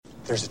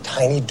There's a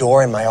tiny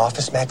door in my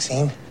office,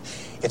 Maxine.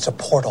 It's a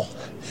portal,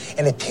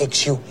 and it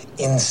takes you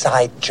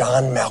inside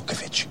John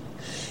Malkovich.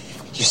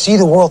 You see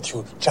the world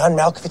through John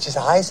Malkovich's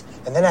eyes,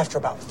 and then after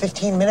about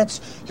 15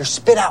 minutes, you're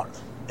spit out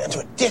into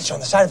a ditch on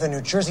the side of the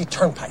New Jersey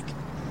Turnpike.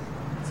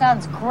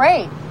 Sounds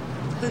great.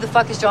 Who the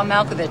fuck is John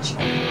Malkovich?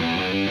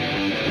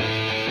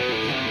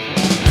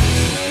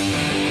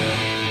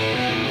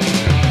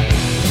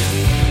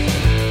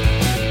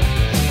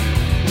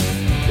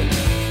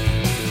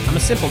 I'm a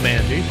simple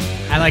man, dude.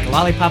 I like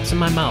lollipops in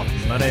my mouth,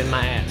 butter in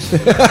my ass.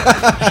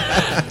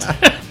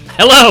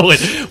 Hello,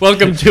 and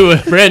welcome to a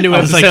brand new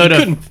episode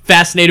of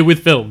Fascinated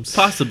with Films.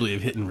 Possibly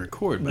have hit and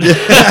record, but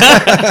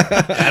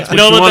that's what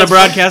you want to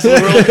broadcast to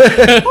the world.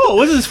 Oh,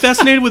 what is this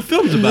Fascinated with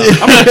Films about?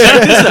 I'm going to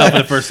check this out for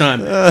the first time.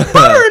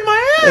 Butter in my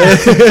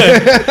ass!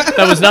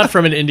 That was not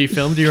from an indie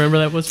film. Do you remember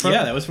that was from?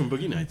 Yeah, that was from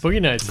Boogie Nights.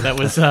 Boogie Nights. That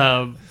was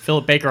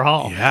Philip Baker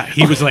Hall. Yeah,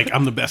 he was like,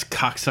 I'm the best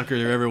cocksucker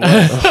there ever was.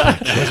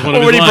 That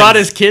was when he brought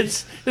his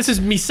kids, this is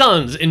me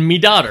sons and me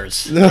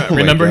daughters.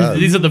 Remember,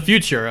 these are the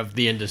future of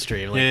the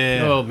industry. Like,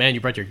 oh man,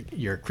 you brought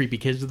your creepy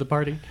kids to the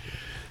party.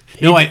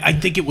 No, I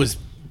think it was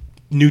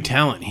new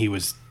talent. He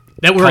was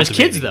that were his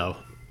kids though.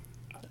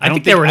 I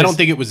don't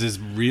think it was his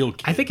real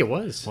kids. I think it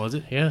was. Was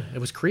it? Yeah, it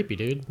was creepy,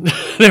 dude.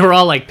 They were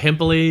all like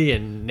pimply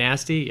and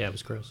nasty. Yeah, it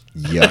was gross.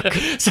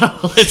 Yuck. So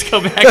let's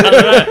go back on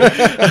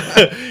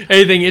that.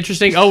 Anything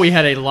interesting? Oh, we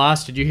had a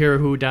loss. Did you hear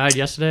who died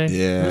yesterday?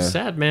 Yeah. It was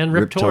sad, man.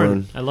 Rip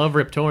Torn. I love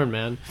Rip Torn,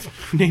 man.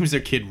 Who names their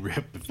kid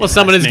Rip? Well,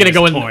 someone is going to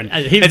go in.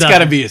 It's got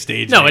to be a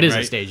stage name, it is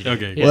right? a stage name.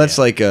 Okay. Well, that's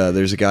like,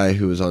 there's a guy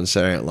who was on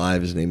Saturday Night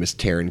Live. His name is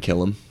Taron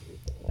Killam.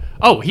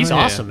 Oh, he's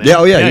awesome, man.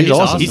 Yeah, he's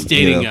awesome. He's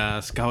dating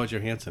Scarlett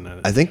Johansson.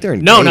 I think they're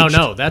engaged.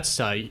 No. That's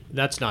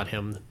not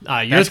him.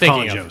 You're That's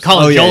thinking Colin of Jost.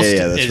 Colin Jost.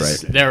 Yeah,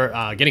 that's right.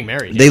 They're getting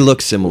married. They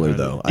look similar,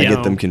 though. I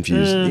get them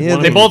confused.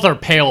 They both are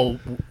pale,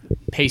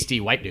 pasty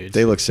white dudes.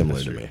 They look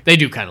similar to me. They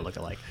do kind of look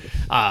alike.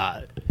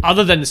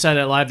 Other than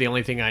Saturday Night Live, the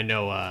only thing I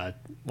know,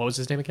 what was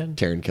his name again?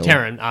 Taron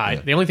Killam.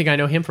 Taron. The only thing I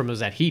know him from was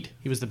that Heat.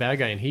 He was the bad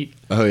guy in Heat.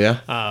 Oh,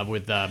 yeah?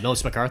 With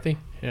Melissa McCarthy.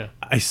 Yeah.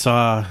 I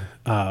saw,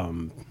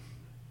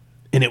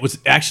 and it was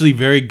actually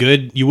very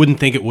good. You wouldn't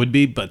think it would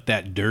be, but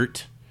that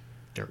Dirt,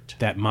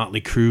 that Motley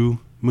Crue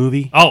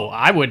movie. Oh,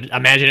 I would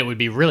imagine it would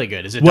be really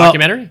good. Is it a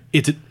documentary?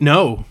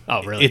 No.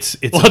 Oh, really?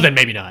 Then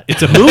maybe not.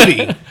 It's a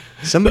movie.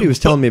 Somebody was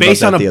telling me about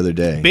that the other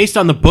day. Based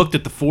on the book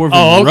that the four of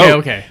them wrote.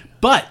 Okay.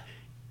 But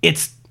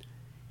it's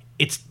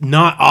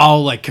not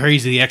all like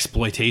crazy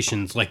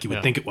exploitations like you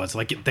would think it was.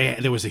 Like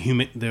there was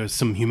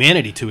some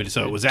humanity to it,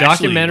 so it was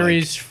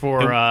documentaries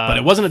but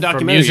it wasn't a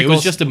documentary. It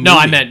was just a movie. No,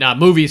 I meant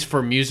movies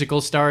for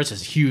musical stars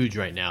is huge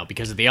right now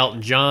because of the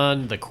Elton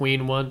John, the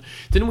Queen one.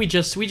 Didn't we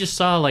just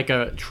saw like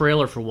a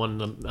trailer for one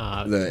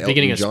the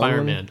beginning of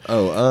Spider-Man?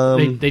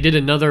 They did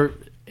another.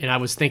 And I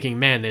was thinking,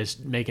 man, they're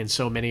making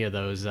so many of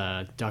those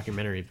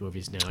documentary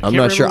movies now. I'm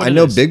not sure. I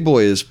know Big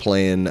Boy is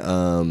playing.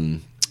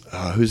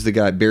 Who's the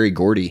guy? Barry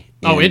Gordy.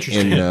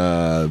 Interesting.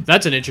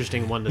 That's an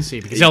interesting one to see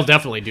because they'll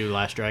definitely do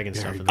Last Dragon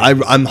stuff.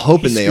 I'm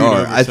hoping they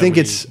are. I think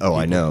it's.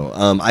 I know.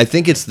 I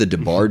think it's the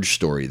DeBarge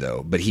story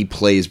though, but he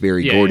plays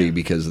Barry Gordy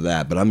because of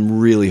that. But I'm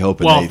really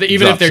hoping. Well, they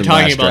even if they're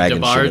talking about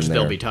Dragon DeBarge,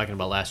 they'll be talking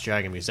about Last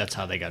Dragon because that's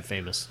how they got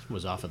famous.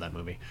 Was off of that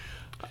movie.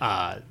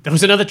 There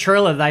was another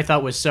trailer that I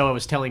thought was I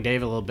was telling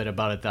Dave a little bit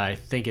about it that I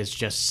think is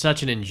just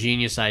such an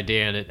ingenious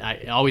idea, and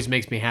it always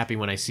makes me happy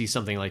when I see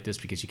something like this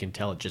because you can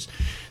tell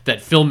that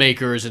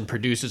filmmakers and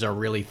producers are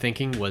really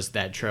thinking. Was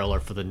that trailer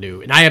for the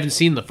new? And I haven't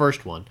seen the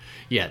first one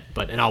yet,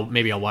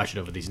 maybe I'll watch it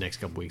over these next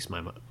couple weeks.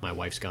 My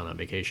wife's gone on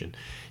vacation.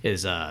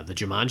 Is the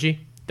Jumanji?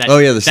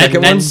 The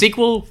second one. That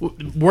sequel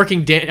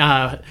working.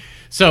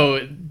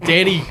 So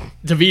Danny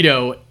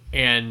DeVito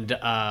and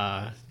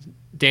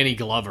Danny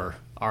Glover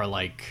are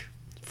like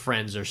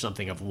friends or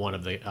something of one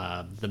of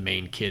the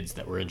main kids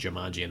that were in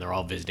Jumanji, and they're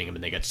all visiting him,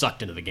 and they get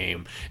sucked into the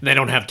game, and they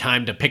don't have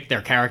time to pick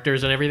their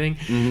characters and everything.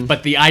 Mm-hmm.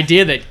 But the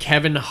idea that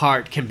Kevin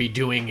Hart can be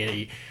doing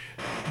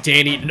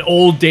an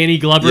old Danny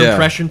Glover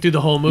impression through the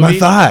whole movie. My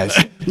thighs.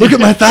 Look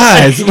at my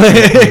thighs. And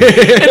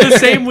the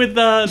same with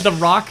The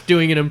Rock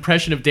doing an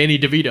impression of Danny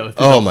DeVito through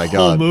the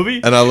whole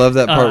movie. And I love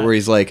that part where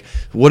he's like,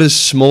 what does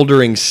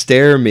smoldering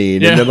stare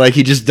mean? And then like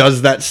he just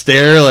does that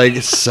stare. Like,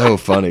 it's so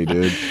funny,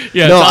 dude.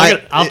 Yeah, no,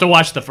 I'll have to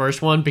watch the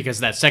first one because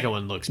that second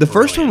one looks The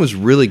first one was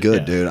really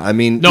good, dude. I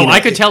mean... No,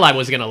 I could tell I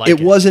was going to like it.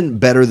 It wasn't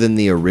better than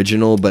the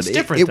original, but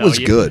it was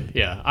good.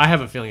 Yeah, I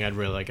have a feeling I'd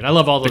really like it. I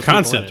love all those people in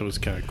it. The concept was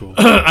kind of cool.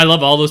 I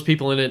love all those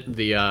people in it.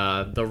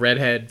 The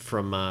redhead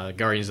from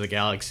Guardians of the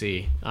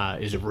Galaxy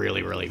is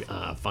really, really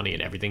funny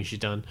in everything she's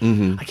done.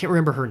 Mm-hmm. I can't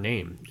remember her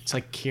name. It's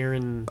like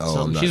Kieran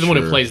something. She's the one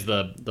who plays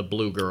the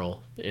blue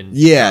girl in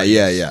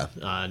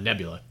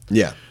Nebula.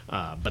 Yeah.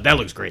 But that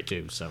looks great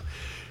too. So,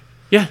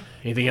 yeah.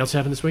 Anything else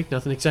happened this week?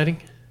 Nothing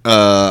exciting?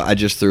 I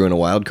just threw in a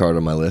wild card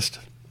on my list.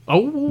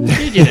 Oh,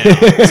 did you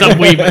know?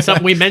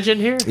 something we mentioned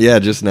here? Yeah,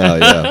 just now.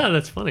 Yeah,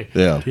 That's funny.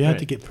 yeah. Do you have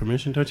to get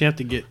permission? Don't you have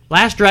to get?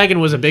 Last Dragon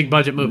was a big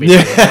budget movie.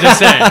 Just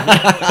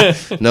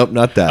saying. Nope,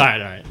 not that. All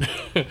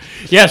right.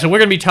 Yeah, so we're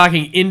going to be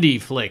talking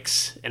indie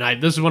flicks.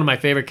 And this is one of my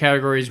favorite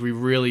categories. We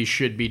really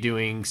should be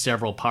doing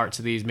several parts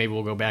of these. Maybe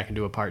we'll go back and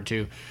do a part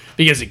 2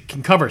 because it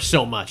can cover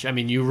so much. I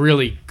mean, you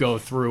really go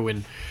through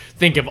and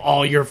think of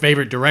all your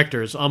favorite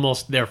directors,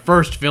 almost their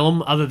first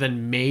film, other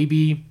than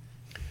maybe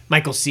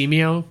Michael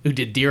Cimino, who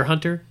did Deer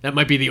Hunter. That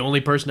might be the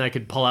only person I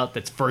could pull out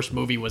that's first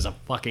movie was a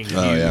fucking huge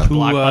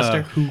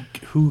blockbuster.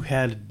 Who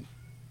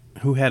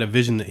had a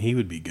vision that he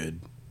would be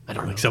good? I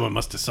don't know. Someone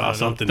must have saw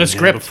something The in him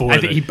script. before. I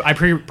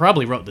think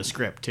probably wrote the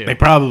script too. They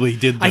probably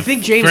did. I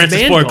think James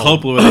Francis Mangold. Ford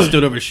Coppola, where they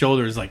stood over his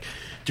shoulder, is like,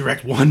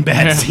 direct one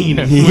bad scene.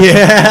 Yeah. Like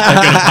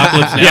an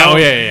Apocalypse Now.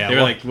 Yeah. They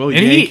were like, well,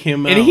 and yank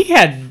him out. And he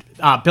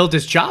had built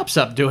his chops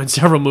up doing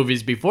several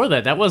movies before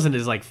that. That wasn't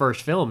his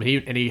first film. He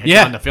had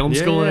gone to film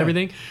school and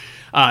everything.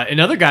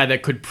 Another guy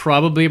that could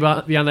probably be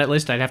on that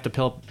list, I'd have to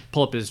pull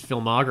up his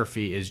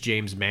filmography, is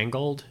James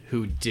Mangold,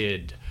 who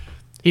did...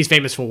 He's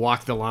famous for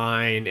Walk the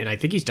Line, and I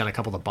think he's done a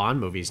couple of Bond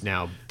movies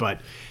now,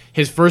 but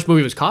his first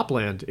movie was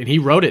Copland, and he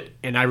wrote it,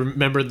 and I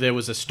remember there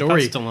was a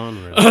story...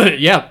 Stallone wrote it.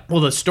 Yeah, well,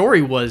 the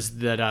story was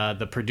that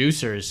the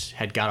producers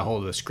had got a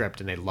hold of the script,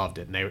 and they loved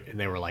it, and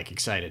they were,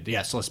 excited.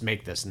 Yeah, so let's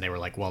make this, and they were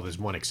like, well, there's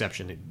one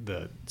exception.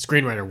 The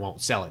screenwriter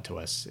won't sell it to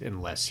us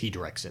unless he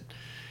directs it.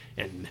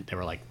 And they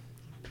were like,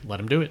 let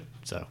him do it.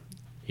 So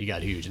he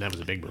got huge, and that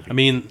was a big movie. I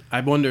mean, I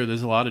wonder.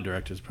 There's a lot of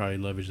directors probably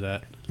leverage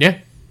that. Yeah.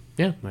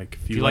 Like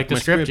if you like the my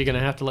script, you're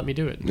gonna have to let me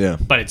do it. Yeah.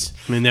 But it's.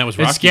 I mean, that was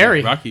Rocky. It's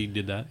scary. Rocky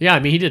did that. Yeah, I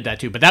mean, he did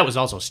that too, but that was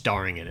also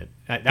starring in it.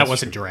 That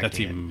wasn't true.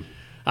 directing.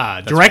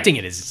 That's Directing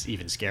it is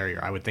even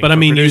scarier, I would think. But I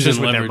mean, producers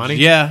using with their leverage. money.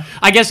 Yeah.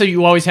 I guess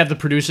you always have the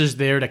producers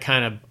there to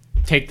kind of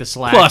take the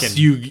slack. Plus,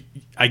 and,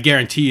 I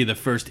guarantee you, the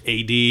first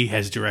AD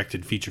has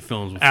directed feature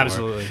films before.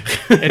 absolutely.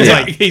 It's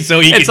like so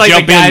he it's can like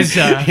jump the guys.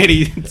 in.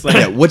 And it's like,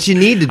 Yeah, what you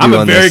need to do I'm a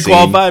on very this scene-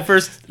 qualified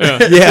first. Yeah.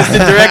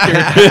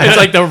 director. It's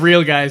like the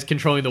real guys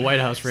controlling the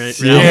White House right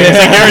now. Yeah. It's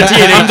like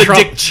guaranteed I'm the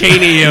Trump. Dick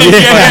Cheney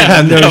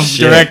of, no of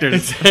shit.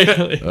 directors.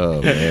 Exactly.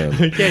 Oh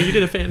man. Yeah, you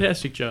did a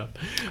fantastic job.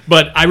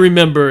 But I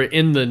remember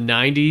in the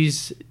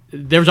 90s,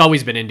 there's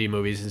always been indie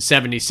movies. In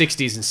 70s,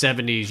 60s, and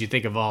 70s, you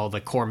think of all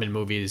the Corman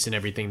movies and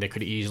everything that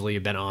could easily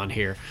have been on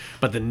here.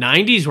 But the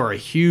 90s were a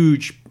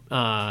huge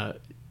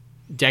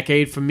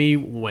decade for me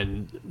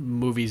when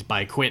movies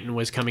by Quentin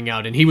was coming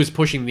out, and he was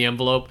pushing the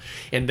envelope,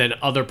 and then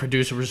other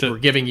producers were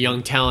giving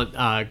young talent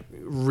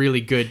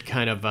really good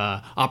kind of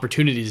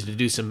opportunities to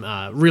do some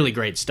really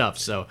great stuff.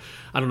 So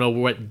I don't know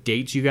what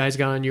dates you guys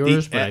got on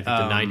yours, but I think the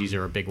 90s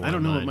are a big one. I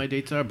don't know on what mine. my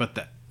dates are, but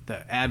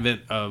the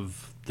advent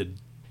of the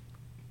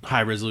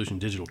high resolution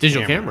digital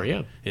camera,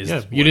 yeah. is You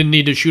what- didn't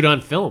need to shoot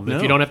on film. No.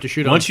 If you don't have to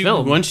shoot once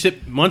on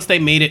film. Once they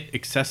made it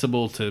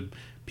accessible to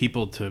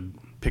people to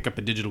pick up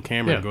a digital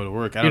camera Yeah. and go to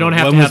work. You don't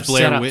have when to was have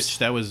Blair setups. Witch?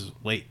 That was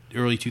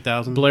early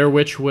 2000s. Blair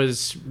Witch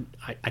was,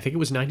 I think it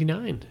was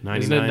 99. 99.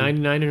 Isn't it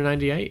 99 or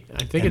 98? I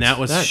think and it's that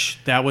was that.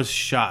 that was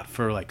shot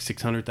for like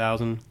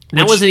 $600,000.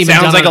 That wasn't even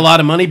sounds done like on- a lot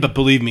of money, but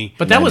believe me,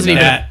 But that wasn't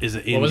even. that is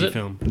an What was indie it?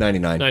 film.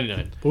 99.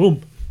 99.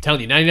 Boom.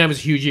 Telling you, 99 was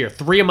a huge year.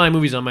 3 of my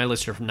movies on my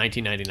list are from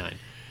 1999.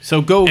 So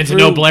go And to through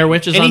know Blair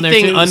Witch is on there,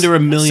 anything too. under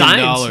 $1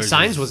 million.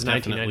 Signs is was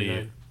definitely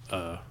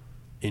 1999.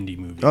 Indie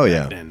movie. Oh, back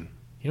yeah. then.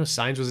 You know,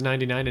 Signs was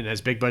 99, and as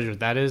big budget as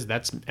that is,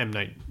 that's M.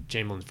 Night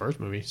Shyamalan's first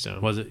movie. So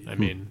Was it? I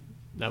mean,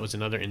 that was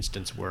another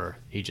instance where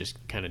he just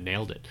kind of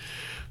nailed it.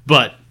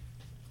 But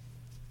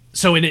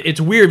so it's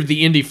weird with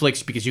the indie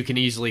flicks because you can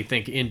easily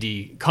think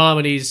indie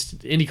comedies.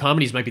 Indie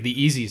comedies might be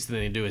the easiest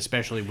thing to do,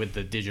 especially with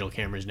the digital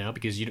cameras now,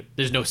 because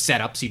there's no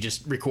setups. You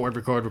just record,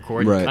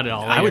 Right. cut it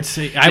all. I would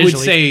say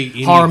digitally.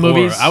 indie horror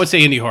movies. I would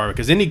say indie horror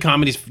because indie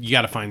comedies you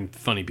got to find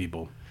funny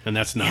people, and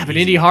that's not. Yeah, but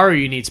easy. indie horror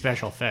you need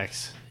special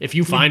effects. If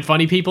you find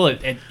funny people,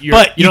 But you you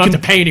don't can- have to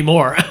pay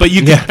anymore. But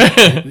you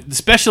can the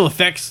special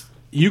effects.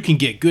 You can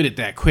get good at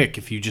that quick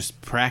if you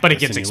just practice. But it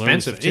gets and you learn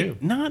expensive, stuff.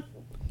 too.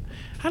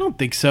 I don't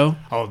think so.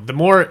 Oh, the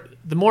more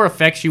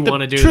effects you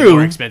want to do, the true,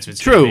 more expensive it's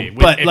true, going to be.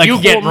 but if like you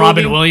a get whole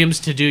Robin movie- Williams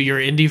to do your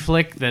indie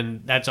flick,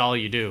 then that's all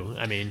you do.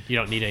 I mean, you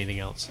don't need anything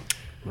else.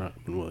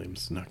 Robin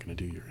Williams is not going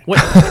to do your. What?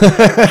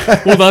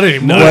 Well, not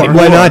anymore.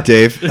 Why not,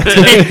 Dave?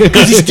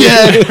 Because he's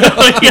dead.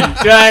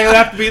 I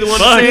have to be the one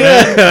to say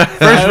that.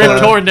 First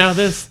rip torn, now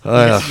this.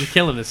 yeah. You're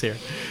killing us here.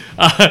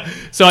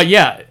 So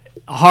yeah,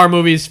 horror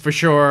movies for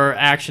sure.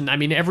 Action. I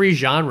mean, every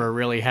genre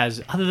really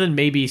has, other than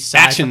maybe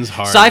sci-fi. Action's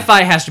hard.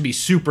 Sci-fi has to be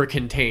super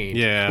contained.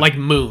 Yeah. Like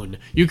Moon.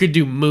 You could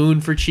do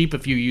Moon for cheap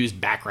if you used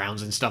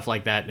backgrounds and stuff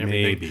like that and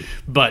everything. Maybe.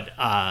 But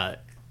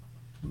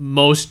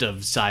most of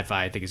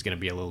sci-fi I think is going to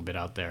be a little bit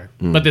out there.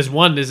 But there's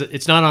one.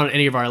 It's not on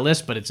any of our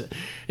lists, but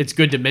it's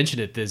good to mention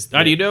it.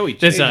 How do you know he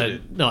there's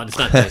changed it? No, it's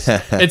not this.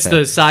 It's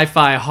the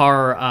sci-fi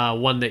horror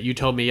one that you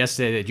told me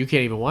yesterday that you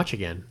can't even watch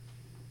again.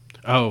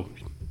 Oh,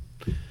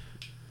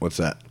 What's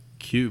that?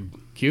 Cube.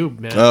 Cube,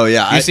 man. Oh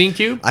yeah, You seen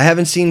Cube? I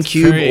haven't seen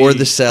Cube or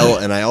The Cell,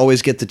 and I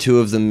always get the two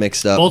of them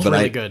mixed up. Both but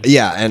really good.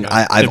 Yeah, and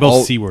They're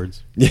both C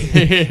words.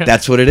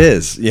 That's what it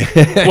is. Yeah.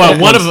 Well,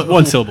 one of them,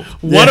 One syllable.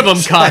 One of them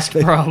cost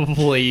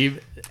probably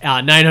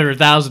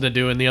 $900,000 to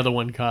do, and the other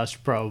one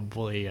cost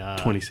probably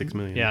 26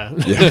 million. Yeah.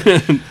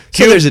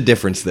 So there's a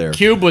difference there.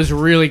 Cube was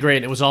really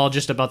great. It was all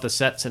just about the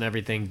sets and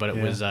everything, but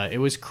it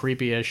was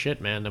creepy as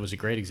shit, man. That was a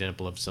great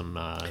example of some.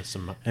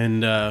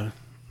 And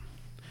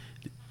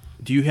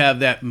do you have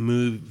that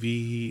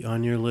movie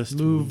on your list?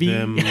 Movie?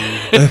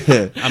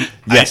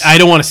 Yes. I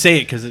don't want to say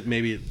it because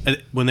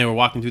when they were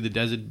walking through the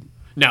desert.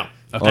 No.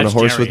 On a That's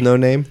horse Jerry. with no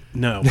name.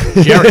 No,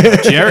 Jerry.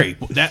 Jerry.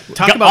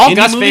 Talk about all indie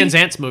Gus movie? Van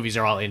Zant's movies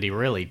are all indie,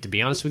 really. To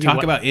be honest with you,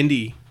 Talk about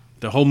indie.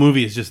 The whole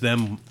movie is just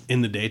them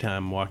in the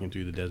daytime walking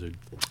through the desert.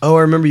 Oh,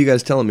 I remember you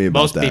guys telling me about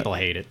most that. people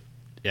hate it.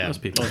 Yeah,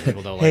 Most people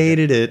don't like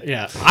Hated it.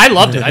 Yeah, I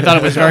loved it. I thought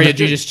it was very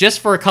ingenious.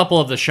 Just for a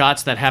couple of the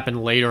shots that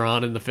happened later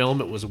on in the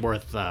film, it was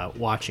worth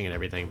watching and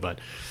everything. But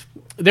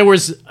there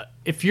was,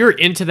 if you're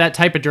into that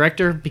type of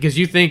director, because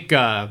you think,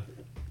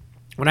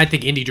 when I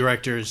think indie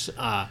directors,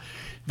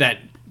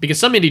 because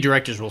some indie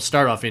directors will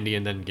start off indie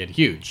and then get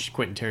huge.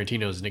 Quentin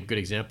Tarantino is a good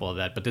example of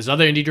that. But there's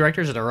other indie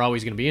directors that are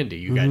always going to be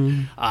indie. You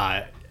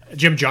got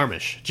Jim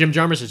Jarmusch. Jim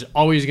Jarmusch is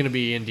always going to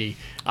be indie,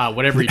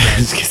 whatever he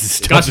does.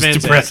 Gus Van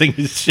Sant. Depressing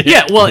as shit.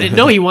 Yeah, well,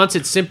 no, he wants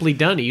it simply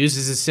done. He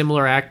uses the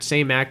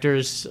same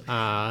actors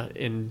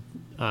in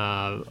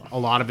a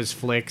lot of his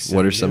flicks.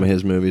 What are some of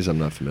his movies? I'm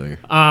not familiar.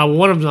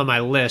 One of them's on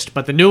my list,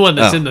 but the new one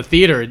that's in the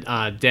theater,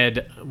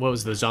 Dead. What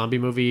was the zombie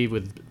movie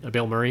with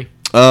Bill Murray?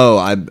 Oh,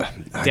 I Dead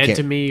can't,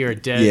 to Me or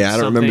Dead. Yeah, I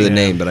don't remember the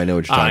name, but I know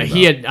what you're talking about.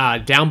 He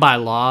had Down by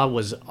Law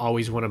was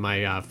always one of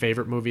my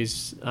favorite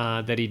movies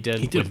that he did.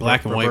 He did with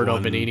black and white Roberto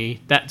one. Benigni.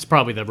 That's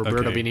probably the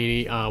Roberto Okay.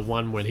 Benigni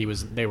one when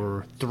they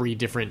were three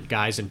different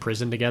guys in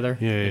prison together,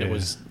 and it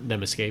was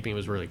them escaping. It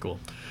was really cool.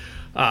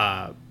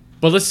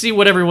 But let's see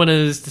what everyone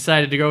has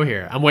decided to go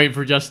here. I'm waiting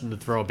for Justin to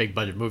throw a big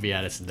budget movie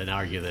at us and then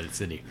argue that it's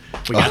indie.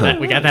 We got that.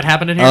 We got that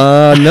happening here.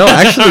 No,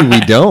 actually, we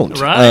don't.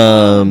 Right.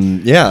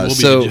 Yeah. We'll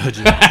so, be the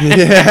judges.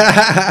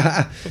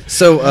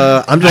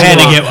 I'm I just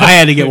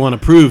had to get one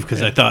approved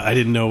because I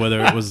didn't know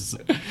whether it was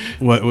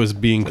what was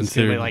being It's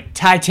gonna be considered. like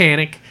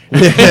Titanic.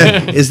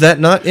 Is that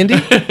not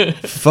indie?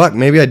 Fuck,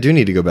 maybe I do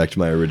need to go back to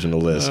my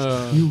original list.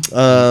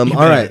 All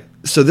right.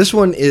 So this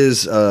one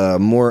is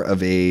more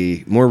of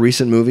a more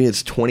recent movie.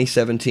 It's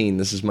 2017.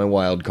 This is my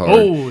wild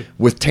card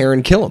with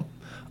Taron Killam.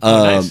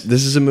 Nice.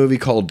 This is a movie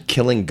called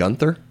Killing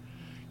Gunther.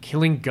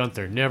 Killing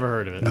Gunther. Never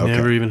heard of it.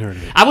 Never even heard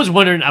of it. I was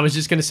wondering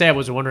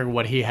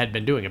what he had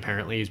been doing.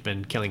 Apparently, he's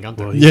been killing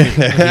Gunther. Well, he's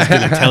going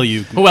to tell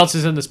you. Who else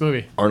is in this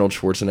movie? Arnold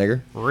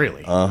Schwarzenegger.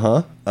 Really?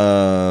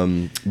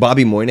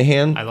 Bobby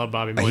Moynihan. I love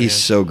Bobby Moynihan. He's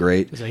so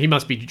great. So he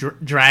must be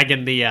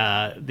dragging the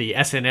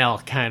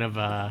SNL kind of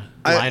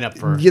lineup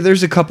for. Yeah,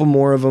 there's a couple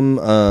more of them.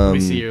 Let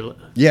me see your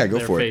go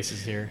their for it.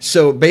 faces here.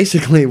 So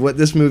basically, what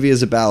this movie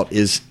is about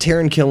is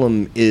Taron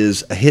Killam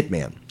is a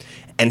hitman,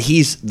 and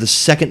he's the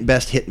second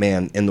best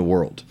hitman in the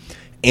world.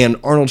 And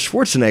Arnold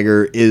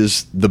Schwarzenegger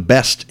is the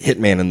best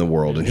hitman in the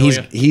world, and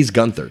he's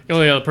Gunther. The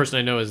only other person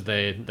I know is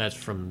that's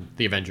from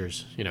the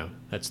Avengers. You know,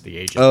 that's the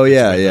agent. Oh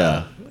That's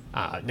yeah,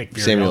 with, Nick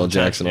Fury Samuel all the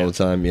time. Jackson all the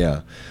time.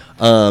 Yeah,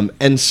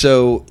 and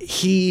so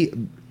he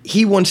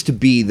wants to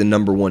be the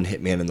number one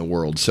hitman in the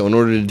world. So in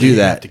order to do You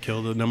that, have to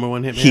kill the number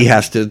one hitman. he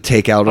has to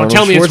take out Arnold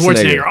tell me it's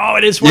Schwarzenegger. Schwarzenegger. Oh,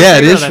 it is Schwarzenegger. Yeah,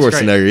 it is Oh, that's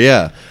great. Schwarzenegger.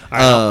 Yeah. All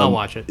right, I'll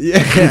watch it.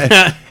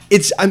 Yeah.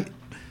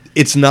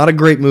 It's not a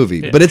great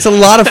movie, but it's a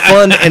lot of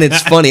fun and it's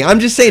funny.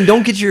 I'm just saying,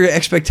 don't get your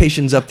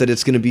expectations up that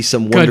it's going to be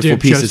some wonderful Goddamn,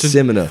 piece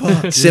Justin.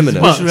 of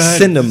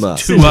cinema.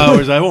 2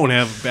 hours. I won't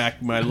have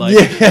back my life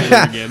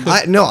again.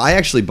 I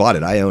actually bought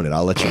it. I own it.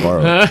 I'll let you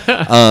borrow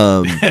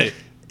it.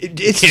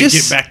 It's Can't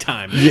just get back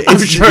time. I'm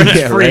sure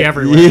it's free right.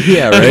 everywhere.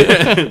 Yeah,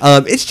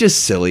 right. It's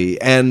just silly,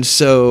 and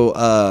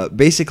so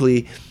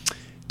basically,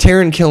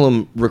 Taron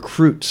Killam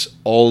recruits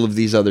all of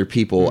these other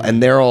people,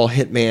 and they're all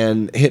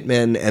hitmen,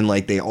 and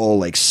like they all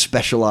like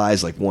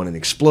specialize, like one in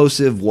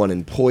explosive, one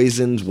in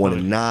poisons, one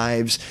in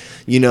knives,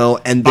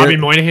 and Bobby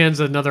Moynihan's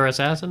another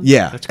assassin.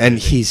 yeah, That's and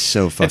crazy. he's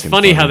so fucking. It's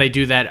funny how they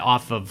do that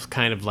off of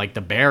kind of like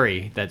the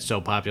Barry that's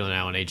so popular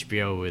now on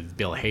HBO with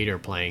Bill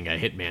Hader playing a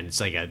hitman. It's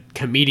like a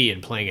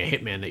comedian playing a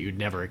hitman that you'd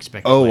never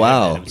expect. Oh, to play a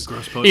wow. hitman.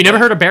 Grosse Pointe You never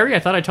Blank. heard of Barry? I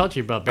thought I told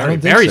you about Barry. don't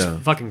think Barry's so.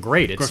 fucking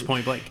great. It's Grosse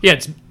Pointe Blank. Yeah,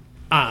 it's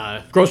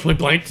Grosse Pointe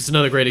Blank. It's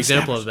another great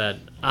example of that.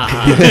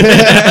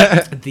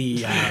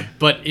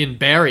 But in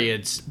Barry,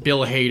 it's Bill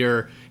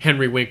Hader,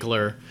 Henry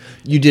Winkler.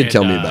 You did and,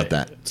 tell me about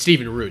that.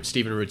 Stephen Root.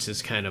 Stephen Root's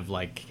is kind of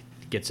like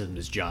gets him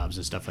his jobs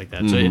and stuff like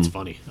that. So it's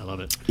funny. I love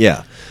it.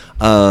 Yeah,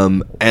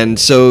 and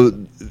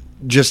so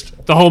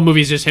just The whole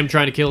movie's just him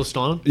trying to kill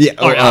Stallone. yeah,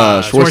 Or,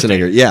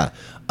 Schwarzenegger. Yeah,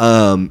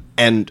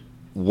 and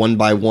one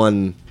by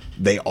one,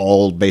 they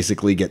all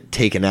basically get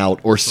taken out,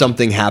 or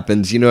something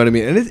happens. You know what I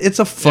mean? And it's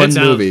a fun It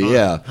sounds movie. fun.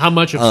 Yeah, How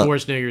much of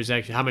Schwarzenegger is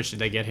actually? How much did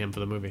they get him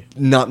for the movie?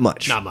 not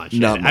much. Not much.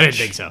 Not I much. didn't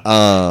think so.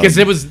 Because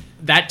it was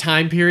that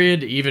time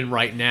period. Even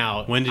right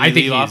now, When did I he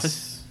think leave he's-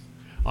 office?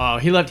 Oh,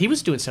 he left. He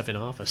was doing stuff in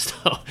Office,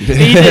 though. He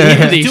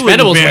did the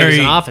Expendables when he was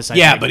in Office. I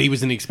think. But he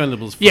was in the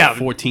Expendables for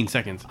 14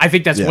 seconds. I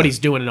think that's what he's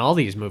doing in all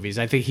these movies.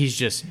 I think he's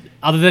just,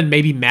 other than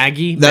maybe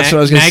Maggie. That's what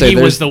I was going to say.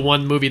 Maggie was the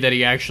one movie that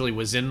he actually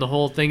was in the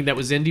whole thing that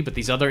was indie, but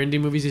these other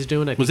indie movies he's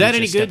doing, I think Was that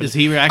any just good? stepping- Does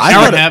he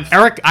actually have...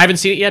 Eric, I haven't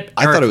seen it yet.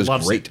 I thought Eric it was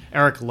loves great.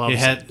 Eric loves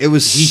it.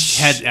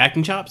 He had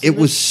acting chops? It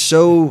was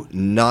so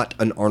not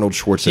an Arnold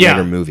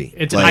Schwarzenegger movie.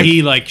 It's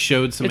He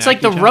showed some It's like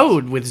acting The chops?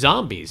 Road with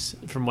zombies,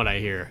 from what I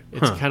hear.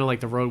 It's kind of like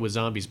The Road with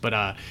zombies.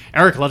 But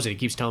Eric loves it. He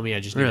keeps telling me I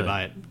just need to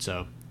buy it.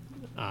 So,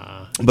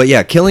 But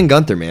yeah, Killing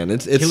Gunther, man,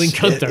 it's Killing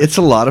Gunther. it's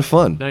a lot of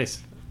fun.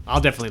 nice.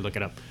 I'll definitely look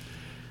it up.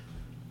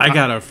 I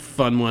got a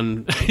fun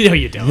one. No,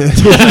 you don't.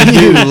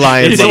 You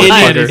lying It's a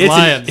lion. It's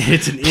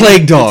motherfucker. lying.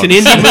 Plague Dogs.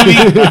 It's an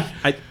indie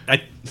movie.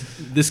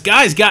 This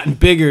guy's gotten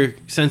bigger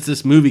since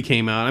this movie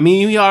came out. I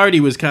mean, he already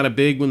was kind of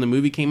big when the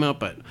movie came out,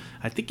 but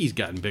I think he's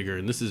gotten bigger,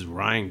 and this is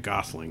Ryan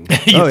Gosling. You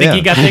think yeah.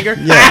 he got bigger?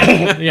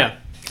 Yeah. Yeah.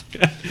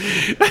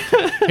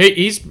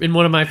 He's in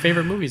one of my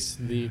favorite movies,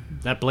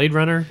 that Blade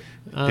Runner.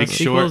 Big Short.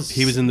 sequels,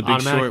 He was in The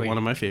Big Short, automatically. one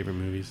of my favorite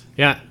movies.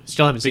 Yeah,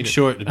 still haven't seen Big it.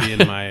 Short to be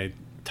in my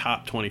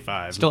top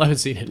 25. Still haven't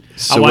seen it.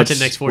 So I'll watch it what's-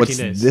 next 14 what's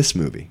days. this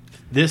movie?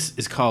 This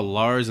is called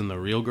Lars and the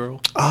Real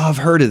Girl. Oh, I've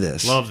heard of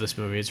this. Love this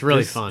movie. It's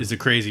really This fun. is a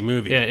crazy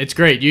movie. Yeah, it's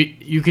great.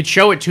 You could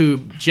show it to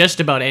just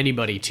about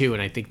anybody too,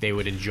 and I think they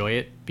would enjoy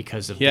it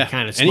because of the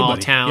kind of small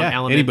anybody. town Yeah,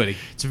 element. anybody.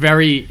 It's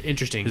very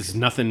interesting. There's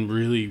nothing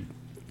really.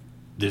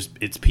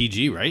 It's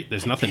PG, right?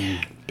 There's nothing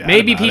bad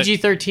Maybe about it.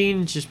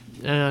 PG-13. Just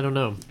I don't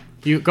know.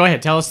 You go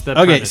ahead. Tell us the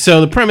Okay, premise.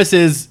 so the premise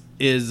is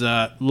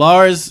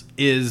Lars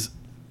is,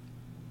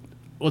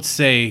 let's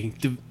say,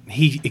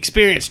 he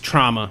experienced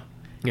trauma.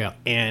 Yeah.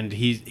 And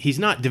he's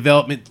not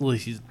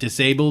developmentally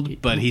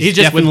disabled, but he's just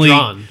definitely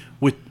withdrawn.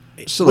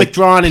 So like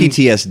withdrawn and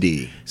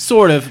PTSD.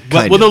 sort of,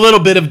 but Kind with of. a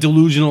little bit of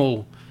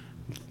delusional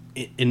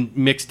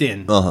mixed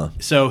in. Uh-huh.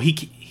 So he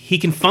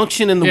can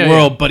function in the Yeah,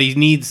 world, yeah. but he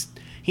needs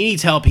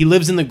help. He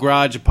lives in the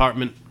garage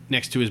apartment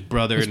next to his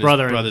brother and his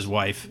brother's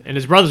wife. And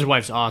his brother's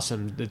wife's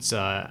awesome. It's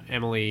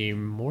Emily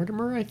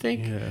Mortimer, I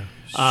think. Yeah.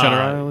 Shutter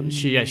Island.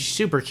 She's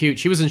super cute.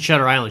 She was in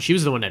Shutter Island. She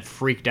was the one that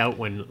freaked out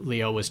when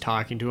Leo was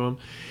talking to him,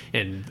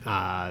 and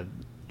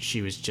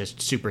she was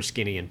just super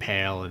skinny and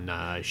pale,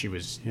 and she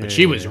was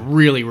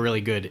really,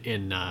 really good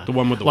in The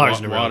one with the Lars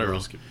and the Real water,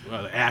 Girl.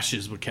 the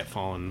ashes would kept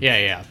falling.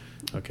 Yeah.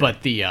 Okay.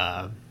 But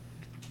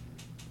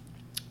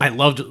I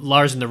loved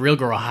Lars and the Real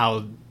Girl,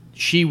 how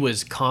she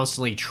was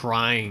constantly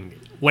trying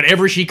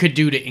whatever she could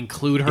do to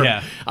include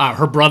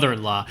her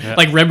brother-in-law.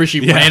 Like, remember, she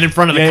ran in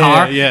front of the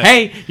car. Yeah.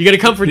 Hey, you got to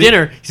come for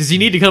dinner. He says, you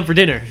need to come for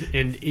dinner.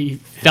 And he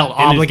felt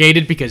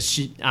obligated because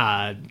she...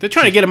 They're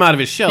trying to get him out of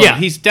his shell. Yeah.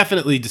 He's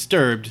definitely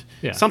disturbed.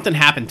 Yeah. Something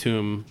happened to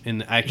him,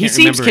 and I can't he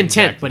seems remember content,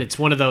 exactly. but it's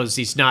one of those,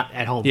 he's not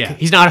at home. Yeah.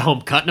 He's not at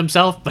home cutting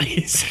himself, but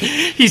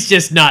he's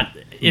just not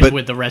in But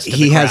with the rest of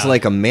he the crowd. has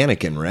like a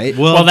mannequin, right?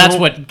 Well, that's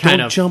don't- what kind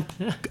don't of... jump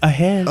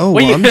ahead. oh,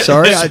 Well, well, I'm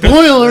sorry.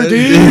 Spoiler,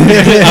 dude.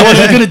 I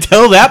wasn't going to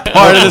tell that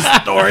part of the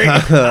story.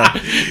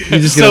 You're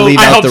just gonna leave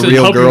I out hope the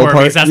real you girl were,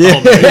 part. because that's the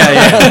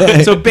whole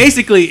movie. So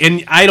basically,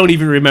 and I don't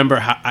even remember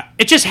how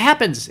It just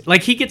happens.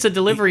 Like, he gets a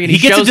delivery and he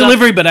gets a shows up-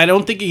 delivery, but I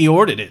don't think he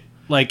ordered it.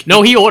 Like,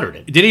 No, he ordered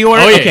it. did he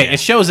order? Oh, it? yeah, Okay, yeah. it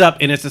shows up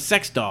and it's a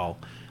sex doll,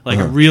 like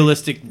a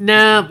realistic.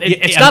 No,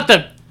 it's Yeah. not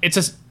the. It's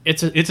a.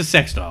 It's a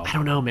sex doll. I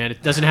don't know, man.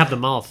 It doesn't have the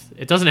mouth.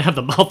 It doesn't have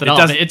the mouth at all.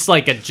 doesn't- It's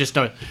like just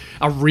a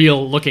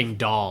real looking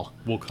doll.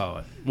 We'll call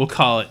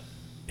it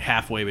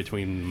halfway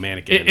between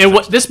mannequin. and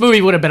sex This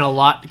movie would have been a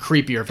lot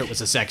creepier if it was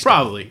a sex doll.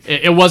 Probably.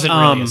 It wasn't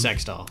really a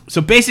sex doll.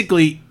 So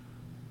basically,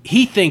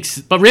 he thinks.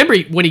 But remember,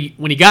 when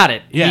he got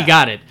it, Yeah. he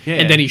got it, Yeah,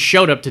 and yeah. then he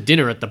showed up to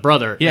dinner at the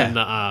brother Yeah.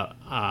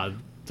 and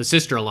the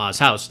sister-in-law's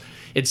house.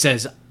 It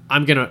says,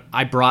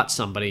 I brought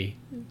somebody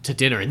to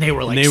dinner, and they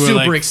were like they were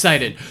super like-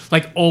 excited,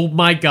 like, oh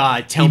my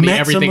god, tell me met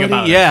everything somebody?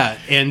 about it. Yeah,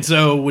 and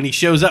so when he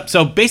shows up,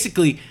 so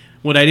basically,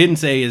 what I didn't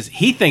say is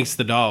he thinks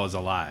the doll is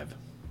alive.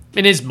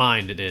 In his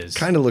mind, it is.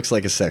 Kind of looks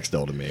like a sex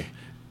doll to me.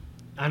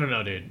 I don't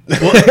know, dude.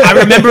 Well, I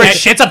remember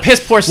It's a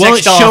piss poor sex Well,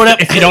 it doll showed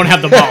up- if you don't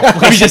have the ball.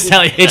 Let me just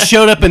tell you. It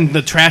showed up in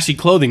the trashy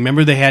clothing.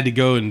 Remember, they had to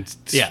go and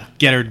Yeah.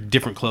 get her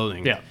different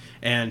clothing. Yeah.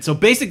 And so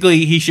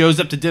basically, he shows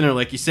up to dinner,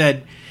 like you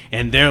said,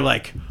 and they're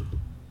like,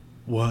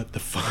 "What the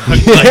fuck?"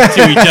 Like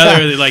to each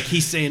other. They're like,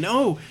 he's saying,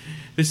 "Oh,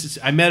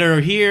 I met her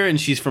here, and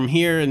she's from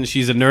here, and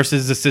she's a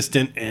nurse's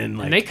assistant," and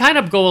like And they kind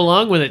of go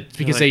along with it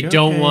because like, they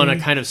don't okay. want to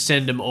kind of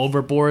send him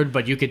overboard,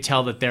 but you could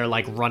tell that they're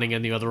like running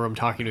in the other room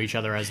talking to each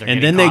other as they're and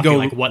getting then they coffee, go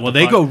like, what well the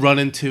they fuck? go run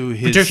into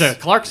his Patricia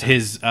Clarkson.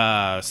 his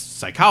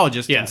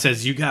psychologist Yeah. and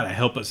says, "You gotta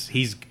help us."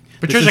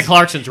 Patricia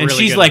Clarkson's and really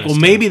she's good like, in "Well,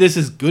 this, maybe this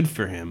is good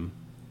for him."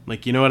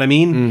 Like, you know what I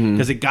mean?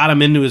 Because it got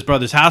him into his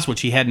brother's house,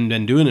 which he hadn't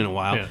been doing in a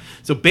while. Yeah.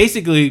 So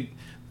basically,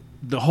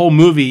 the whole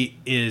movie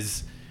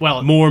is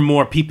Well- more and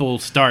more people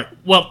start.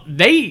 Well,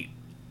 they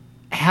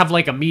have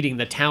like a meeting,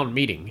 the town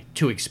meeting,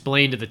 to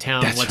explain to the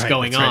town That's what's right,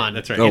 going that's right, on.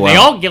 that's right. Oh, And wow. they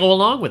all go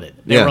along with it.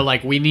 They Yeah. were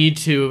like, we need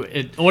to,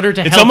 in order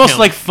to It's help almost him-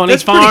 like Funny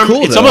That's pretty Farm.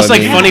 cool, It's though. almost I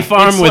like mean- Funny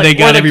Farm It's where like- they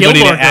got or the everybody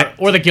to Gilmore act.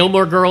 or the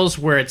Gilmore Girls,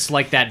 where it's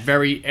like that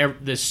very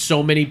there's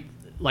so many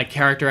like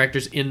character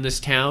actors in this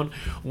town.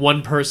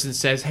 One person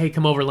says, "Hey,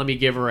 come over, let me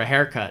give her a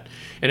haircut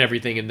and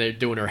everything," and they're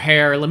doing her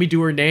hair, let me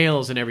do her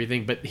nails and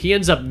everything. But he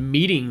ends up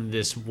meeting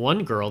this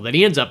one girl that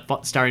he ends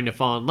up starting to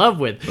fall in love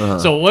with.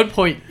 So at one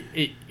point,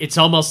 it's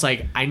almost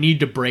like I need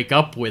to break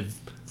up with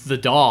the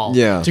doll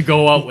to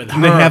go out with her.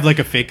 And they have like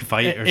a fake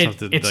fight or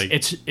something.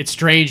 It's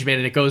strange, man,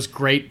 and it goes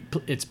great.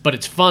 But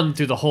it's fun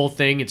through the whole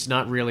thing. It's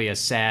not really a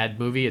sad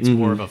movie. It's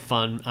more of a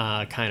fun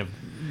kind of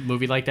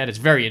movie like that. It's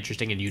very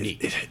interesting and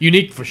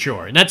unique for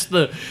sure. And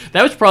that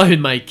was probably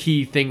my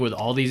key thing with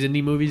all these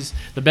indie movies.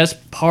 The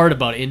best part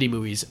about indie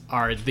movies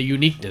are the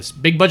uniqueness.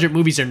 Big budget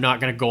movies are not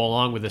going to go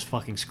along with this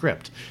fucking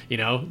script. You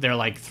know, they're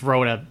like,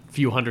 throw in a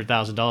few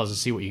 $100,000 and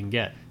see what you can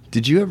get.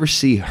 Did you ever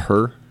see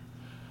Her?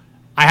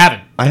 I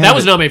haven't. That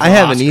was nominated for I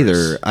haven't Oscars.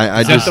 either.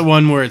 I Is just that the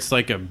one where it's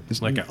like an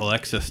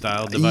Alexa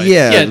style device?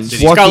 Yeah,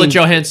 Scarlett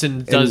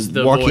Johansson does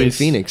the Joaquin voice.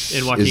 Phoenix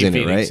And Joaquin is in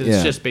Phoenix. it, right?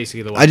 It's just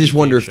basically the I just Joaquin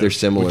wonder if Phoenix they're show.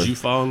 similar. Would you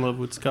fall in love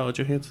with Scarlett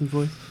Johansson's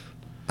voice?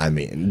 I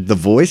mean, the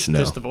voice, no.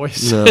 Just the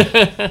voice. No.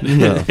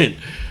 No.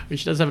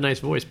 She does have a nice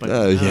voice, but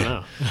Oh, I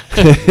yeah.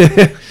 don't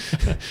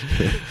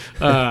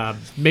know.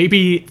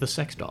 Maybe the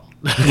sex doll.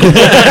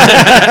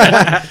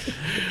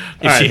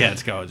 If she had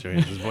Scarlett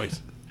Johansson's voice.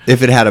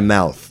 If it had a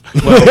mouth.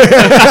 Fucking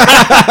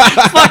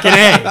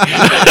A.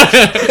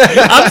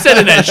 I'm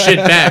sending that shit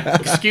back.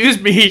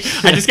 Excuse me.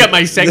 I just got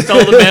my sex doll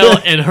in the mail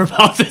and her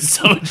mouth is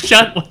sewn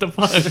shut. What the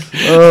fuck?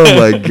 Oh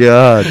my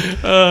god.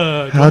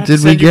 How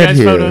did we get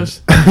here?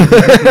 Photos?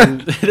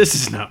 This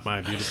is not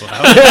my beautiful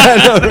house.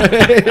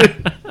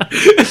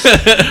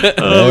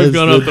 Oh, we've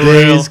gone off the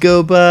days rails.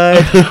 go by.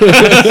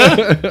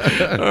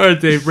 All right,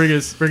 Dave, bring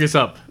us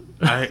up.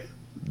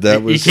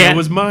 That was can't- That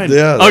was mine.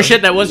 Yeah. Oh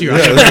shit, that was you.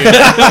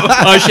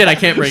 Oh shit, I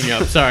can't bring you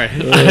up. Sorry.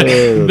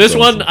 This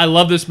one, I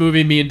love this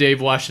movie. Me and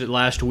Dave watched it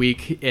last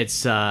week.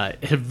 It's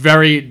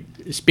very.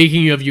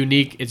 Speaking of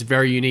unique, it's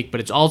very unique, but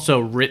it's also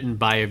written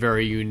by a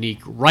very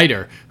unique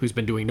writer who's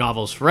been doing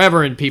novels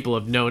forever, and people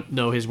have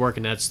know his work,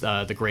 and that's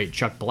the great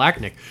Chuck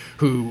Palahniuk,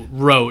 who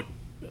wrote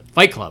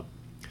Fight Club.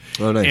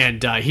 Oh, nice.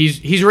 And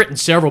he's written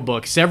several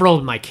books. Several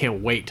of them I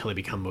can't wait till they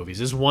become movies.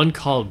 There's one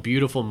called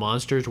Beautiful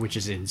Monsters, which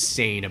is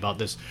insane about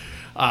this,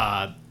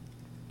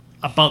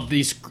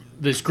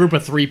 this group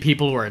of 3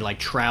 people who are like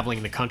traveling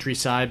in the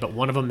countryside, but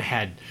one of them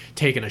had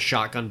taken a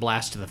shotgun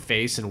blast to the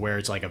face and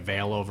wears like a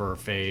veil over her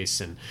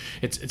face, and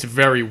it's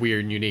very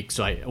weird and unique.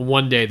 So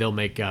one day they'll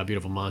make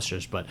Beautiful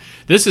Monsters, but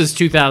this is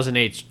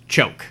 2008's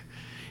Choke,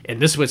 and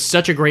this was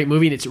such a great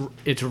movie. And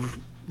it's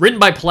written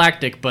by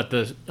Palahniuk, but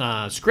the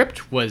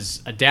script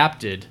was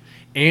adapted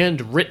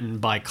and written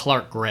by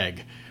Clark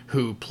Gregg,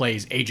 who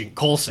plays Agent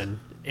Coulson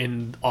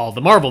in all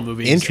the Marvel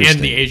movies and Interesting.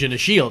 the Agent of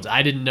S.H.I.E.L.D.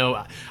 I didn't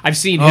know. I've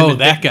seen him. Oh,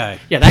 that guy.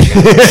 Yeah,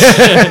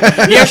 that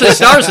guy. He actually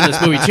stars in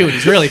this movie, too, and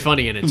he's really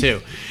funny in it,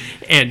 too.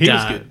 And He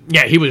was good.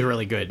 Yeah, he was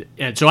really good.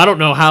 And so I don't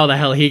know how the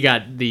hell he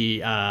got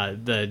the I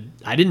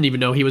didn't even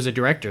know he was a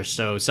director.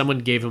 So someone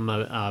gave him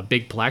a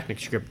big Palahniuk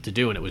script to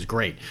do, and it was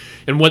great.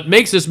 And what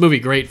makes this movie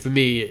great for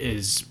me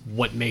is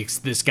what makes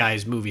this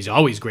guy's movies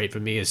always great for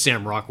me is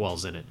Sam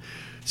Rockwell's in it.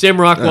 Sam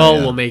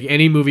Rockwell will make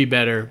any movie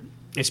better,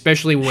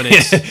 especially when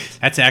it's...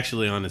 That's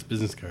actually on his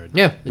business card.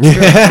 Yeah, it's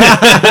true.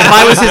 If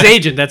I was his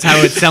agent, that's how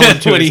I would sell him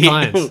to his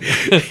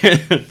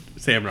clients.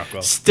 Sam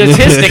Rockwell.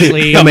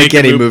 Statistically, He'll make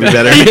any movie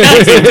better.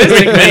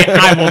 statistically,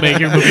 I will make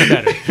your movie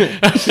better.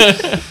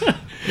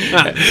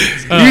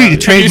 You need to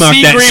trademark Have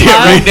you seen that Green shit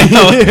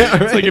Mile? right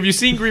now. It's like, have you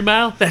seen Green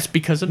Mile? That's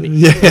because of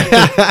me.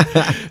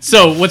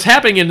 So what's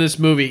happening in this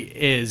movie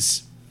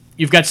is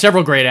you've got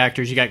several great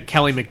actors. You got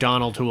Kelly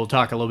MacDonald, who we'll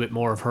talk a little bit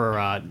more of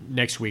her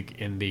next week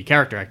in the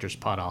character actors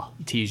pod. I'll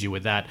tease you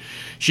with that.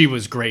 She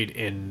was great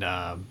in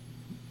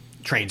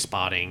Train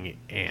Spotting,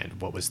 and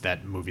what was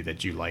that movie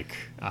that you like?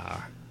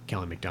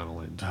 Kelly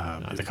MacDonald and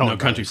the Coen No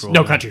Country Brothers. for Old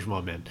No Men. Country for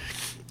Old Men.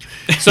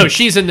 So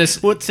she's in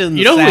this. What's in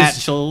you the know who was-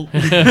 satchel?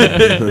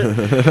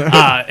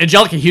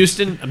 Angelica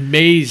Houston,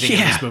 amazing in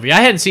Yeah. this movie. I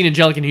hadn't seen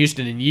Angelica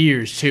Houston in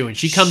years too, and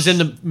she comes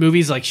into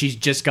movies like she's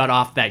just got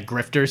off that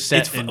Grifter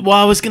set. Well,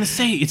 I was gonna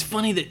say it's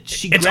funny that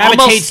she It's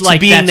gravitates almost to like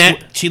being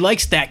that's that. She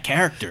likes that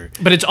character.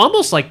 but it's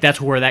almost like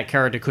that's where that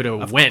character could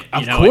have went.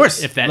 Of You know,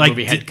 course, if that like,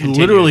 movie had continued.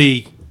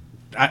 literally.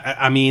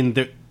 I mean,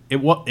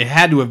 it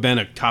had to have been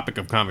a topic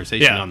of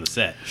conversation Yeah. on the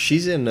set.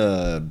 She's in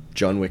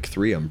John Wick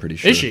 3, I'm pretty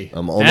sure. Is she?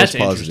 I'm almost That's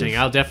positive. interesting.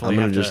 I'll definitely.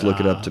 I'm have gonna just to, look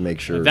it up to make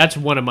sure. That's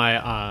one of my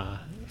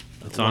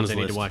It's on ones his I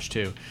need list. to watch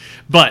too.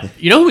 But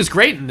you know who's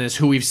great in this?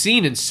 Who we've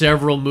seen in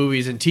several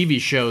movies and TV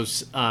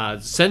shows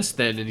since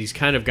then, and he's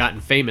kind of gotten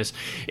famous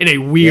in a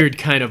weird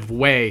kind of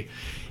way.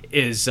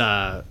 Is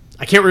I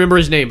can't remember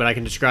his name, but I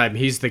can describe him.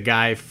 He's the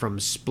guy from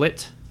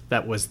Split.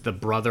 That was the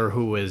brother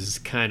who was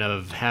kind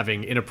of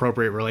having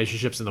inappropriate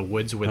relationships in the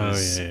woods with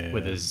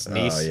with his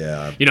niece.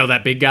 yeah. You know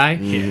that big guy?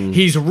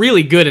 He's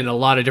really good in a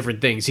lot of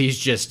different things. He's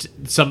just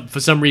for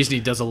some reason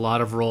he does a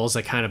lot of roles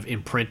that kind of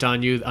imprint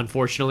on you,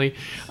 unfortunately.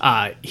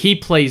 He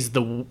plays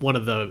one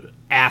of the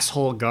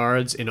asshole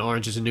guards in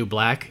Orange is the New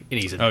Black, and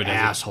he's an does he?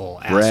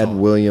 asshole. Brad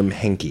William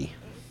Henke.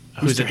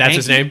 Who's it? That's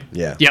his name?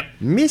 Yeah. Yep.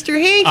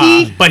 Mr.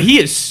 Hanky. But he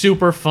is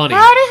super funny.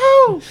 Howdy ho,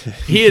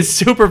 He is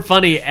super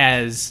funny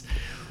as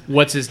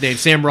what's his name,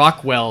 Sam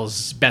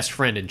Rockwell's best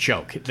friend in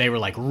Choke. They were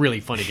like really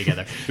funny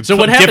together. So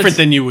what happens? Different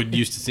than you would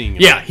used to seeing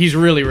him. Yeah, he's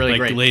really like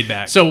great, laid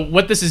back. So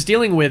what this is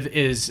dealing with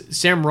is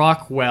Sam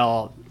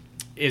Rockwell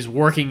is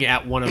working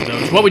at one of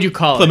those. What would you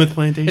call Plymouth it?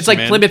 Plantation, It's like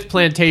man. Plymouth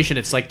Plantation.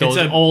 It's like those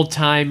It's a- old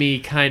timey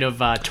kind of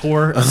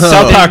tour.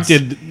 South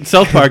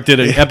Park did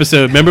an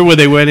episode. Remember where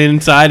they went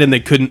inside and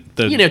they couldn't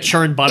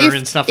Churn butter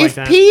and stuff like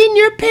that. peeing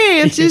your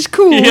pants is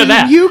cool, Yeah,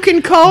 that. you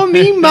can call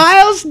me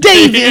Miles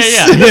Davis.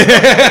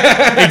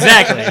 Yeah.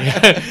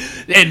 Exactly.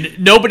 And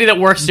nobody that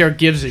works there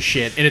gives a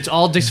shit, and it's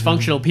all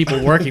dysfunctional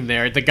people working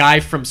there. The guy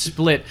from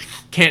Split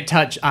can't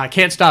stop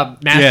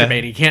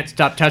masturbating. He can't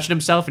stop touching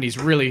himself, and he's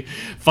really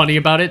funny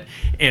about it.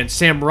 And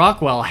Sam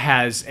Rockwell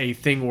has a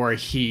thing where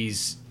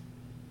he's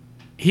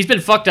been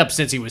fucked up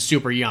since he was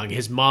super young.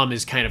 His mom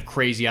is kind of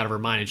crazy out of her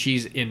mind, and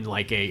she's in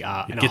like in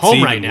a gets home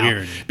even right now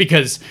weird.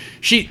 because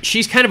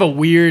she's kind of a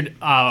weird,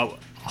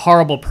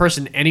 horrible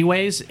person,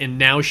 anyways. And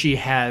now she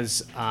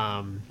has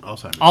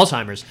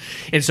Alzheimer's,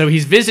 and so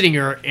he's visiting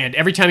her. And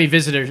every time he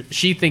visits her,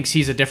 she thinks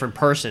he's a different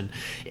person.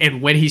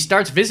 And when he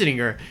starts visiting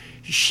her,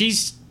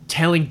 she's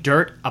telling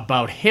dirt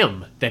about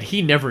him that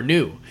he never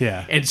knew.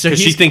 Yeah. And so 'Cause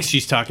she he's thinks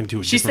she's talking to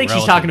a She different thinks she's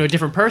relative. talking to a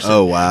different person.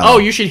 Oh, wow. Oh,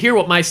 you should hear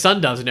what my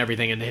son does and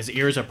everything. And his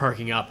ears are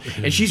perking up.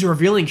 And she's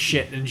revealing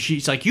shit. And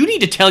she's like, you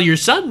need to tell your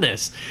son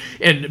this.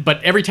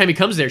 But every time he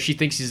comes there, she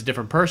thinks he's a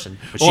different person.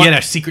 But she had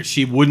a secret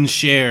she wouldn't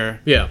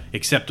share. Yeah.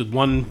 Except with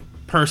one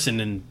person,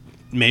 and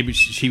maybe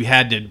she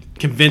had to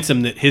convince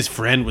him that his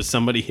friend was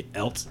somebody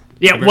else.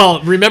 Yeah, Remember? well,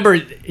 remember,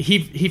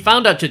 he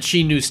found out that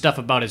she knew stuff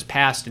about his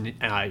past.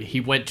 And he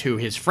went to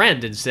his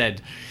friend and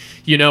said,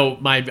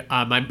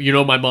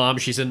 my mom,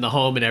 she's in the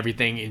home and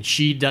everything, and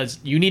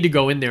you need to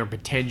go in there and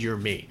pretend you're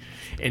me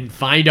and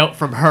find out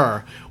from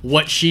her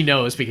what she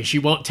knows, because she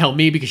won't tell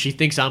me because she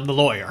thinks I'm the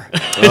lawyer.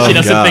 She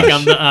doesn't think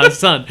I'm the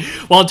son.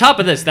 Well, on top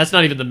of this, that's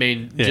not even the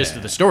main gist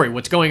of the story.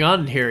 What's going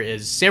on here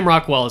is Sam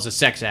Rockwell is a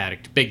sex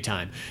addict, big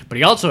time, but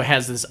he also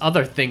has this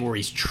other thing where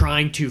he's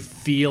trying to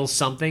feel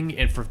something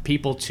and for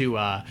people to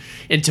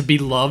and to be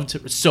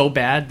loved so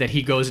bad that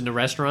he goes into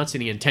restaurants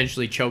and he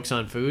intentionally chokes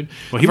on food.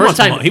 Well, he First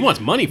wants he wants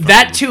money from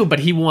that them. too, but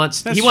he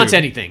wants That's wants true.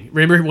 anything.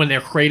 Remember when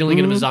they're cradling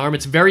him in his arm?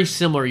 It's very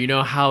similar. You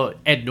know how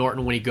Ed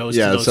Norton, when he goes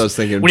Yeah, to that's those what I was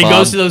thinking. when he Bob-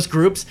 goes to those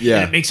groups, Yeah.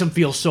 and it makes him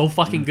feel so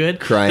fucking good.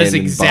 Crying That's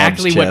in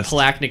exactly Bob's what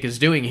chest. Palachnik is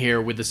doing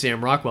here with the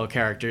Sam Rockwell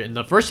character. And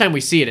the first time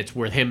we see it, it's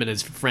where him and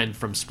his friend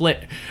from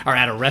Split are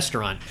at a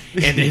restaurant,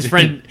 and his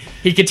friend,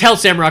 he could tell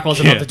Sam Rockwell's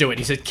about to do it.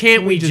 He said,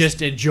 "Can't we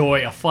just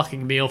enjoy a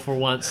fucking meal for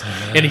once?"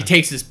 And he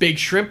takes this big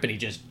shrimp and he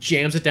just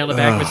jams it down the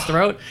back of his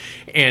throat.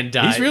 And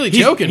He's really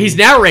choking. He's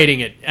narrating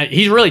it.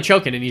 He's really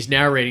choking, and he's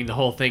narrating the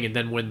whole thing. And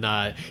then when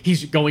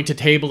he's going to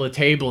table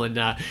and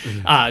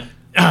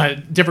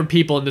different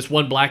people, and this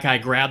one black guy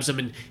grabs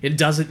him and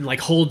does it and like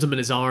holds him in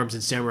his arms,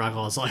 and Sam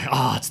Rockwell is like,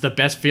 "Oh, it's the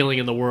best feeling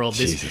in the world.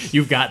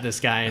 You've got this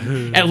guy."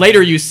 And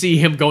later you see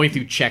him going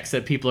through checks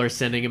that people are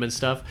sending him and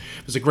stuff.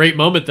 It was a great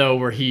moment though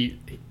where he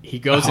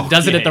goes and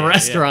does it at the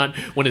restaurant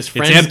when his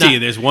friend's It's empty. not-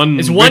 There's one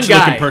There's rich-looking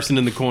guy. person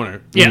in the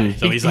corner. Yeah.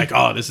 So he's like,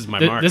 "Oh, this is my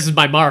mark." This is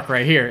my mark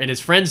right here. And his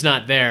friend's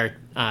not there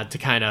to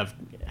kind of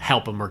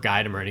help him or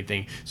guide him or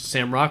anything. So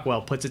Sam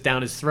Rockwell puts it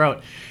down his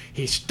throat.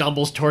 He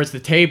stumbles towards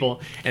the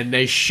table, and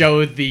they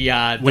show the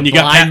When you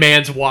got blind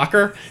man's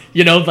walker.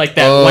 Like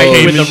that Oh,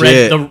 white with the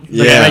shit. the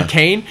Yeah. red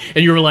cane.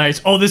 And you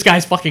realize, oh, this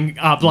guy's fucking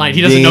blind.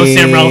 He doesn't know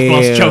Sam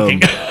Rockwell's choking.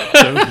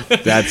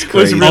 That's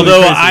crazy. really Although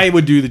crazy. I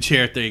would do the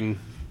chair thing.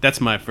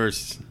 That's my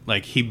first.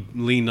 Like he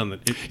leaned on the.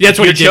 Yeah, that's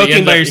what if he you're did. He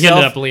choking by ended up- he yourself.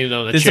 ended up leaning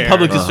on the this chair. is a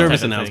public type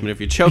service of announcement. thing. If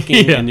you're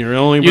choking Yeah. and you're the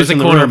only Use the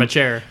person in corner the of room, a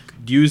chair.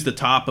 use the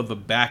top of a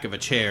back of a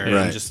chair Right.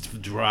 and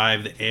just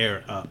drive the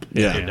air up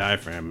Yeah. your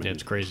diaphragm. Yeah,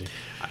 it's crazy.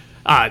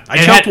 I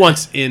choked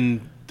once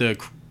in the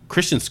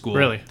Christian school.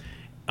 Really?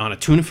 On a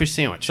tuna fish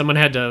sandwich. Someone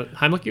had to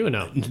Heimlich you or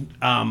no?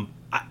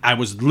 I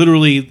was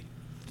literally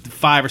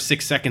 5 or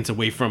 6 seconds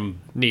away from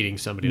Needing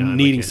somebody to Heimlich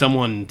needing you.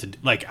 someone to,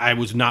 like, I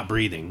was not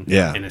breathing.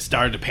 Yeah. And I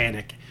started to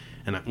panic.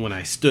 And when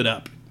I stood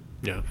up,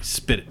 Yeah.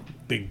 spit a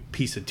big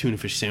piece of tuna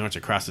fish sandwich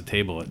across the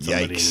table at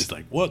somebody. And Yikes. he's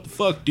like, "What the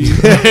fuck, dude?"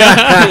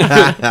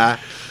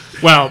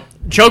 Well,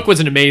 Choke was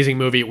an amazing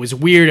movie. It was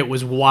weird. It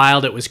was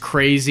wild. It was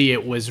crazy.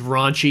 It was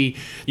raunchy.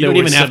 You There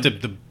don't was even have some-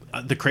 to.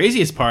 The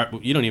craziest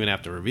part, you don't even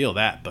have to reveal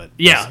that. But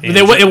Yeah, and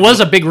it was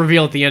a big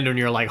reveal at the end when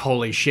you're like,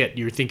 holy shit,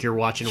 you think you're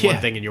watching Yeah. one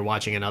thing and you're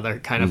watching another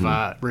kind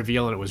of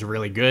reveal, and it was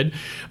really good.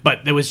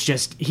 But there was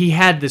just, he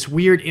had this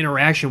weird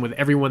interaction with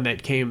everyone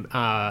that came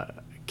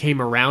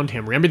around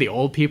him. Remember the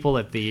old people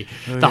at the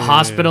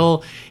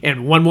hospital,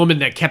 and one woman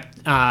that kept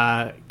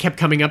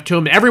coming up to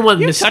him. Everyone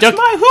mistook touched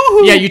my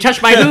hoo-hoo. Yeah, you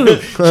touched my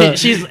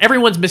hoo-hoo.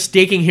 Everyone's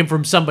mistaking him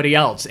from somebody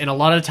else, and a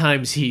lot of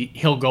times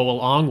he'll go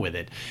along with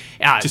it.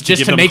 Just give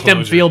to them make them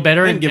closure. feel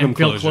better And and, give them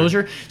feel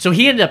closure. closure. So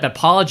he ended up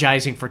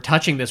apologizing for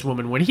touching this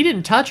woman when he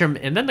didn't touch him,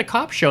 and then the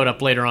cop showed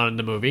up later on in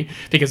the movie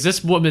because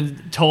this woman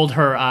told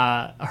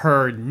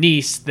her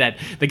niece that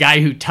the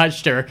guy who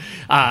touched her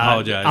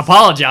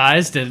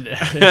apologized, and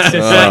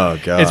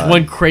God. It's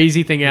one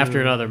crazy thing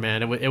after another,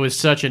 man. It was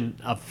such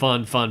a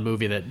fun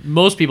movie that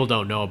most people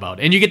don't know about.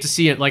 And you get to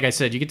see it, like I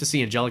said, you get to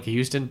see Angelica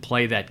Houston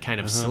play that kind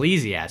of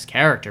sleazy ass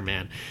character,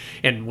 man.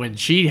 And when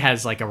she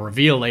has like a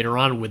reveal later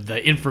on with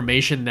the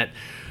information that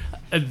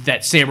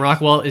Sam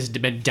Rockwell has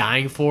been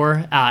dying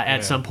for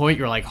at some point,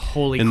 you're like,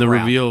 holy crap. And the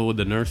reveal with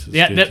the nurses.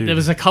 Yeah, too. there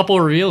was a couple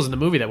of reveals in the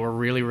movie that were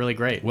really, really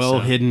great. Well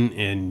hidden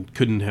and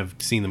couldn't have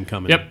seen them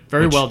coming. Yep,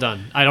 very well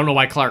done. I don't know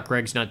why Clark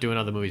Gregg's not doing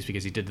other movies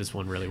because he did this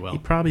one really well. He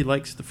probably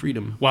likes the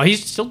freedom. Well,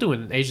 he's still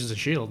doing Agents of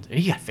S.H.I.E.L.D., and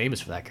he got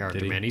famous for that character,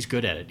 Did he? man. He's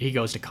good at it. He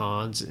goes to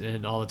cons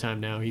and all the time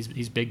now. He's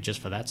big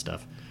just for that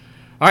stuff.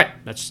 All right,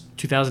 that's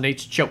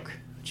 2008's Choke.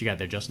 What you got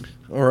there, Justin?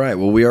 All right.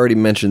 Well, we already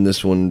mentioned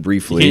this one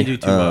briefly. You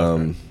can't do too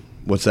wild.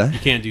 What's that? You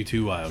can't do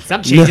too wild.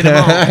 Stop changing them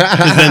all.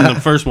 Because then the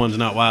first one's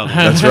not wild.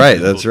 That's right.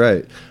 That's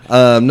right.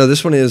 No,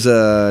 this one is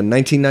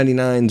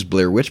 1999's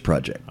Blair Witch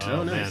Project.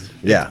 Oh, man.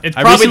 Yeah. It's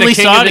I probably recently the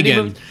king saw of it indie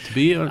again. movies. To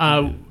be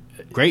a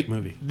great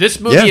movie. This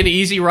movie Yeah. and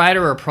Easy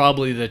Rider are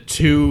probably the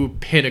two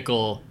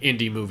pinnacle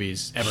indie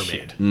movies ever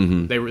made.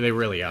 Mm-hmm. They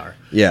really are.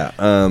 Yeah.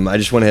 I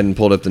just went ahead and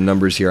pulled up the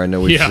numbers here. I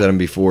know we've Yeah. said them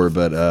before,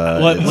 but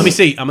Let me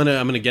see. I'm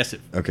gonna guess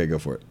it. okay, go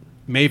for it.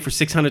 Made for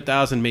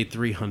 600,000, made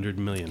 300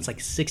 million. It's like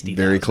 60.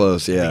 Very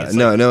close. Yeah. it's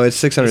No, it's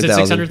 600,000.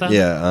 600,000?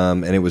 Yeah.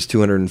 And it was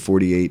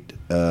 248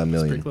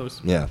 million. pretty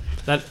close. Yeah.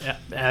 That,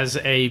 as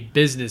a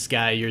business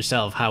guy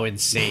yourself, how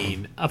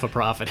insane of a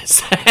profit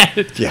is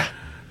that? Yeah.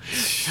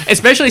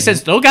 Especially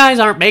since those guys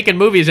aren't making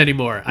movies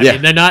anymore. I Yeah.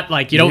 mean, they're not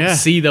like, you don't Yeah.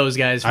 see those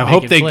guys. I making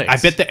hope they.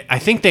 flicks. I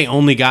think they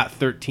only got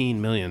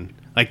 13 million.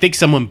 I think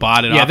someone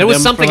bought it. Yeah, off there of was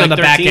them something for on the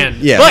like back 13. end.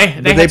 Yeah,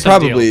 But but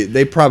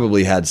they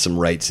probably had some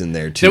rights in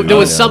there too. There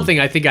was you know? something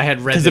I think I had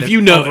read Because that if you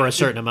know over a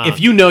certain amount. if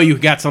you know you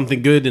got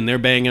something good and they're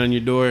banging on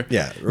your door,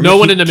 Yeah. no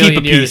one in a keep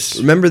million a years. piece.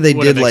 Remember they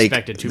would did have like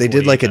expected they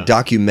did like a 248,000.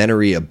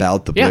 documentary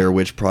about the Yeah. Blair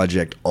Witch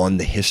Project on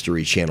the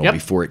History Channel Yep.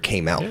 before it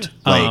came out.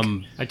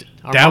 Like,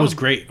 that was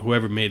great.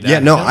 Whoever made that. yeah,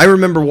 no, I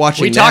remember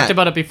watching. We that. talked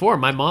about it before.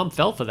 My mom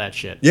fell for that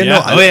shit. Yeah, Yeah.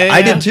 no, Oh, yeah, I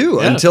yeah. did too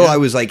Yeah. until Yeah. I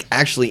was like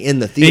actually in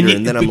the theater,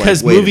 and then I'm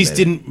because like, wait a movies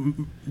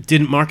minute.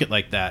 didn't market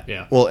like that.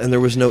 Yeah. Well, and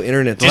there was no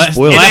internet to Last-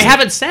 spoil And it. I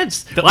haven't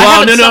since. Why Well,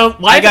 haven't no.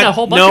 Why haven't a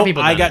whole bunch of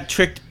people I done got it?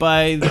 tricked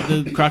by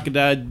the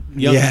crocodile.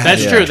 Yeah.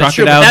 That's true. That's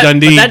true. Crocodile But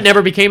Dundee. that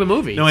never became a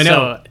movie. No, I know,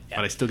 So,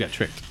 but I still got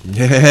tricked. And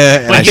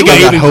I I think still I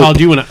got even hope. called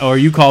you, or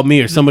you called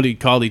me, or somebody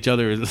called each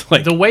other. It's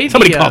like The way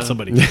somebody the, called uh,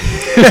 somebody.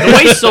 the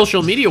way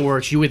social media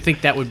works, you would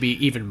think that would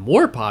be even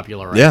more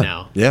popular right Yeah,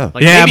 now. yeah.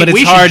 Like, Yeah, maybe but it's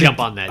we hard should to- jump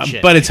on that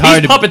shit. but it's These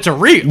hard to- puppets are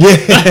real.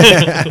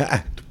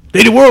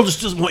 The world just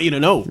doesn't want you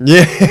to know.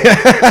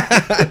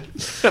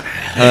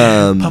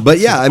 But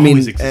yeah, I mean,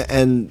 always exist.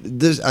 and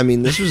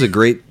this was a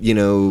great, this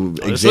was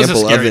a example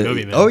scary of it.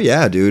 movie, man. Oh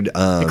yeah, dude.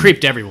 It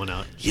creeped everyone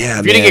out. Yeah,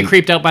 if you didn't man. get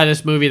creeped out by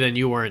this movie, then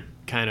you weren't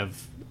kind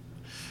of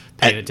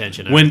paying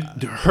attention. When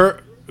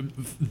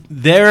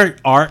their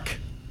arc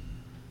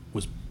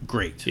was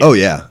great. Oh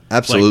yeah, Like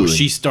absolutely. when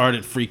she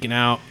started freaking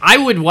out. I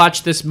would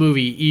watch this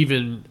movie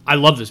even. I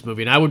love this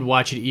movie, and I would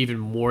watch it even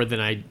more than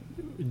I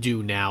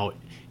do now.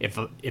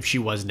 If she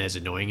wasn't as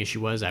annoying as she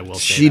was, I will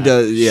say she that.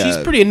 does. Yeah, She's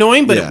pretty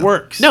annoying, but Yeah. it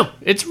works. No,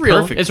 it's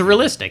real. Perfect. It's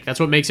realistic. That's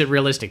what makes it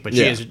realistic. But she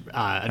Yeah. is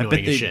I annoying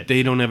bet as shit.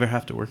 they don't ever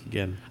have to work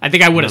again. I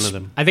think I would None of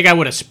them. have. I think I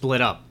would have split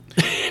up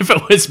if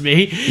it was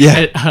me.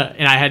 Yeah.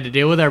 And I had to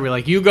deal with her. I'd be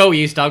like, "You go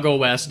east, I'll go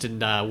west,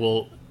 and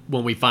we'll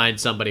when we find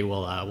somebody,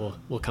 we'll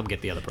come get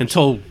the other person."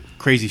 Until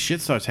crazy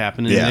shit starts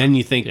happening, Yeah. and then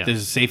you think Yeah.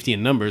 there's safety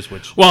in numbers,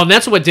 which Well, and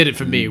that's what did it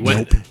for me.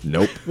 When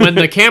Nope. when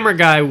the camera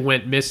guy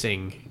went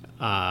missing,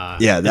 Yeah,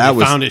 they that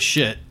was found his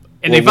shit.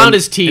 and Well, they found when-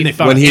 his teeth, and they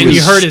found- when he and was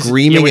you heard his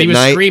screaming when he at was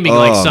night. screaming oh,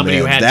 like somebody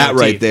man, who had that no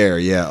right teeth. there.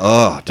 Yeah.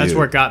 Oh, dude. That's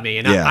where it got me.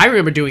 And Yeah. I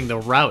remember doing the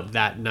route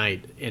that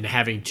night and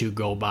having to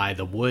go by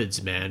the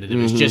woods, man. And it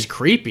was just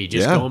creepy,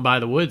 just Mm-hmm. Yeah. going by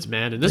the woods,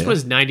 man. And this Yeah.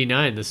 was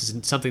 99. This is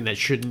something that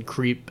shouldn't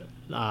creep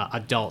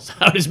adults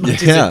out as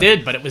much Yeah. as it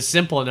did, but it was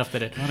simple enough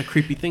that it. A lot of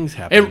creepy things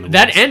happen. in the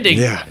That woods. ending,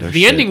 Yeah, no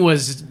the shit. ending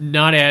was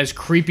not as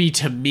creepy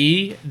to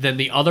me than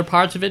the other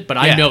parts of it. But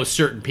I Yeah. know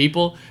certain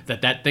people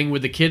that thing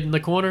with the kid in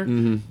the corner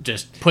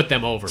just put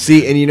them over. Mm-hmm. See,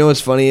 man. and you know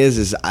what's funny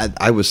is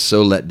I was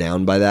so let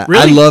down by that.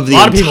 Really? I love A the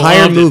lot of people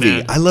entire loved it, movie.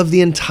 man. I love the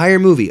entire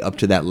movie up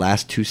to that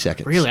last 2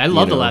 seconds. Really, I you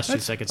love the know? last 2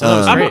 seconds. I thought it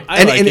was I'm- great. I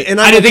And, like and, it. and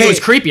I I'm didn't think it okay- was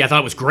creepy. I thought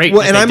it was great.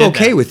 Well, that and they I'm did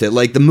okay that. with it.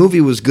 Like the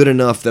movie was good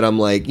enough that I'm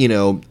like,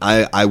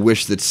 I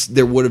wish that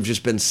there would have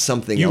just been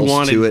something You else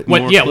wanted to it.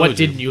 more What closure.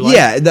 didn't you like?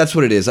 Yeah, that's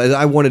what it is.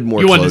 I wanted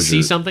more. You wanted to closure.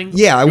 see something?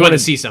 Yeah, I You wanted wanted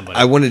to see somebody.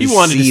 I wanted He to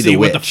wanted to see see the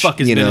what the witch, fuck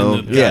has you been know?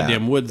 in the Yeah.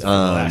 goddamn woods for the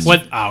last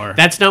What hour.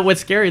 That's not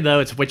what's scary though.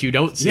 It's what you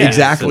don't see. Yeah,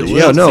 Exactly. so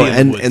Yeah, we'll no, see in the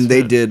and woods, they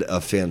yeah. did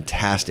a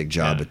fantastic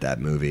job Yeah. at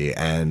that movie,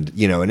 and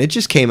and it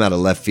just came out of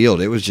left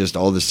field. It was just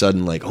all of a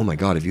sudden like, oh my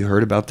god, have you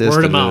heard about this?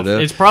 Word of mouth.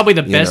 Da-da-da-da. It's probably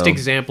the You best know?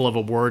 example of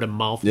a word of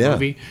mouth Yeah.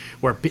 movie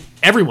where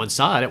everyone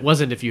saw it. It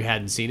wasn't if you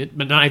hadn't seen it.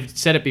 But I've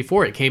said it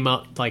before. It came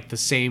out like the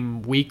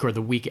same week or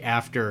the week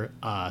after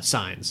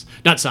Signs.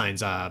 Not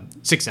Signs.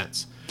 Sixth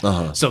Sense.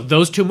 Uh-huh. So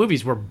those two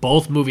movies were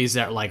both movies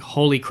that are like,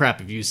 holy crap,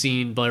 have you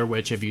seen Blair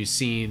Witch? Have you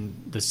seen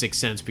The Sixth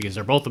Sense? Because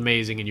they're both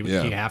amazing and you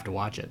Yeah. have to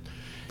watch it.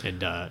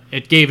 And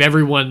it gave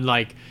everyone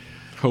like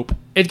Hope.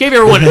 It gave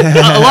everyone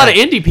a lot of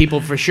indie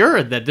people for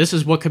sure that this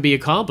is what could be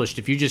accomplished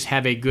if you just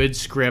have a good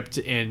script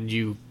and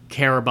you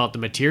care about the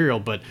material.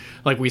 But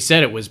like we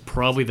said, it was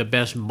probably the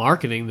best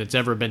marketing that's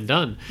ever been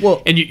done.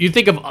 Well- and you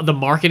think of the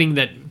marketing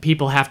that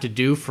people have to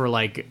do for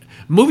like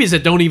movies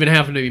that don't even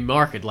happen to be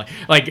marketed,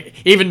 like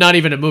even not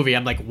even a movie.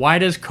 I'm like, why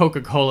does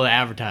Coca-Cola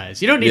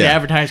advertise? You don't need to Yeah.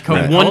 advertise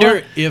Coca-Cola. I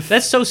wonder if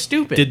that's so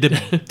stupid.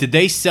 Did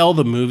they sell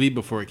the movie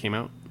before it came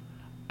out?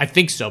 I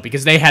think so,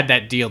 because they had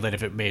that deal that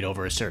if it made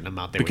over a certain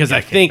amount, they Because would I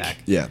get a think kickback.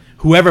 Yeah.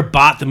 whoever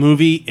bought the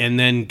movie and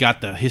then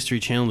got the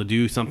History Channel to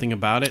do something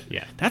about it,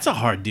 Yeah. that's a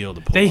hard deal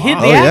to pull They hid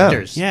off. the Oh, yeah.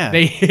 actors. Yeah.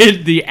 They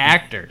hid the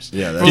actors.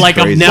 Yeah, for that's like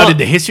crazy. a Now, month. did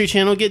the History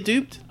Channel get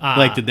duped?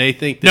 Like, did they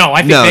think that... No, I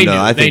think No, they no, knew.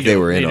 I think they knew.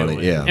 were in knew on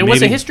it, yeah. And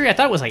was it Maybe- History? I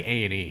thought it was like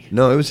A&E.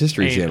 No, it was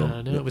History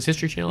Channel. No, it was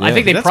History Channel. Yeah. I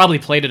think they That's- probably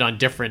played it on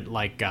different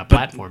like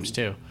platforms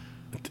too.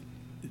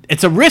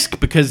 It's a risk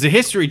because the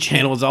History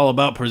Channel is all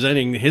about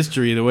presenting the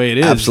history the way it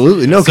is.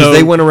 Absolutely. No, 'cause So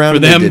they went around for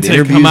and they them did to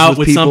interviews come out with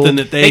with people. something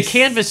that They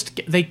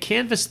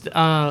canvassed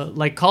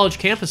like college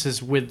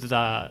campuses with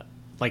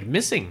like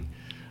missing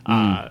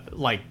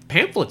like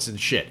pamphlets and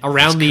shit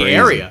around the crazy.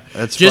 area,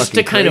 That's just to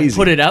fucking kind crazy. of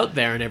put it out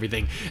there and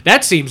everything.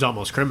 That seems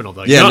almost criminal,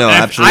 though. Yeah, no, I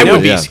absolutely,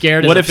 would be yeah.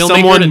 scared. What as if a filmmaker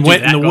to someone do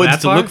went that, in the go woods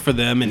that to far? look for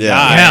them and Yeah.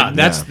 died?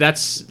 Yeah, Yeah.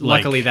 that's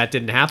luckily that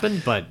didn't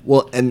happen, but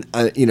Well, and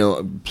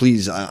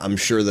please, I'm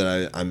sure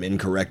that I'm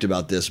incorrect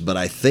about this, but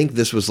I think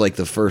this was like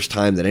the first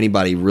time that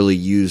anybody really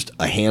used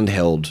a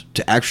handheld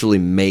to actually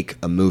make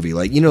a movie.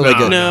 Like like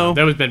a, No.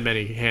 there has been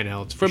many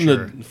handhelds for From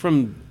sure.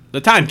 from the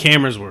time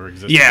cameras were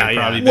existing. Yeah, they've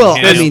yeah. probably Well,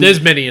 been I handheld. mean- There's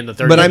many in the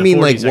 30s. but I and mean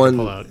the 40s like I could one,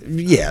 pull out.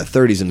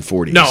 30s and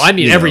 40s. No, I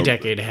mean you every know.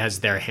 decade has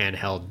their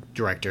handheld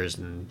directors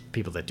and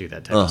people that do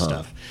that type of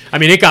stuff. I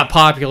mean, it got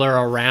popular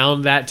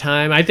around that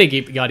time. I think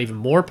it got even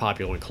more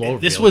popular when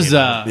Cloverfield. This was came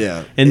out.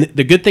 Yeah. And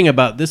the good thing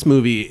about this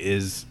movie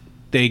is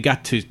they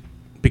got to,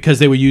 because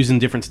they were using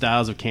different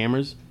styles of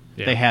cameras.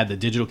 Yeah. They had the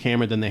digital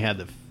camera, then they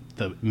had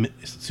the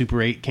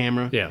Super 8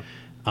 camera. Yeah.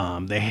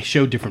 They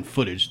showed different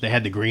footage. They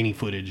had the grainy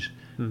footage,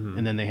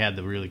 and then they had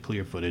the really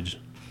clear footage.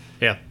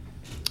 Yeah,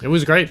 it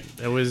was great.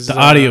 It was The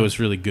audio was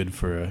really good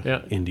for a yeah.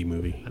 indie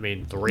movie. I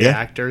mean, 3 Yeah.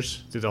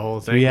 actors through the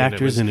whole thing. 3 and it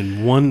actors was- and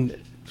in one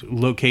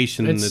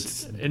location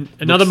it's that's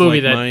another looks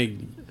movie like that my-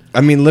 I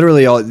mean,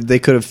 literally, they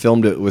could have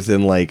filmed it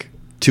within like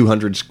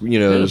 200,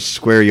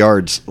 square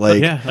yards.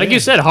 Like, yeah, like you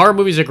said, horror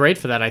movies are great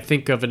for that. I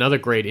think of another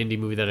great indie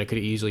movie that I could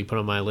easily put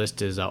on my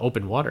list is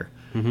Open Water.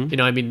 You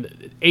know, I mean,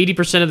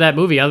 80% of that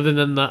movie, other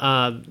than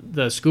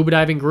the scuba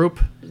diving group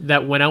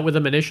that went out with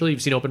them initially,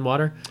 you've seen Open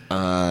Water.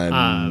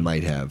 I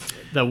might have.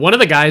 One of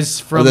the guys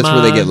from that's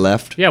where they get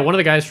left? Yeah, one of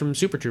the guys from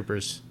Super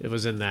Troopers. It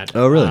was in that.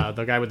 Oh, really?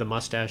 The guy with the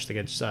mustache that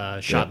gets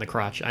shot in the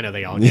crotch. I know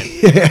they all get.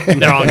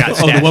 They all got.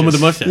 Oh, the one with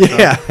the stashes. mustache.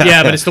 Yeah.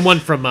 Yeah, but it's the one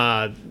from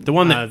The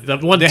one that the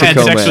one they from had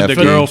Tacoma sex with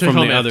the FD. girl from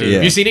Tacoma the other. FD. Yeah.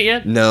 Have you seen it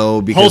yet?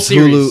 No, because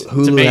series. It's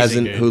Hulu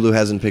amazing, dude. Hulu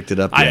hasn't picked it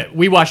up yet.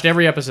 We watched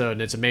every episode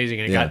and it's amazing.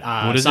 And it Yeah.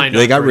 got What is it? signed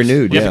They on got for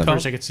renewed, yeah, yeah. for a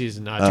second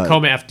season.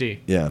 Tacoma FD.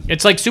 yeah.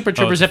 it's like Super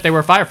Troopers if they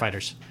were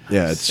firefighters.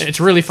 Yeah, It's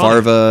really funny.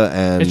 Farva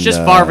and It's just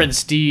Farva and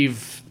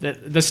Steve.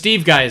 The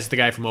Steve guy is the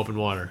guy from Open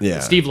Water. Yeah.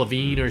 Steve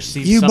Levine or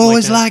Steve. You something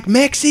boys like like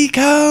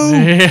Mexico?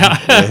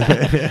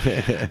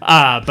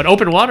 but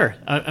Open Water,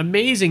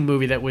 amazing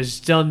movie that was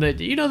done. That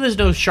there's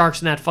no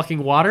sharks in that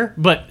fucking water,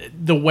 but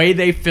the way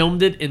they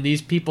filmed it in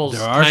these people's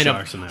There are kind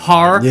sharks of in that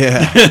horror.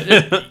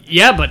 Yeah.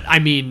 Yeah, but I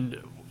mean,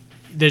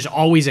 there's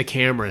always a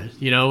camera,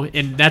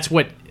 and that's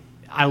what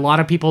a lot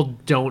of people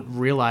don't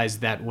realize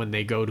that when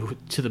they go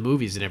to the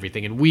movies and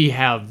everything. And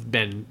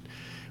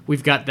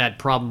we've got that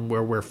problem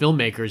where we're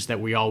filmmakers that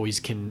we always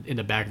can, in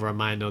the back of our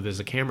mind, know there's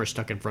a camera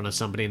stuck in front of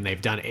somebody and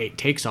they've done 8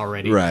 takes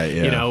already. Right,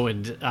 yeah.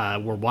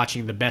 And we're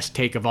watching the best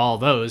take of all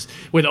those.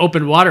 With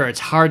Open Water, it's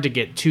hard to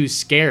get too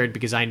scared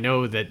because I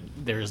know that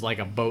there's like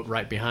a boat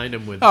right behind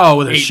them with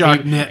with a 8 shark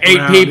peop- net eight,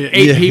 around peop- it.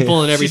 8 Yeah.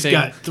 people and She's everything.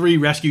 got 3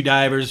 rescue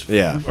divers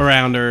Yeah.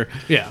 around her.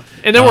 Yeah,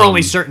 and there were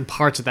only certain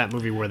parts of that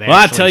movie where they. Well,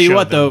 I actually tell you showed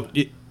what, them.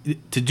 though,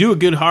 to do a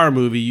good horror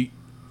movie,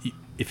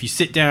 if you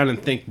sit down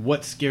and think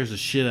what scares the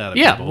shit out of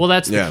Yeah, people, well,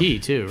 that's Yeah. the key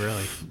too,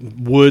 really.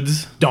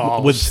 woods,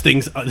 Dolls. woods,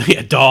 things,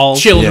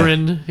 dolls,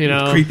 Children,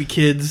 creepy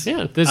kids,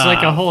 Yeah, there's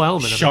like a whole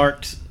element of it.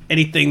 sharks,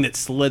 anything that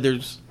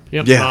slithers.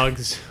 Yep, Yeah.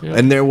 bugs. Yep.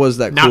 And there was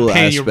that Not cool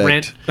paying your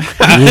aspect.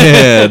 rent.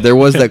 Yeah, there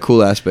was that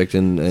cool aspect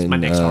in my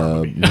next horror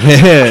movie.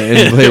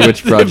 in Blair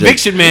Witch Project.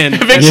 Eviction Man.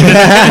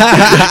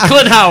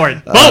 Clint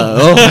Howard. Boom.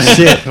 Oh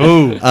shit!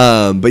 Ooh.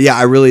 But yeah,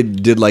 I really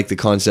did like the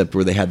concept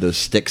where they had those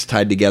sticks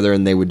tied together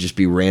and they would just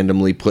be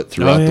randomly put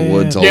throughout the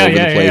woods all Yeah, over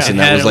yeah, the place, yeah. and It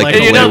that had was like like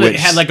the a Blair it Witch.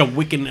 had like a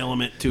Wiccan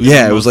element to it.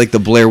 Yeah, it was almost. like the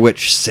Blair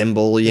Witch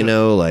symbol,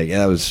 like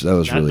that was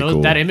really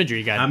cool. That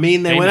imagery got. I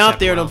mean, they famous went out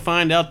after there a to while.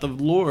 find out the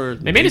lore.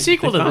 They made a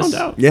sequel to found this.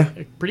 out. Yeah,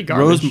 Pretty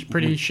garbage.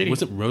 Pretty shitty.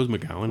 Was it Rose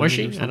McGowan? Was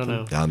in it she? or I don't know.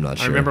 something? I'm not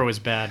I sure. remember it was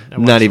bad. I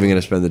I'm not watched even it.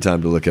 going to spend the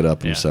time to look it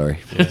up. I'm Yeah. sorry.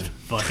 Yeah,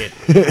 fuck it.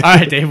 All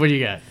right, Dave, what do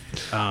you got?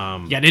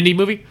 You got an indie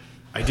movie?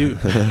 I do.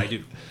 I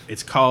do.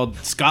 It's called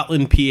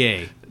Scotland,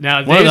 PA.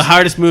 Now, One of the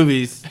hardest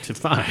movies to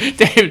find.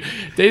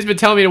 Dave's been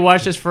telling me to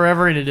watch this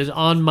forever, and it is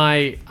on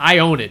my. I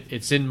own it.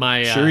 It's in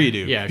my. Sure you do.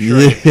 Yeah, sure.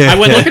 I do. I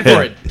went looking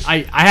for it.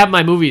 I have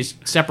my movies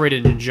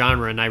separated in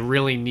genre, and I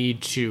really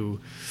need to.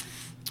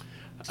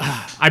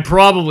 I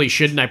probably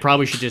shouldn't. I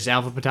probably should just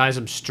alphabetize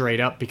them straight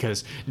up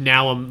because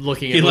now I'm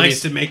looking at. He movies. likes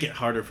to make it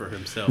harder for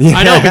himself.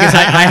 I know because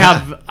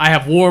I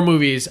have war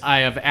movies, I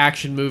have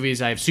action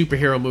movies, I have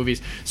superhero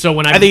movies. So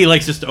when I think he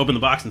likes just to open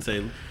the box and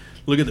say,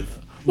 "Look at the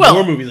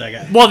war movies I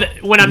got." Well,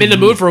 when I'm in the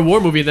mood for a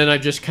war movie, then I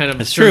just kind of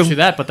That's search true. through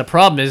that. But the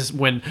problem is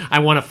when I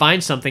want to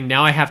find something,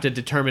 now I have to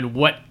determine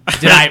what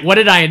did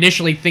I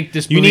initially think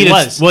this movie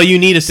was. You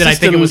need a Did I system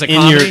think it was a in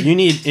your comedy? you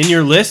need in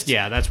your list.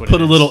 Yeah, that's what Put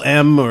it a is. little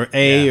M or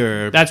A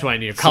or That's what I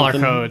need. A color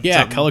something. code. Yeah,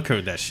 something. color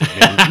code that shit.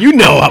 Man. You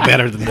know how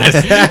better than this.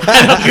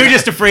 You're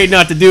just afraid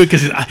not to do it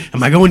because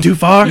am I going too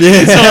far?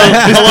 Yeah. So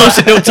there's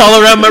post-it notes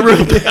all around my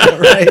room.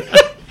 Right.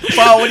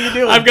 Paul, what are you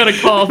doing? I've got to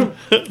call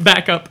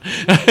back up.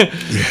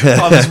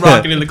 Paul's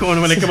rocking in the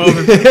corner when they come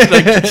over.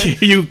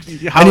 Like, you,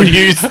 Howard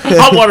Hughes.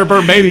 Hot water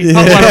burn, baby.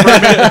 Hot water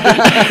burn,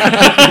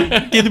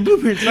 baby. Get the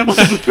blueprints. I want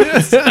the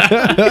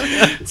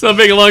blueprints. So,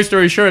 big long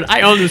story short,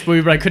 I own this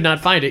movie, but I could not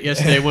find it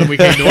yesterday when we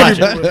came to watch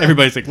it.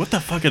 Everybody's like, what the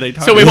fuck are they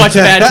talking So we about? watched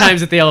Bad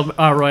Times at the El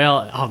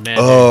Royale. Oh man.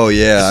 Oh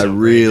yeah, I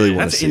really man.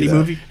 want That's to an see indie that.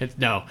 movie.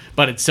 No,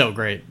 but it's so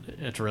great.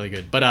 It's really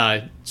good.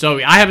 But so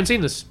I haven't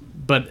seen this,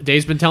 but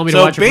Dave's been telling me to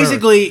So watch it. forever.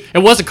 basically- it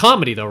was a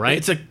comedy though,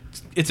 right?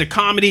 It's a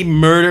comedy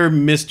murder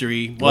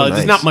mystery. Well, Oh, there's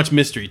nice. not much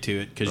mystery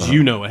to it because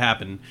you know what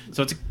happened.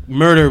 So it's a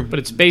murder, but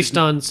it's based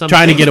on some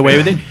trying to get away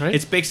with it. Right?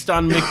 It's based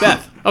on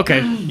Macbeth.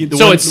 okay. The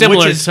So one- it's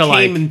similar the witches to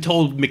like. came and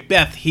told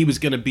Macbeth he was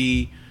going to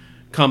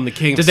become the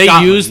king. Did of they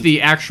Scotland. use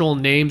the actual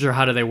names, or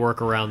how do they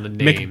work around the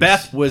names?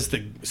 Macbeth was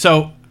the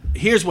so.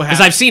 Here's what happened.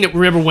 Because I've seen it.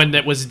 Remember when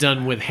that was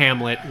done with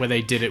Hamlet, where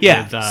they did it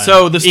Yeah. with.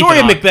 So the story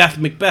of Econog.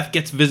 Macbeth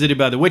gets visited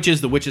by the witches.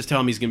 The witches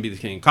tell him he's going to be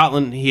the king of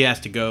Scotland. He has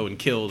to go and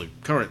kill the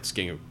current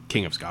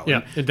king of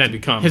Scotland. Yeah, and then to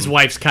become his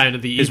wife's kind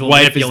of the his evil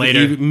wife manipulator.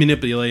 is the evil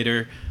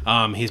manipulator.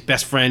 His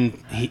best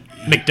friend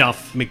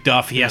Macduff.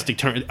 Macduff. He has to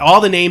turn. All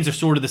the names are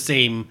sort of the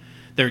same.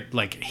 They're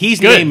like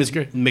his Good, name is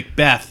good.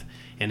 Macbeth,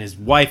 and his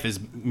wife is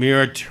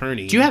Mira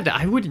Turney. Do you have to?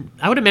 I would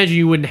imagine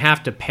you wouldn't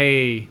have to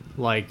pay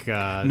like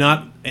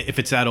Not if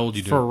it's that old.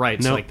 You do for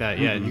rights No. like that.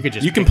 Yeah, you could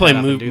just You can pick play that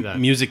up and do that.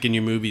 music in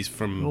your movies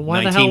from Well,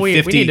 why the hell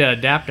 1950 we need to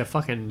adapt a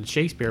fucking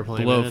Shakespeare play?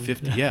 below man.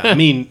 50. Yeah, I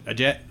mean a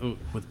jet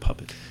with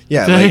puppets.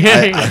 Yeah, like,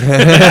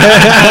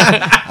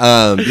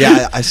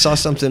 I saw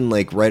something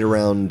like right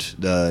around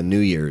New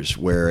Year's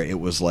where it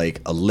was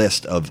like a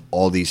list of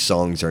all these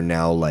songs are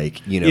now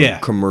like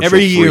commercial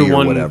every year free or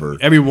one whatever.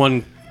 Every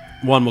one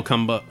will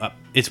come up.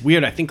 It's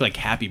weird. I think like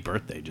Happy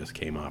Birthday just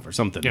came off or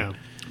something. Yeah.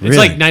 It's Really?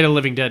 like Night of the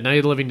Living Dead. Night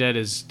of the Living Dead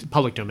is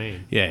public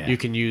domain. Yeah. You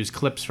can use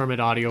clips from it,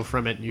 audio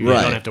from it. You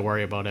Right. don't have to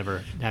worry about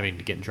ever having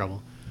to get in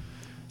trouble.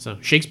 So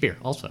Shakespeare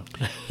also.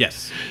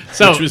 Yes.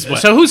 So- Which was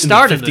what, so who in the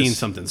started 15 this?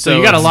 something. So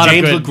you got a lot of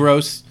James good-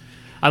 LaGrosse.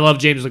 I love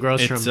James LaGrosse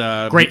It's,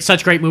 from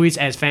such great movies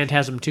as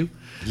Phantasm 2.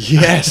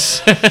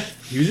 Yes.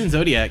 He was in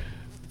Zodiac.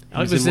 He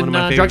was in one of my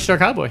favorite- Drugstore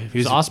Cowboy. He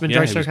was was- awesome in yeah, he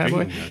Drugstore was great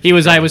Cowboy. in Drugstore He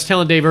was. I was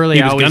telling Dave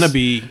earlier. He was gonna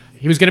be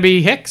He was gonna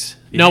be Hicks.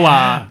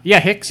 Yeah.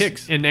 Hicks.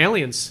 Hicks. in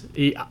Aliens.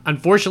 He,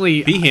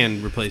 unfortunately,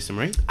 Behan replaced him,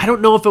 right? I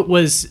don't know if it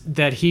was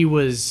that he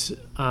was.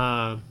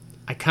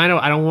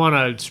 I don't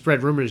want to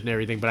spread rumors and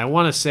everything, but I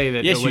want to say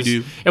that Yes, it you was,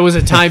 do. It was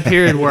a time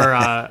period where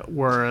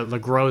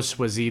LaGrosse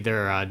was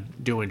either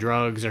doing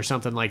drugs or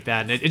something like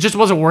that, and it just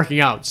wasn't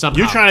working out somehow.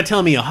 You're trying to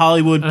tell me a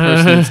Hollywood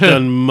person that's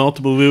done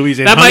multiple movies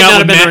and That hung might out not with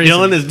have been Matt the reason.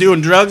 Dillon is doing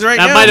drugs right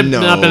That now? might have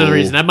not been the No.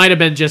 reason. That might have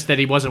been just that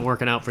he wasn't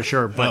working out for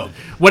sure. But Oh.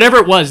 whatever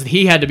it was,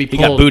 he had to be pulled.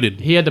 got booted.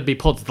 He had to be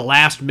pulled at the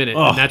last minute,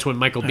 Oh, and that's when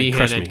Michael Behan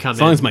Crush me. had come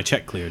As long in. as my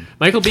check cleared.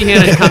 Michael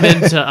Behan had come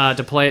in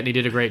to play it, and he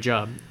did a great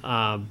job.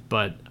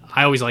 But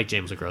I always liked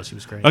James LaGrosse. He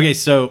was great. Okay,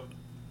 so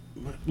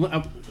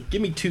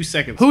give me 2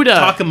 seconds. Who'd,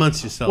 Talk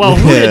amongst yourselves. Well,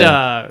 who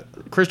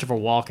did Christopher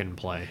Walken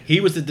play? He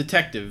was the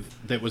detective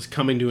that was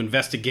coming to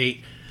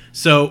investigate.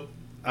 So,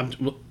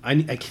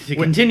 to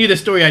continue the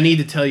story, I need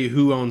to tell you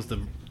who owns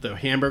the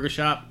hamburger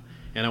shop,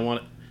 and I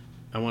want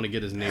to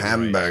get his name.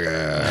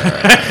 Hamburger.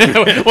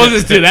 We'll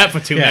just do that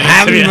for 2 minutes.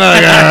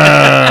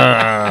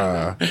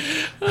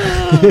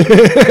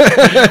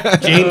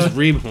 James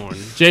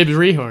Rebhorn. James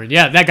Rehorn.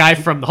 Yeah, that guy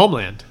from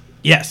Homeland.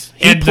 Yes,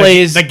 he And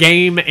plays. the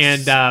game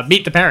and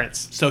Meet the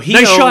Parents. So he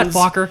nice shot, owns-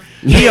 Walker.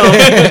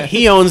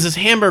 he owns this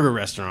hamburger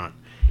restaurant,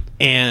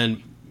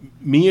 and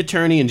Mia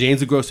Turney and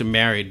James LaGrosse are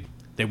married.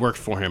 They work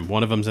for him.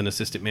 One of them's an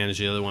assistant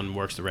manager. The other one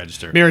works the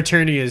register. Mira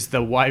Turney is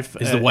the wife.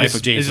 Is the wife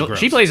of James LaGrosse.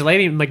 She plays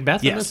Lady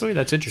Macbeth in Yes. this movie?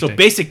 That's interesting. So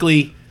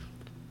basically,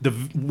 the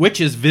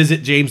witches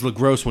visit James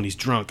LaGrosse when he's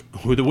drunk.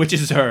 Who the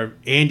witches are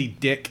Andy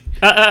Dick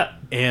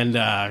and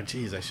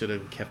geez, I should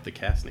have kept the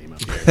cast name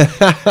up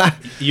here.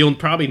 You'll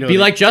probably know. Be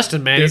that- like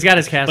Justin, man. He's got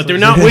his cast. but they're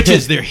list. not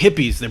witches. They're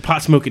hippies. They're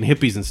pot smoking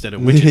hippies instead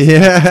of witches.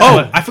 Yeah.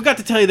 Oh, I forgot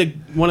to tell you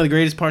one of the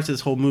greatest parts of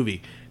this whole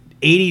movie.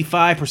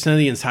 85% of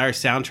the entire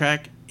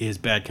soundtrack is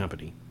Bad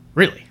Company,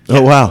 Really?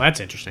 Oh, wow. Well, that's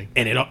interesting.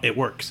 and it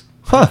works.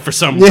 For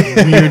some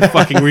weird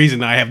fucking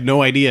reason. I have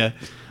no idea.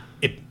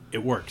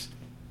 It works.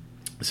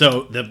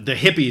 So the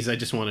hippies, I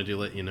just wanted to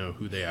let you know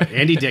who they are.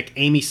 Andy Dick,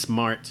 Amy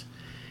Smart,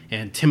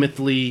 and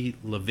Timothy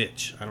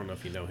Levitch. I don't know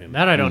if you know him.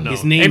 That I don't know.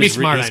 His name Amy is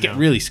Smart, it's I getting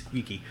know. really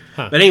squeaky.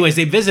 But anyways,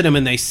 they visit him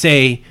and they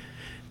say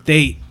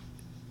they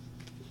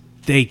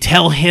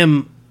tell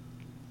him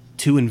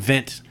to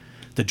invent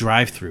the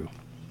drive-through.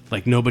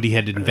 Like nobody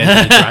had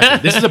invented the drive-through.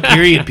 This is a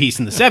period piece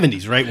in the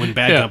 70s, right? When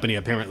Bad Company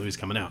apparently was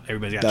coming out.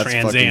 Everybody's got That's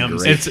Trans fucking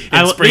Ams.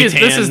 great.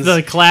 This is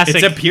the classic.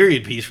 It's a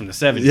period piece from the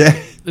 70s.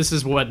 Yeah. This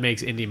is what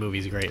makes indie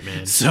movies great,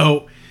 man.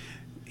 So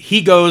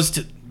he goes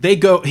to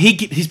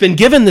he's been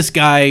given this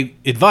guy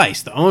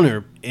advice, the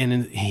owner,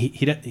 and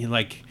he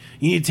like,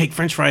 you need to take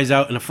French fries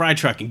out in a fry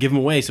truck and give them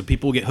away so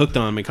people will get hooked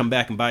on them and come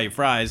back and buy your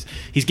fries.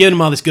 He's giving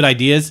him all these good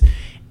ideas,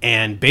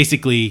 and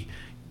basically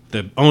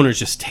the owner's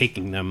just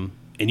taking them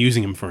and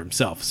using them for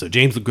himself. So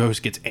James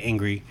LeGros gets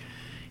angry,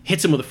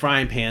 hits him with a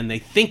frying pan. They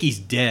think he's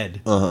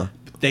dead.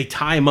 They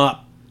tie him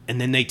up, and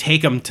then they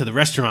take him to the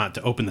restaurant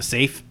to open the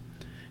safe.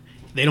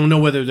 They don't know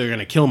whether they're going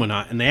to kill him or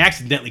not, and they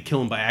accidentally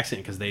kill him by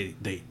accident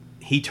because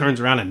he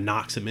turns around and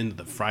knocks him into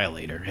the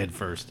fryolator head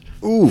first.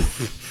 Ooh.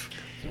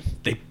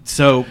 I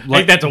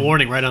think that's a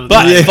warning right on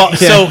the But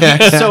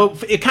so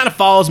it kind of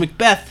follows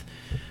Macbeth.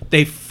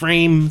 They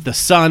frame the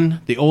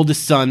son, the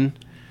oldest son.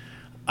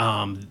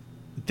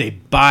 They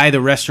buy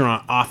the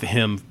restaurant off of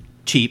him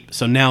cheap,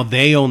 so now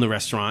they own the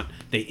restaurant.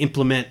 They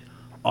implement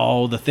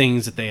all the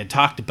things that they had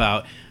talked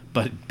about.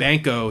 But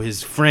Banco,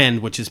 his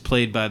friend, which is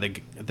played by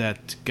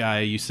that guy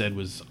you said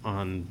was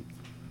on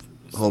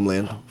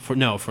Homeland. for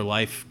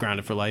Life,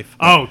 Grounded for Life.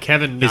 Oh,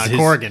 Kevin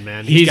Corrigan,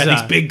 man. He's got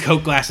these big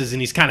Coke glasses,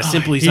 and he's kind of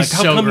simple. He's like, he's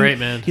so come great,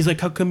 man. He's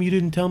like, how come you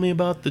didn't tell me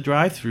about the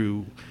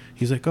drive-through?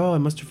 He's like, oh, I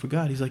must have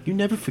forgot. He's like, you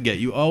never forget.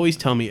 You always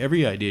tell me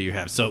every idea you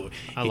have. So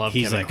I love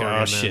he's Kevin like, Corrigan, oh,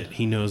 man. shit.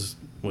 He knows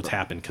what's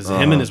happened. Because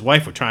him and his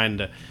wife were trying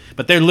to...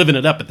 But they're living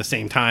it up at the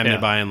same time. Yeah.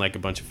 They're buying like a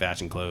bunch of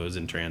fashion clothes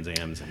and Trans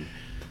Ams. And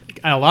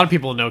A lot of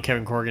people know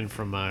Kevin Corrigan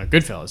from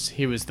Goodfellas.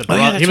 He was the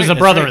that's he was right, the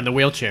brother right. in the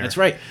wheelchair. That's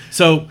right.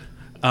 So,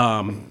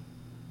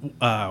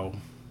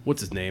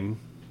 what's his name?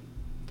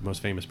 The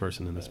most famous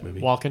person in this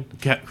movie. Walken.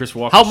 Chris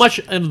Walken. How much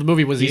in the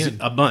movie was he He's in?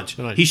 a bunch.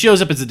 How much? He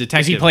shows up as a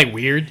detective. Does he play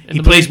weird?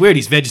 He plays weird.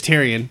 He's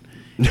vegetarian.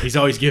 He's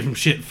always giving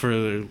shit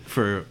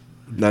for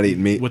Not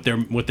eating meat. what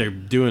they're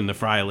doing, the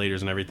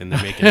fryolators and everything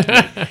they're making.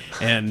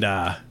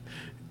 And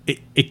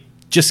it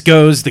just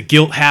goes. The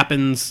guilt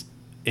happens,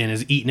 and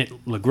is eating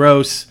it.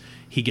 LaGrosse.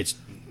 He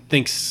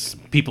thinks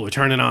people are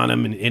turning on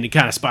him, and it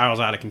kind of spirals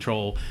out of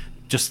control,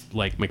 just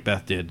like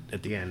Macbeth did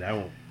at the end.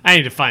 I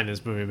need to find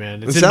this movie,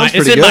 man. It's It sounds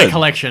it's pretty in my good.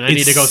 collection. I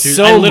need to go through.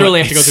 So I literally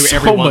have to go through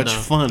every so one. much now.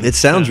 fun. It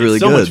sounds really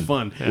so good. much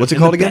fun. What's it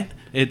And called the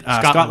again?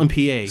 Scotland,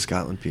 PA.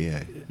 Scotland,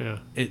 PA. Yeah.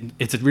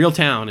 It's a real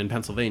town in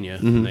Pennsylvania.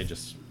 And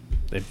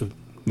the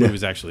movie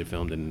was actually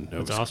filmed in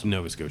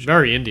Nova Scotia.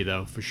 Very indie,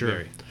 though, for sure.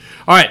 Very.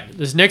 All right,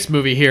 this next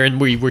movie here, and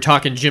we were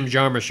talking Jim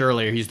Jarmusch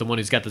earlier. He's the one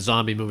who's got the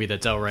zombie movie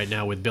that's out right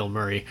now with Bill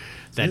Murray.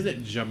 Is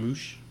it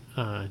Jarmusch?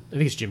 I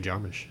think it's Jim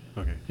Jarmusch.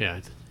 Okay. Yeah.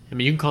 I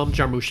mean, you can call him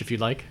Jarmusch if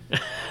you'd like.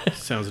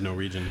 Sounds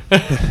Norwegian.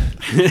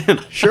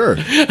 Sure.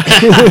 Yeah,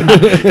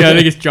 I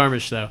think it's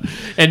Jarmusch, though.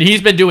 And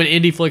he's been doing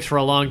indie flicks for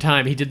a long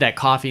time. He did that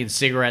Coffee and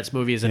Cigarettes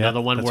movie is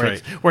another one that's where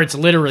right. where it's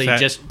literally Is that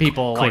just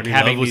people like Courtney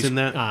having Love was these. in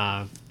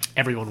that?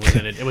 Everyone was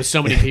in it. It was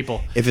so many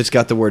people. If it's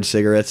got the word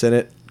cigarettes in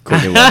it,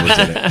 Courtney Love was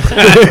in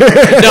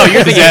it. No,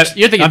 you're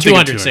thinking I'm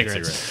 200 thinking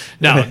cigarettes.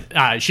 No,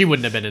 she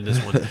wouldn't have been in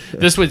this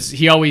one.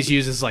 He always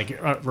uses like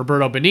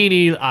Roberto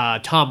Benigni.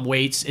 Tom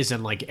Waits is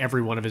in like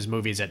every one of his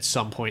movies at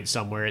some point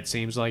somewhere, it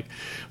seems like.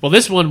 Well,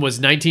 this one was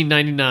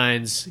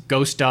 1999's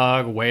Ghost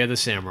Dog, Way of the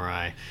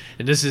Samurai.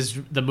 And this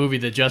is the movie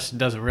that Justin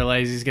doesn't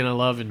realize he's going to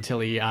love until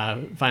he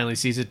finally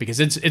sees it, because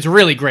it's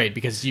really great,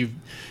 because you've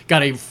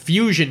got a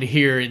fusion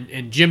here,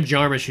 and Jim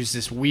Jarmusch, who's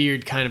this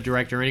weird kind of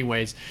director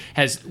anyways,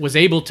 was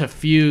able to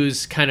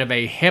fuse kind of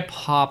a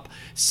hip-hop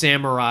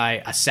samurai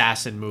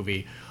assassin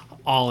movie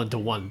all into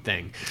one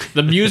thing.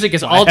 The music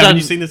is all done. Haven't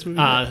you seen this movie?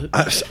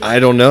 I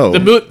don't know.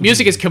 The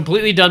music is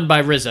completely done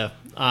by RZA.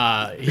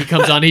 He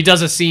comes on. He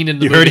does a scene in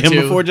the You movie heard him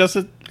too. before,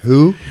 Justin?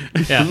 Who?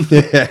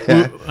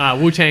 Yeah.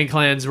 Wu-Tang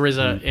Clan's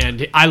RZA,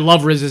 and I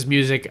love RZA's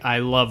music. I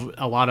love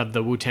a lot of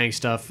the Wu-Tang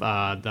stuff.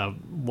 The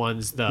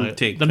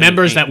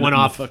members that went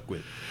off.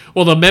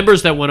 Well, the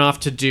members that went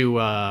off to do.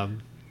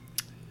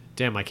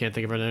 Damn, I can't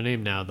think of their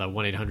name now. The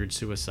 1-800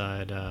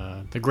 Suicide.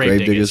 The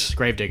Gravediggers.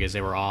 Gravediggers.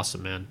 They were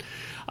awesome, man.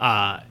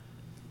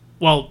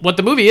 Well, what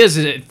the movie is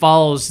it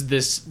follows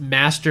this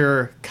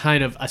master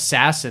kind of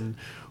assassin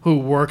who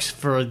works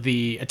for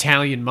the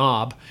Italian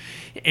mob,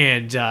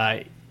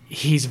 and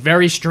he's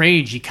very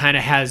strange. He kind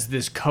of has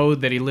this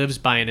code that he lives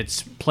by, and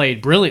it's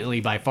played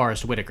brilliantly by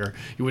Forrest Whitaker.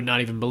 You would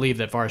not even believe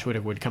that Forrest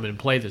Whitaker would come in and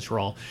play this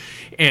role.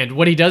 And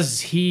what he does is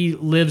he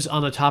lives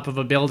on the top of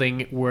a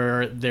building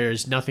where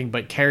there's nothing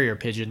but carrier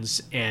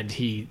pigeons, and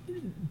he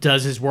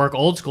does his work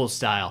old school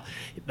style.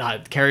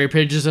 Carrier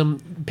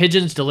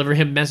pigeons deliver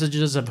him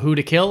messages of who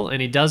to kill,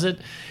 and he does it,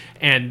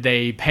 and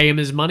they pay him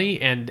his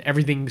money, and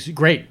everything's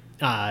great.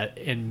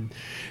 and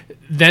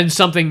then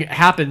something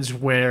happens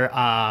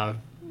where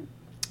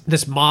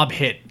this mob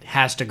hit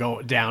has to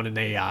go down, and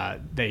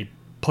they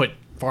put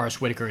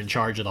Forrest Whitaker in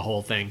charge of the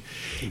whole thing.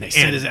 And they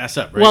set his ass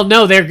up, right? Well,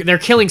 no, they're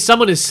killing.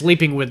 Someone is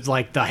sleeping with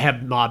like the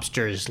head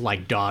mobster's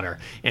like daughter,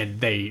 and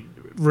they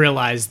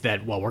realize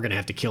that, well, we're gonna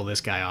have to kill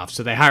this guy off.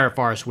 So they hire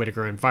Forrest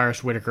Whitaker, and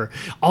Forrest Whitaker.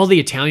 All the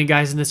Italian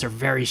guys in this are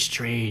very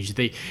strange.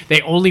 They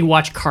only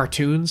watch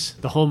cartoons.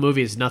 The whole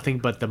movie is nothing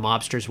but the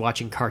mobsters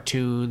watching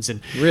cartoons,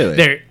 and Really?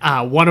 they're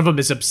one of them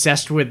is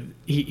obsessed with.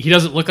 He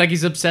doesn't look like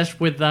he's obsessed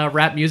with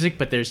rap music,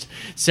 but there's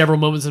several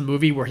moments in the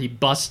movie where he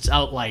busts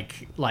out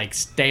like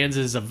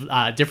stanzas of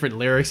different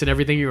lyrics and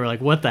everything. You were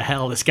like, what the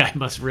hell? This guy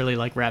must really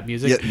like rap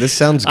music. Yeah, this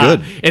sounds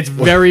good. It's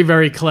very,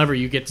 very clever.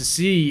 You get to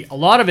see a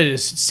lot of it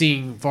is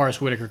seeing Forrest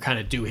Whitaker kind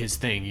of do his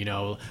thing. You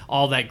know,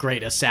 all that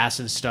great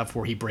assassin stuff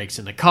where he breaks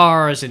into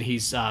cars and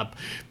he's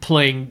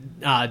playing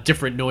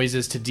different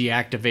noises to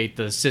deactivate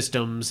the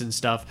systems and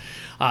stuff.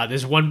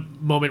 There's one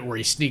moment where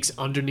he sneaks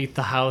underneath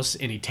the house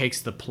and he takes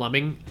the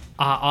plumbing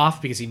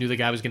off because he knew the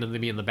guy was going to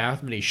be in the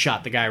bathroom, and he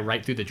shot the guy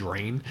right through the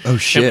drain. Oh,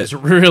 shit. It was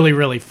really,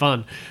 really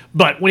fun.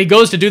 But when he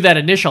goes to do that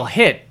initial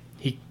hit,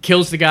 he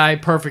kills the guy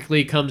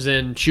perfectly, comes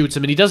in, shoots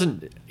him, and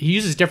he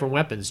uses different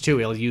weapons too.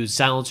 He'll use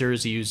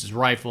silencers, he uses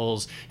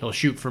rifles, he'll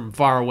shoot from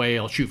far away,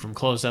 he'll shoot from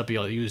close up,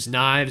 he'll use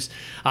knives,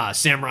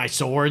 samurai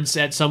swords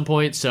at some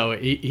point, so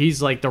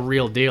he's like the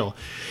real deal.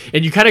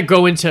 And you kind of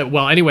go into,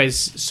 well,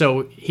 anyways,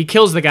 so he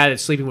kills the guy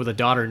that's sleeping with the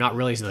daughter, not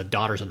realizing the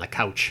daughter's on the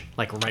couch,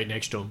 like right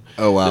next to him.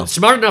 Oh, wow.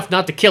 Smart enough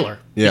not to kill her,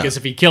 Yeah. because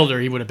if he killed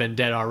her, he would have been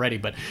dead already,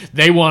 but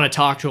they want to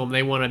talk to him,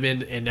 they want him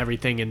in and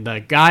everything, and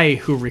the guy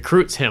who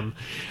recruits him,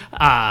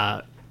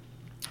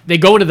 they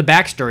go into the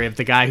backstory of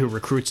the guy who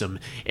recruits him,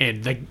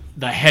 and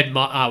the head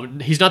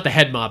he's not the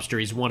head mobster,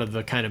 he's one of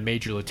the kind of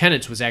major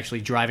lieutenants, was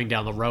actually driving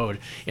down the road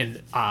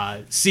and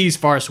sees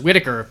Forrest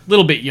Whitaker, a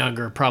little bit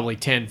younger, probably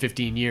 10,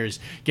 15 years,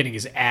 getting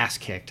his ass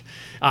kicked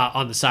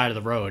on the side of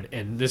the road.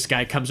 And this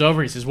guy comes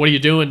over and he says, "What are you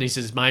doing?" And he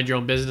says, "Mind your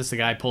own business." The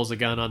guy pulls a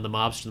gun on the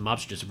mobster. The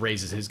mobster just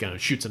raises his gun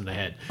and shoots him in the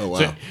head. Oh,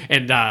 wow.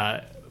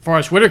 And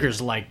Forrest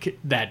Whitaker's like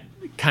that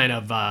kind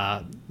of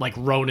like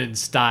Ronin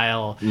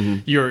style.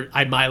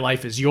 My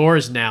life is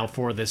yours now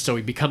for this. So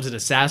he becomes an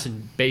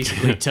assassin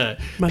basically to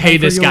pay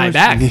this guy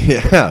back.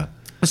 Yeah.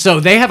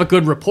 So they have a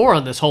good rapport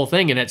on this whole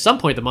thing, and at some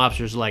point the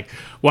mobster's like,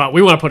 well,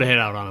 we want to put a hit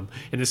out on him.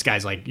 And this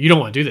guy's like, you don't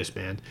want to do this,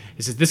 man.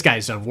 He says, this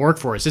guy's done work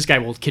for us. This guy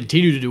will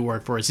continue to do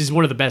work for us. He's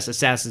one of the best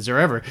assassins there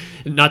ever.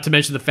 Not to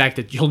mention the fact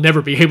that you'll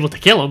never be able to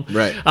kill him.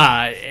 Right.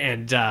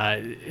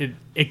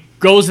 It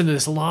goes into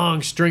this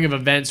long string of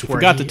events where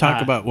Forgot to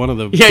talk about one of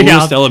the yeah,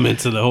 coolest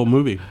elements of the whole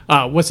movie.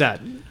 What's that?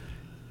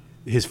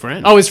 His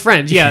friend. Oh, his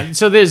friend. Yeah.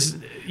 So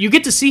you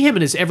get to see him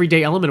in his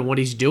everyday element of what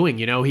he's doing.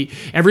 You know,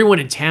 everyone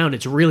in town.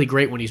 It's really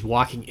great when he's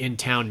walking in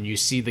town and you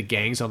see the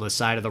gangs on the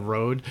side of the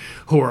road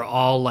who are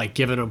all like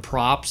giving him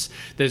props.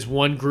 There's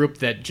one group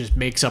that just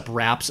makes up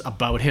raps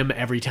about him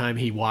every time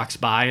he walks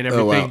by and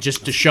everything, wow.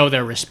 just to show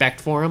their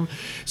respect for him.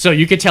 So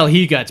you could tell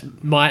he got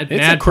mad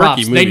quirky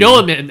props. movie. They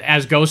know him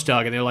as Ghost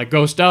Dog, and they're like,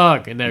 "Ghost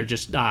Dog," and they're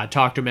just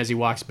talk to him as he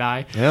walks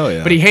by. Hell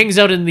yeah. But he hangs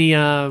out in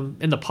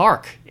the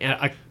park.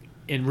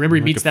 And remember,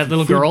 he meets that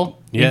little girl.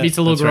 Yeah, He meets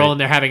a little that's girl, right.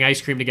 and they're having ice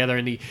cream together.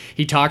 And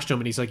he talks to him,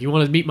 and he's like, "You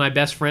want to meet my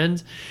best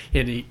friend?"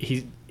 And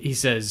he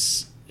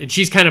says, and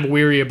she's kind of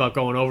weary about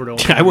going over to him.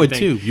 and I would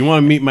everything. too. You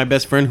want to meet my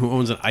best friend who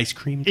owns an ice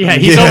cream truck? Yeah,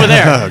 he's over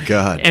there. Oh,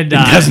 God. And He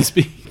doesn't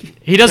speak.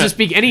 He doesn't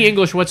speak any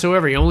English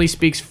whatsoever. He only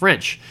speaks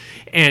French.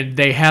 And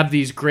they have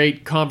these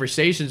great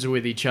conversations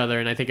with each other.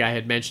 And I think I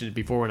had mentioned it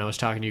before when I was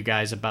talking to you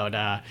guys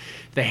about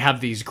they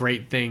have these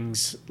great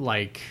things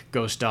like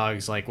Ghost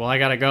Dog's like, well, I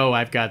got to go.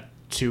 I got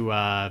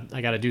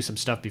to do some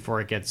stuff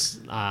before it gets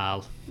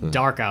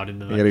dark out.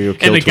 And gotta go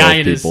kill and the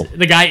guy 12 people.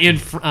 the guy in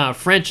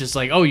French is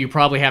like, oh, you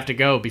probably have to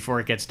go before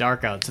it gets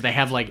dark out. So they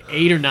have like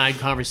 8 or 9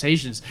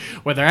 conversations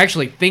where they're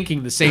actually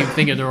thinking the same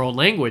thing in their own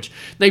language.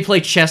 They play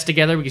chess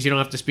together because you don't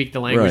have to speak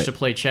the language Right. to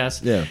play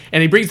chess. Yeah.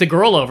 And he brings the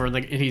girl over,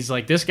 and he's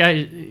like, this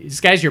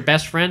guy's your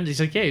best friend? He's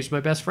like, yeah, he's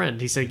my best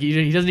friend. He's like,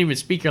 he doesn't even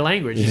speak your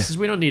language. He says,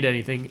 we don't need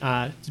anything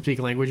to speak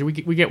a language. We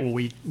get what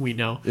we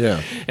know. Yeah.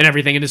 And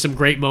everything. And there's some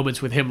great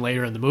moments with him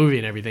later in the movie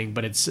and everything.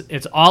 But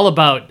it's all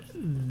about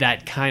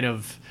that kind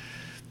of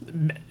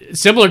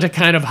similar to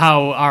kind of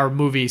how our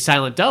movie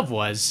Silent Dove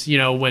was. You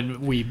know,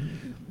 when we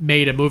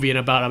made a movie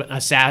about an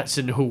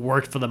assassin who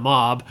worked for the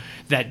mob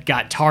that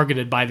got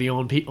targeted by the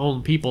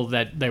own people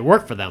that they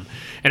worked for them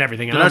and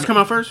everything. Did ours come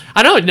out first?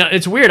 I know, no,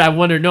 it's weird. I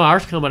wonder. No,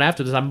 ours come out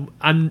after this.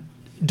 I'm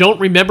don't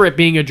remember it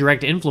being a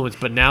direct influence,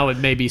 but now it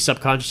may be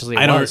subconsciously.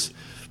 I was.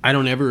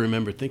 don't ever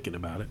remember thinking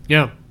about it.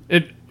 Yeah,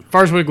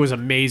 Forrest Whitaker was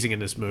amazing in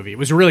this movie. It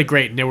was really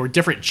great, and there were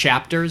different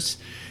chapters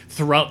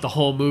throughout the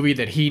whole movie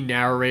that he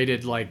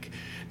narrated. Like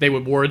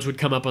words would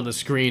come up on the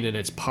screen, and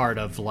it's part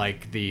of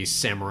like the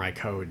samurai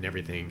code and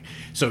everything.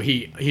 So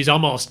he's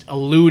almost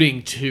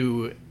alluding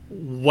to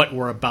what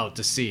we're about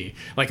to see.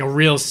 Like a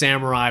real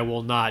samurai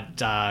will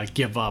not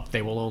give up;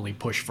 they will only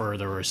push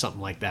further, or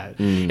something like that.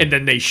 And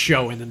then they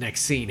show in the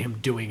next scene him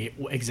doing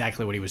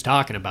exactly what he was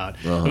talking about.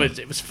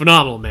 It was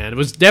phenomenal, man. It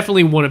was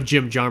definitely one of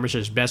Jim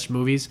Jarmusch's best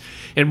movies,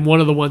 and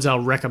one of the ones I'll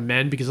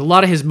recommend, because a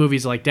lot of his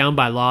movies, like Down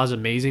by Law, is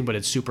amazing, but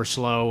it's super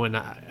slow, and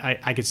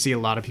I could see a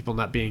lot of people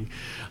not being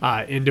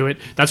into it.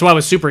 That's why I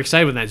was super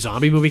excited when that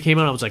zombie movie came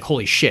out. I was like,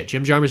 holy shit,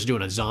 Jim Jarmusch is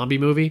doing a zombie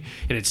movie,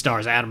 and it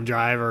stars Adam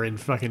Driver and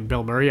fucking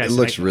Bill Murray. It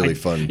looks really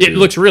fun, It too.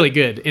 looks really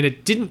good, and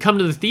it didn't come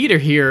to the theater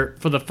here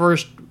for the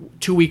first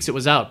 2 weeks it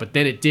was out, but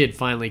then it did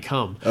finally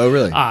come. Oh,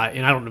 really?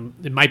 And I don't know,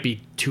 it might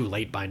be too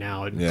late by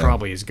now. It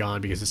probably is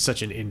gone because it's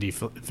such an indie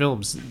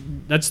films.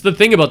 That's the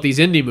thing about these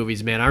indie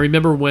movies, man. I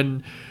remember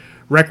when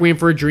Requiem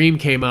for a Dream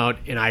came out,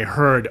 and I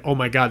heard, oh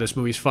my god, this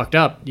movie's fucked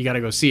up. You got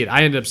to go see it.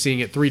 I ended up seeing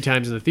it 3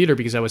 times in the theater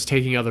because I was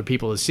taking other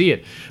people to see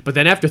it. But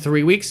then after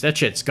 3 weeks, that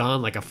shit's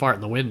gone like a fart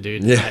in the wind,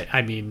 dude. Yeah.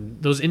 I mean,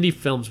 those indie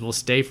films will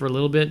stay for a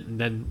little bit, and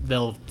then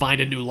they'll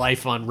find a new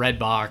life on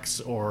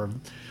Redbox or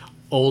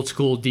old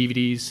school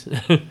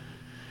DVDs.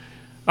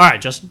 All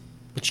right, Justin,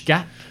 what you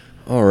got?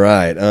 All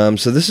right.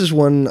 So this is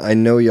one I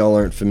know y'all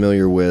aren't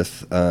familiar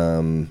with.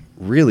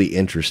 Really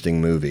interesting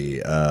movie.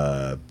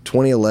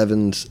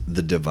 2011's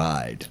The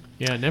Divide.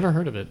 Yeah, I never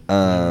heard of it.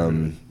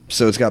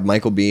 So it's got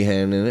Michael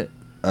Behan in it.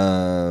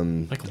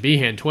 Michael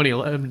Behan,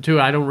 2011 too.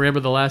 I don't remember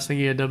the last thing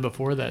he had done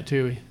before that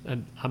too.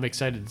 And I'm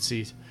excited to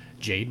see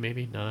Jade.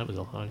 Maybe no, that was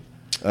a lot.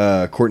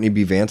 Courtney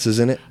B. Vance is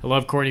in it. I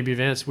love Courtney B.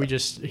 Vance.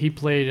 He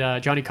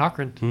played Johnny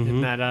Cochran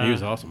in that. He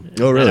was awesome.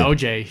 Oh, really? That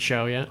OJ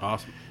show, yeah.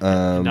 Awesome.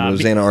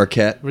 Rosanna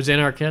Arquette.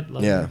 Rosanna Arquette,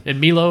 love Yeah. her. And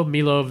Milo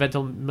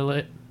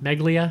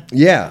Ventimiglia.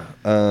 Yeah.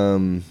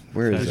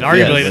 Where is He's it?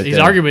 arguably right he's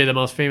there. arguably the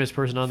most famous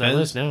person on that Fez?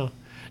 list now.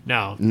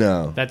 No,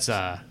 No. that's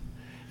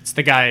it's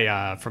the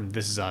guy from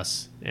This Is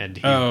Us, and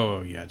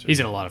he's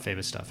in a lot of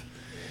famous stuff.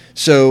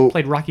 So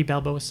Played Rocky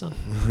Balboa's son.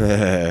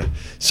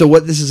 So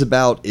what this is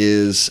about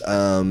is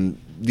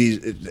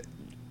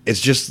it's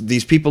just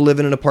these people live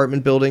in an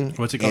apartment building.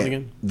 What's it called and-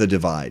 again? The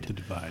Divide. The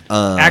Divide.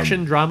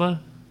 Action,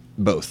 drama,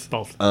 Both.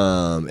 both.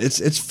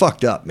 It's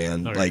fucked up,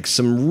 man. Okay. Like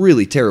some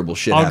really terrible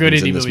shit All happens good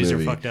in indie this movies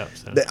movie. are fucked up.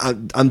 So.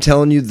 I'm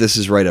telling you, this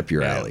is right up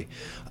your Yeah. alley.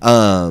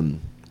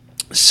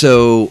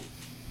 So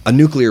a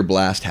nuclear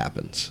blast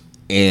happens,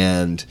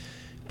 and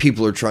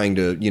people are trying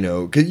to,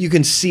 'cause you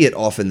can see it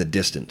off in the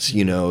distance,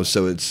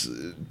 so it's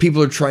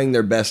people are trying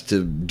their best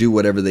to do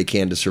whatever they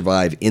can to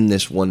survive in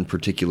this one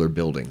particular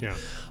building. Yeah.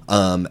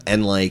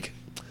 And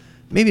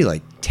maybe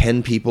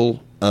 10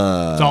 people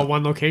It's all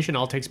one location.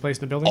 All takes place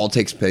in the building. all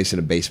takes place in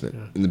a basement.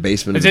 In the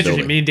basement It's of the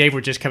interesting. building. Me and Dave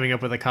were just coming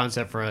up with a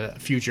concept for a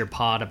future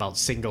pod about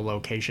single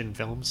location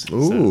films. So,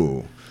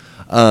 Ooh.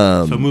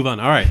 So move on.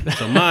 All right.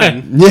 So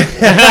mine.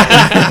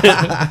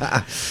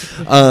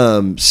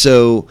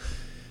 So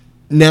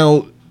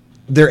now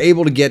they're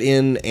able to get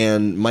in,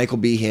 and Michael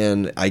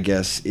Behan, I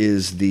guess,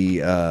 is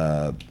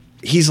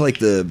he's like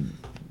the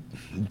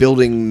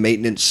building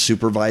maintenance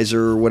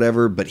supervisor or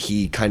whatever, but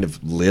he kind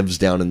of lives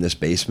down in this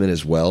basement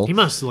as well. he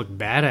must look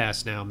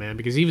badass now, man,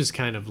 because he was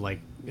kind of like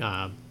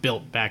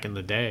built back in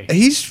the day.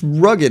 He's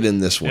rugged in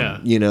this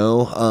one,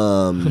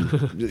 Yeah.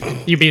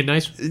 You being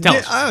nice? Tell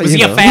us. Yeah, Was he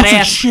you a know. fat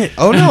ass?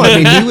 Oh no,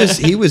 I mean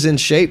he was in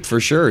shape for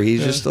sure.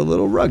 He's just a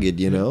little rugged,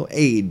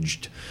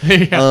 aged.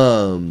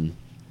 Yeah.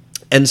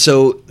 And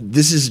so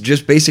this is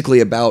just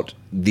basically about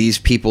these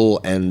people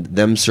and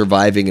them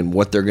surviving and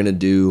what they're gonna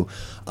do.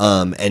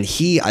 And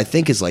he, I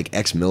think, is like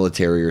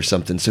ex-military or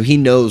something, so he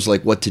knows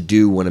like what to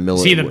do when a Is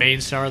military. he the main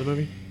star of the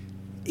movie?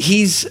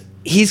 He's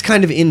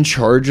kind of in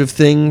charge of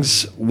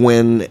things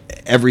when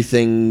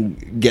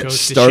everything gets Goes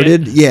to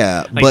started. shit?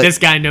 Yeah, Like, but this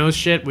guy knows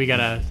shit. We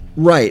gotta.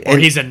 right, Or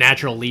and he's a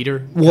natural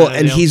leader. well, kinda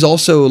and deal. he's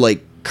also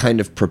like kind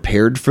of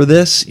prepared for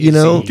this, you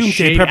know. See,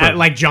 Doomsday Prepper.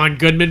 like John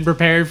Goodman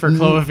prepared for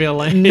Cloverfield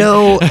Lane.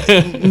 No,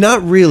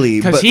 not really.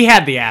 because But he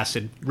had the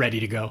acid ready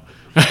to go.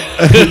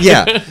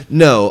 yeah,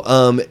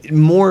 no.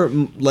 More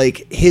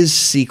like his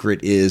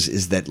secret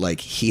is that like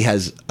he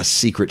has a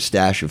secret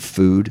stash of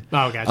food.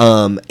 Oh,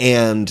 gotcha.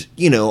 And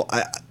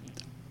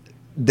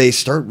they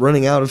start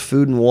running out of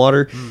food and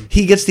water.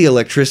 He gets the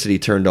electricity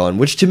turned on,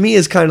 which to me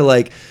is kind of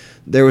like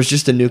there was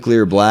just a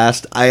nuclear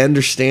blast. I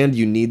understand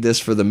you need this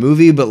for the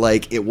movie, but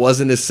like it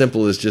wasn't as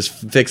simple as just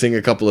fixing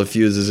a couple of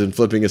fuses and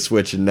flipping a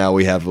switch, and now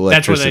we have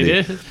That's what electricity.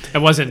 they did.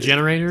 It wasn't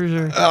generators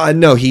or.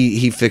 No,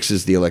 he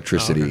fixes the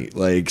electricity. Oh,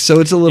 Like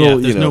so, it's a Yeah, little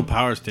there's you know, no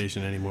power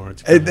station anymore.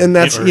 It's and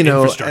that's or you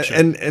know, infrastructure.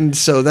 and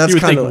so that's you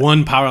would kind think of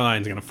one power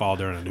line is going to fall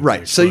during a nuclear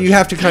right. So explosion. you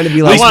have to kind of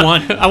be I like, least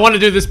want, one. I want to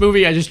do this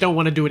movie. I just don't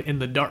want to do it in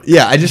the dark.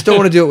 yeah, I just don't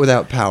want to do it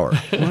without power.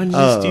 Why don't you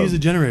just use a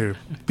generator?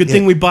 Good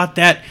thing we bought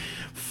that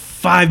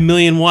 5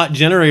 million watt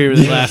generator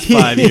the last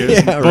 5 years.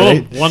 Yeah, Boom.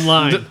 right. One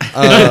line.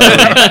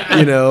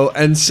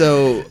 And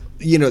so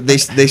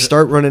they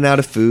start running out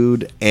of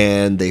food,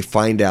 and they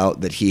find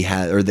out that he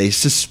has, or they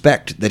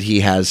suspect that he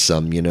has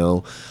some,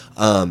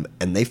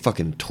 and they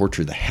fucking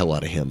torture the hell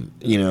out of him,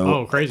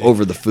 Oh, crazy.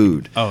 over the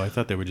food. Oh, I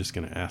thought they were just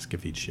going to ask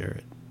if he'd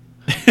share it.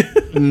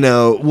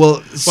 No,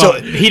 well, so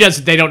Well, he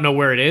does. They don't know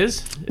where it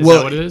is. Is Well,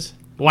 that what it is?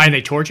 Why are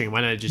they torturing him?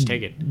 Why not just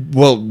take it?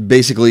 Well,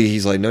 basically,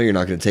 he's like, no, you're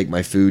not going to take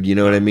my food. You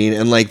know what I mean?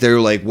 And like, they're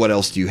like, what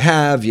else do you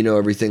have? You know,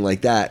 everything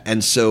like that.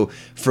 And so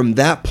from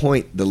that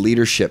point, the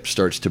leadership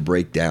starts to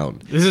break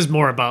down. This is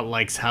more about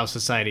like how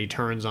society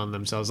turns on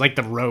themselves, like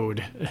The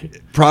Road.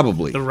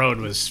 Probably. The Road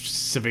was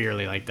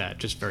severely like that,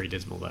 just very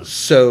dismal though.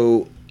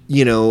 So,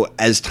 you know,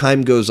 as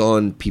time goes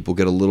on, people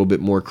get a little bit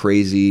more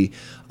crazy.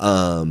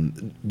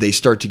 They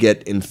start to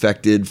get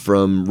infected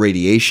from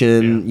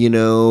radiation, you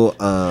know.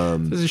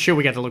 This is shit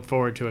we got to look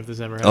forward to if this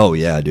ever happens. Oh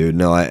yeah, dude.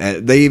 No, I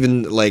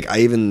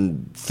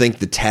even think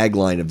the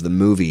tagline of the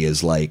movie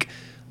is like,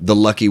 the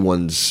lucky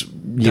ones,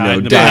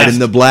 died in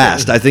the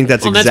blast. I think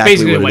that's that's exactly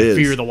basically what it is.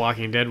 Fear the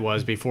Walking Dead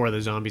was before the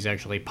zombies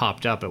actually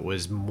popped up. It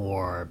was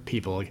more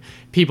people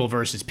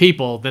versus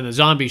people. Then the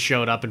zombies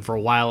showed up, and for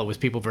a while it was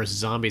people versus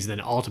zombies.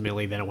 Then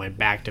ultimately, it went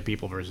back to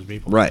people versus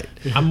people. Right.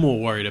 I'm more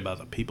worried about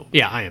the people.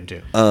 Yeah, I am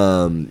too.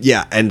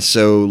 Yeah, and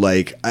so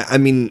like, I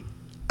mean,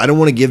 I don't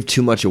want to give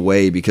too much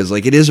away because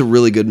like it is a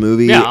really good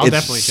movie. Yeah, I'll it's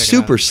definitely check it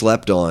super out.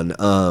 slept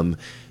on.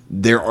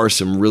 There are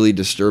some really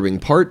disturbing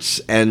parts,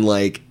 and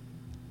like,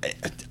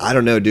 I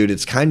don't know, dude.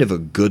 It's kind of a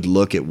good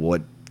look at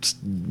what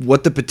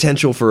the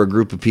potential for a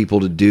group of people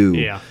to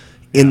do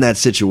in that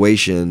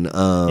situation.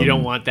 You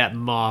don't want that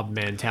mob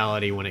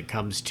mentality when it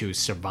comes to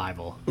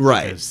survival,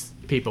 Right? Because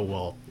people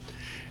will.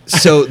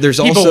 So there's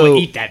people also will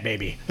eat that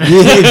baby.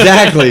 Yeah,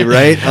 exactly,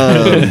 right?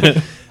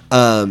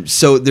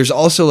 So there's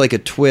also like a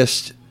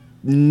twist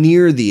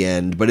near the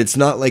end, but it's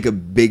not like a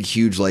big,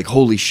 huge like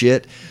holy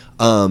shit.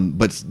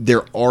 But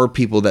there are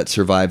people that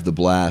survive the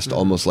blast,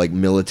 almost like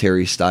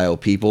military style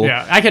people.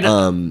 Yeah, I could.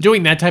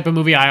 Doing that type of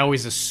movie, I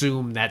always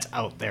assume that's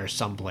out there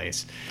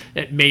someplace.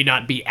 It may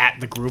not be at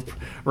the group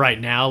right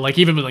now. Like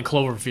even with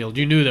Cloverfield,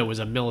 you knew there was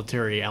a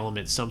military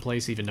element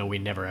someplace, even though we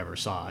never ever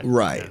saw it.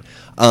 Right.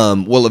 Yeah.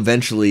 Well,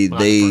 eventually the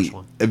first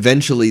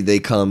one. they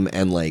come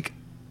and like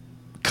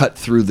cut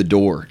through the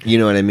door. You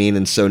know what I mean?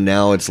 And so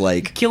now it's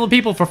like Killing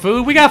people for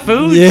food. We got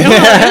food.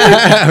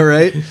 yeah,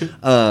 right.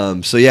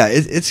 So yeah,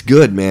 it's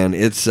good, man.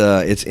 It's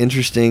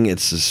interesting.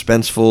 It's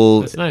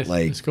suspenseful. That's nice.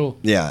 Like, It's cool.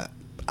 Yeah,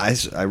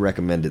 I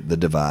recommend it. The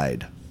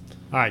Divide.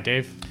 All right,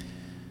 Dave.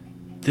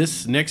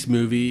 This next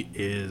movie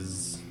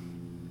is,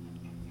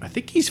 I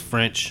think he's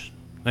French.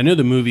 I know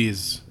the movie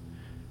is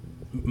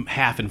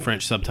half in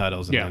French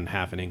subtitles and then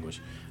half in English.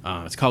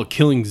 It's called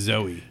Killing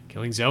Zoe.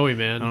 Killing Zoe,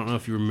 man. I don't know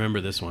if you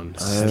remember this one.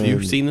 Have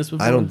you seen this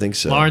before? I don't think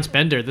so. Lawrence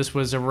Bender. This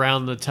was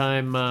around the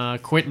time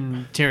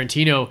Quentin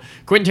Tarantino,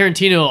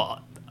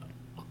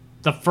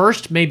 the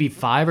first maybe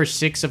 5 or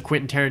 6 of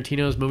Quentin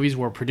Tarantino's movies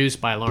were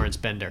produced by Lawrence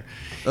Bender.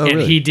 Oh, and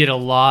really? he did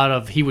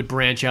he would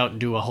branch out and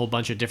do a whole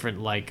bunch of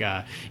different like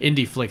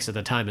indie flicks at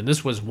the time, and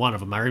this was one of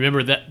them. I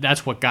remember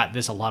that's what got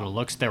this a lot of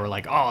looks. They were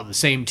like, oh, the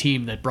same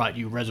team that brought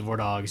you Reservoir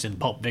Dogs and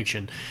Pulp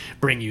Fiction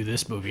bring you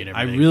this movie and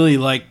I everything. really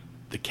like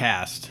the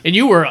cast. And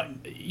you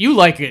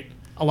like it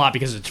a lot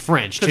because it's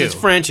French too. Because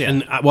it's French,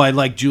 and I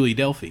like Julie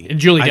Delpy. And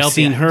Julie Delpy. I've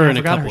seen her I in a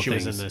forgot couple she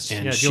things. was in this.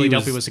 And Yeah, she Julie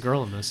Delpy was the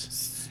girl in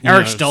this. you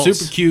Eric know, Stoltz,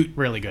 super cute.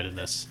 really good in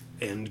this.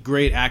 And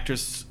great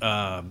actress.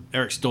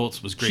 Eric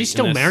Stoltz was great. She's in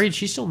still this. married.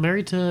 She's still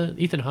married to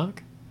Ethan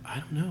Hawke. I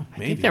don't know. I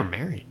Maybe think they're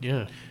married.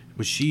 Yeah,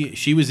 was she?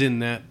 She was in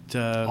that.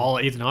 all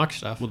Ethan Hawke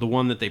stuff. Well, the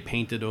one that they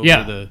painted over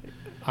Yeah. the.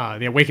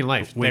 The Awakened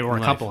Life. They Awakened were a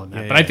Life. couple in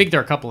that, Yeah, but I yeah. think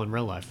they're a couple in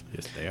real life.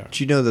 Yes, they are. Did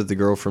you know that the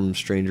girl from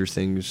Stranger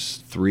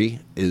Things 3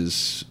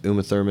 is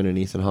Uma Thurman and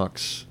Ethan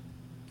Hawke's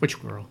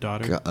Which girl?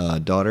 Daughter.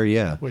 daughter?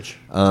 Yeah. Which?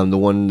 The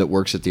one that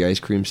works at the ice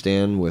cream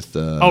stand with.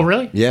 Oh,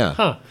 really? Yeah.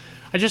 Huh.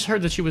 I just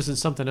heard that she was in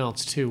something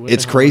else too. What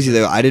It's the hell crazy was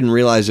it? though. I didn't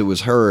realize it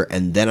was her,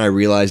 and then I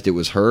realized it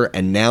was her,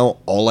 and now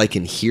all I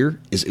can hear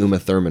is Uma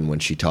Thurman when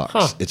she talks.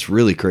 Huh. It's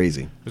really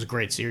crazy. It was a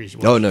great series.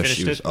 Oh, no, Finished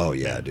she was- it? oh,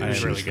 yeah, dude, It was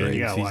she really was good. great. You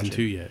gotta Season watch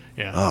 2 it. yet.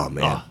 Yeah. Oh,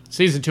 man.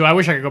 Season 2. I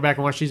wish I could go back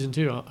and watch season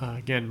 2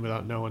 again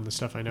without knowing the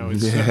stuff I know.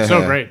 It's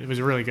so great. It was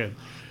really good.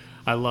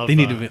 I love. They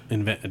need to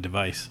invent a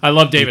device. I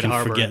love David you can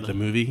Harbour Forget in the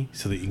movie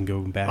so that you can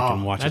go back Oh,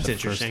 and watch it that's the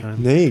first interesting.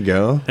 time. There you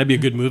go. That'd be a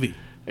good movie.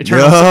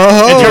 Eternal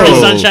Oh!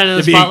 Sunshine of the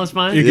It'd be- Spotless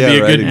Mind. It could Yeah, be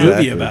a right, good movie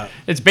exactly. about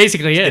It's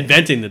basically it.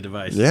 inventing the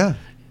device. Yeah.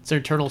 It's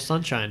Eternal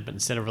Sunshine, but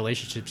instead of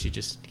relationships, you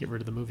just get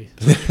rid of the movie.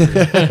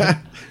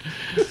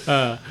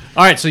 All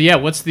right, so yeah,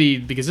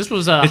 because this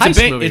was a It's a heist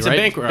bank- movie, it's a right?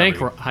 bank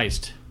robbery.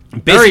 Heist.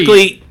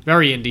 Basically-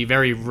 very indie,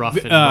 very rough.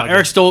 And rugged.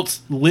 Eric Stoltz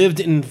lived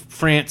in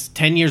France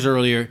 10 years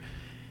earlier,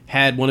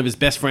 had one of his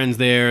best friends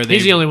there.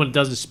 He's the only one that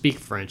doesn't speak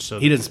French, so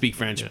He doesn't speak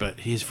French, but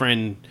his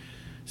friend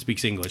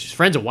speaks English. his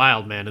friend's a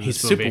wild man in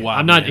He's this movie. super wild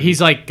I'm not. man.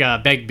 He's like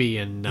Begbie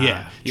and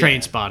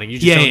Train Spotting. You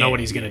just don't know what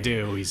he's gonna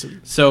do. He's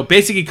So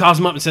basically, he calls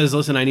him up and says,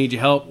 "Listen, I need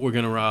your help. We're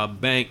gonna rob a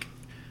bank."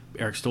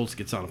 Eric Stoltz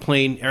gets on a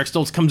plane. Eric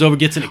Stoltz comes over,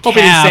 gets in a cab. hope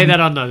he didn't say that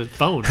on the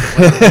phone.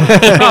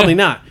 Probably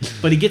not.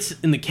 But he gets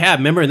in the cab,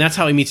 remember, and that's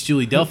how he meets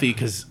Julie Delpy,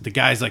 because the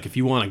guy's like, if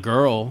you want a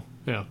girl,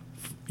 Yeah.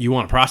 you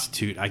want a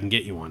prostitute, I can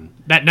get you one.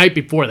 That night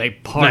before they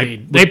partied.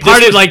 Right. They But this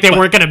partied was- like they but-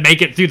 weren't gonna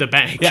make it through the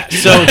bank. Yeah.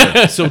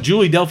 So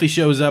Julie Delpy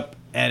shows up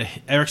at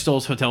Eric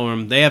Stoltz's hotel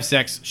room. They have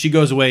sex. She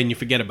goes away, and you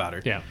forget about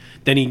her. Yeah.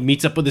 Then he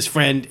meets up with his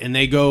friend, and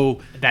they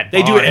go. That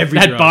they bar, do every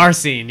that drug. bar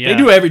scene. Yeah, They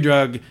do every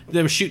drug.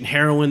 They were shooting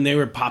heroin. They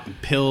were popping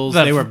pills.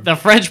 They were. The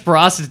French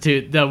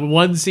prostitute. The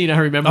one scene I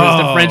remember is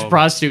the Oh. French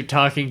prostitute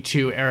talking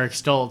to Eric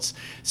Stoltz,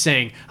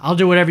 saying, "I'll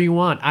do whatever you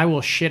want. I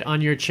will shit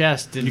on your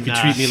chest. And, You can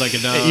treat me like a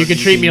dog. You can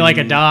treat me like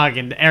a dog."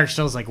 And Eric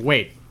Stoltz is like,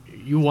 "Wait,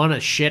 you want to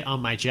shit on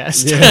my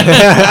chest?"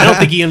 I don't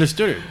think he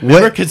understood her.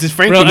 What- Because his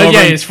friend Well, came over.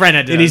 yeah, and- his friend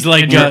had to and he's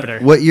like, interpreter.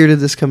 What year did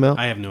this come out?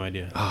 I have no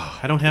idea.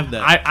 I don't have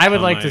that. I would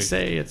on like my to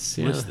say it's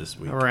list this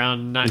week.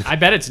 around. I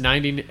bet it's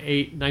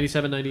 98,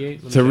 97, 98.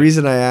 Let me The check.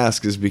 reason I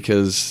ask is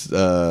because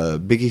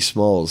Biggie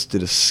Smalls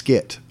did a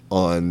skit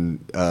on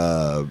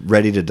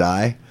Ready to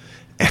Die,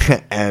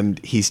 and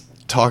he's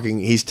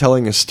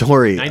telling a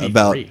story 93.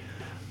 about.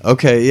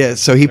 Okay, yeah.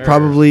 So he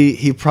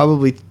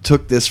probably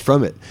took this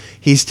from it.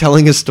 He's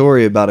telling a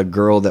story about a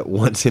girl that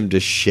wants him to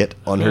shit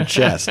on her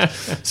chest.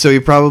 So he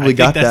probably I think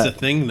got that's that. a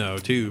thing, though,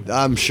 too.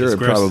 I'm sure As it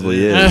gross as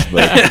probably it is,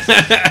 but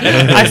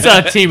I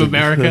saw Team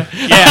America.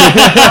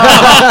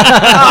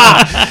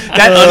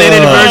 That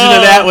unedited version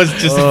of that was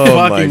just my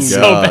fucking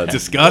so God.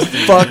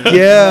 disgusting. fuck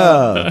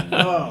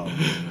yeah.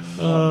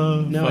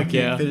 No, I Fuck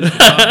yeah. can't finish the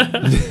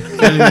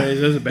thought.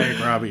 Anyways, there's a bank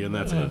robbery, and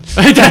that's it.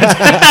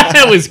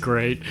 It was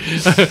great.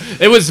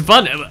 It was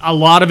fun. A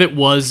lot of it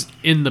was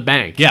in the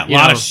bank. Yeah, you a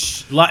lot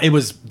know. of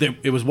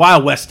it was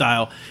Wild West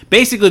style.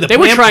 Basically, They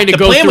were trying to the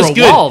go plan through was a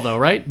good wall, though,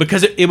 right?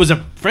 because it was a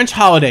French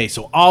holiday,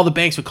 so all the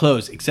banks were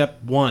closed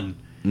except one.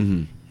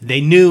 Mm-hmm.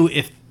 They knew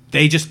if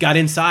they just got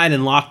inside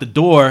and locked the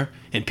door,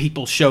 and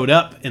people showed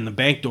up, and the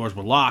bank doors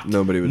were locked,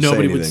 Nobody would say would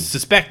anything.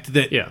 suspect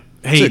that. Yeah.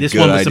 Hey, It's a this good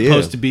one was idea.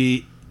 supposed to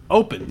be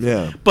open.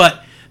 Yeah.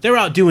 But they're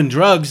out doing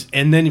drugs,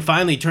 and then he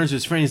finally turns to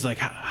his friend. He's like,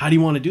 "How do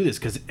you want to do this?"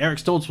 Because Eric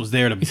Stoltz was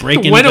there to break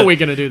into. When are we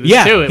gonna do this,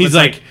 Yeah, too? It he's was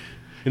like, like-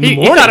 in the He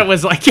morning. thought it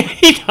was like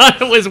he thought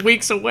it was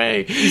weeks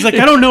away. He's like,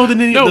 I don't know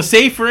No. the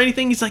safe or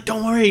anything. He's like,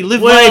 don't worry, live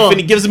Well- life,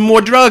 and he gives him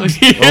more drugs.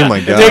 Oh my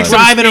God. They're Take some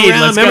driving speed,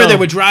 around. let's Remember, go. they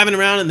were driving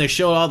around and they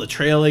showed all the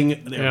trailing.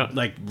 They Yeah. were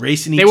like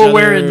racing each They other. were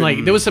wearing like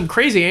and- there was some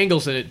crazy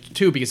angles in it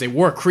too because they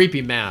wore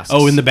creepy masks.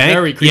 Oh, in the bank?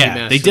 Very creepy yeah,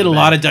 masks. they in did the a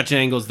lot bank. of Dutch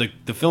angles. The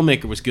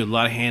filmmaker was good. A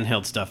lot of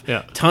handheld stuff.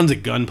 Yeah. Tons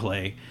of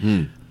gunplay.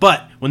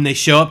 But when they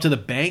show up to the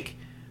bank,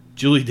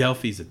 Julie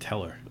Delpy's a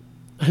teller.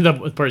 the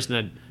person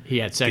that he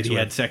had sex He with.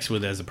 had sex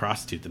with as a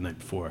prostitute the night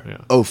before. Yeah.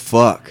 Oh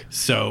fuck.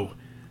 So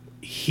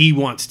he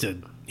likes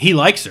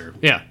her.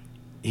 Yeah.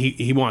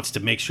 He wants to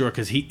make sure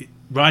because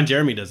Ron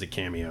Jeremy does a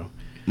cameo.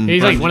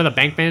 He's like one of the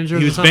bank managers.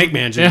 He or was something? bank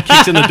manager. He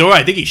kicks in the door.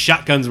 I think he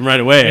shotguns him right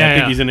away. Yeah, I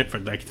think yeah. he's in it for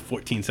like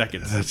 14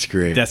 seconds. That's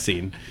great. Death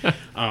scene.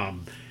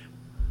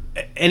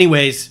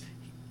 Anyways,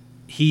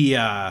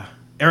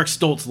 Eric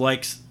Stoltz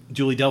likes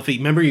Julie Delpy.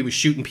 Remember, he was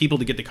shooting people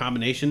to get the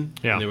combination,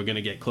 Yeah. and they were going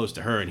to get close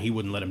to her, and he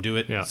wouldn't let him do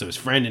it. Yeah. So his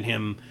friend and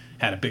him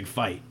had a big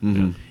fight,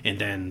 Mm-hmm. and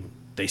then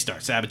they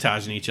start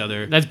sabotaging each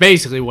other. That's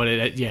basically what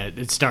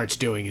it starts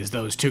doing is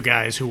those two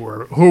guys who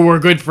were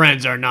good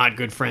friends are not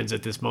good friends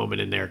at this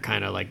moment, and they're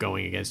kind of like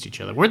going against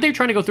each other. Weren't they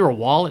trying to go through a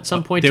wall at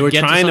some point? They to were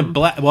get trying to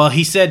something? well,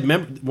 he said,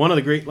 remember, one of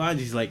the great lines,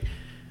 he's like,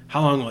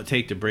 how long will it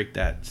take to break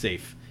that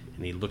safe?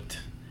 And he looked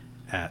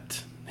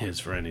at his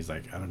friend. He's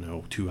like, I don't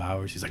know, 2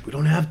 hours. He's like, we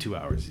don't have 2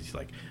 hours. He's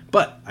like,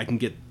 but I can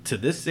get to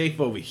this safe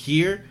over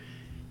here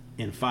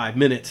in 5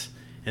 minutes,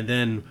 and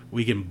then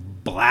we can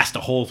blast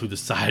a hole through the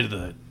side of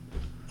the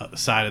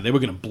they were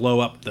going to blow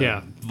up the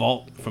Yeah.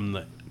 vault from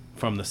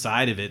the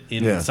side of it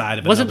Yeah. inside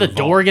of Wasn't the another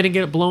door vault. going to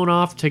get blown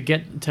off to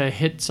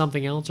hit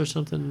something else or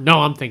something? No,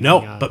 I'm thinking.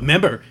 No, but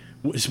remember,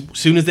 as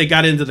soon as they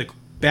got into the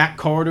back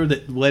corridor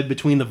that led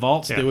between the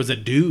vaults, Yeah. there was a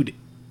dude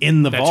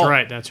in the that's vault.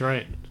 right. That's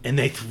right. And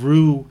they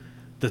threw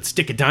the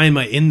stick of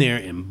dynamite in there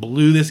and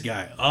blew this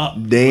guy up.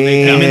 When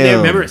they come in there,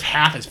 Damn. remember,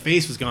 half his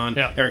face was gone.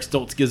 Yeah. Eric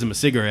Stoltz gives him a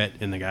cigarette,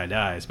 and the guy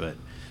dies. But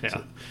Yeah,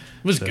 it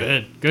was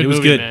good. Good it was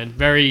movie, good. man.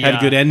 Very had a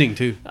good ending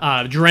too.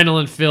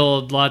 adrenaline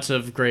filled. Lots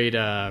of great,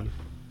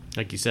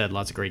 like you said,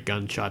 lots of great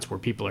gunshots where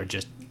people are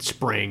just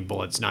spraying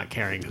bullets, not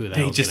caring who the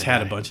They hell's just gonna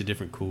had a die. bunch of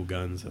different cool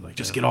guns. They're like,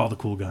 just get all the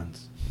cool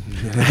guns.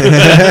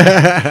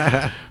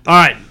 All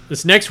right,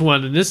 this next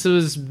one, and this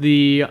is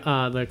the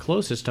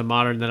closest to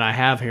modern that I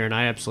have here, and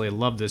I absolutely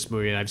love this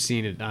movie. And I've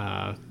seen it.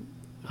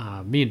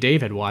 Me and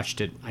Dave had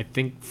watched it, I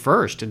think,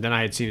 first, and then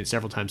I had seen it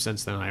several times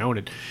since then. I own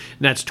it,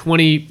 and that's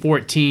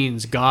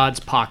 2014's God's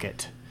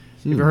Pocket.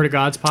 You ever heard of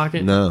God's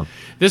Pocket? No.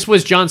 This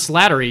was John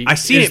Slattery. I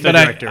seen is it, the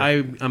but director.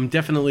 I'm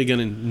definitely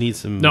gonna need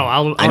some. No,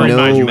 I'll I remind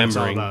you know- what it's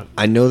all remembering. about.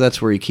 I know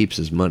that's where he keeps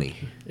his money.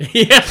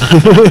 Yeah.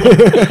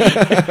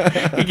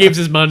 He keeps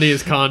his money,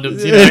 his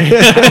condoms. You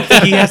know?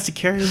 He has to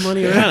carry the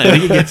money around. I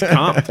think he gets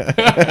comped.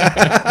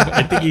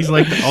 I think he's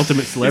like the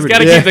ultimate He's celebrity. got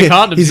to keep the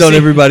condoms. He's You on see-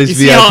 everybody's you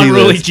see how VIP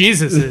unruly list.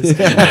 Jesus is.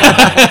 He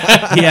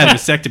had a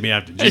vasectomy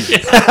after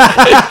Jesus.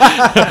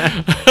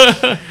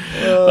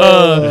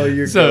 Oh,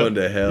 you're So, going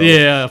to hell.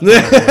 Yeah.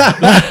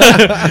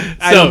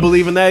 I don't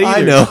believe in that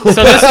either. I know.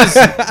 So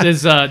this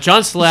is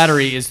John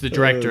Slattery is the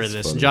director of that's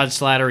this. funny. John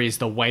Slattery is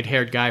the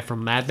white-haired guy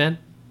from Mad Men.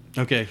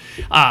 Okay.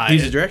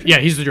 He's the director? Yeah,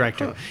 he's the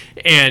director.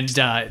 And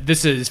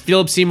this is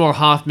Philip Seymour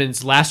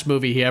Hoffman's last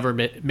movie he ever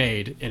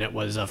made, and it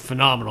was a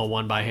phenomenal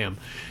one by him.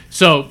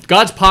 So,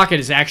 God's Pocket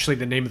is actually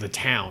the name of the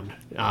town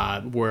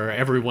where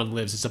everyone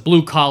lives. It's a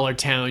blue-collar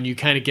town. You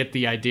kind of get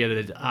the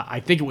idea that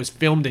I think it was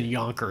filmed in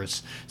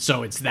Yonkers,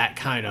 so it's that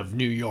kind of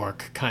New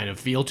York kind of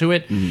feel to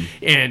it.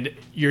 And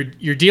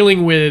you're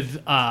dealing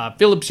with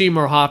Philip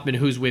Seymour Hoffman,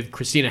 who's with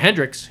Christina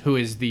Hendricks, who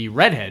is the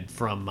redhead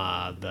from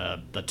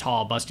the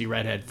tall, busty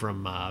redhead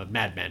from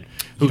Mad Men,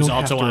 who's don't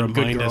have also to on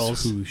Good remind us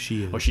Girls. who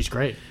she is. Oh, she's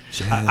great.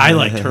 I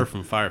liked her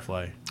from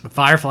Firefly.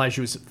 Firefly,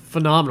 she was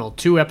phenomenal.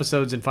 2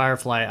 episodes in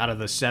Firefly out of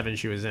the 7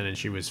 she was in, and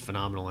she was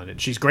phenomenal in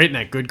it. She's great in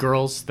that Good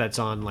Girls that's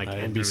on like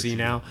NBC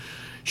now.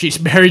 She's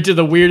married to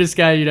the weirdest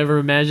guy you'd ever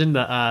imagine.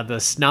 The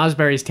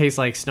snozberries taste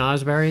like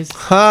snozberries.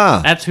 Huh.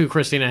 That's who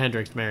Christina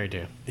Hendricks married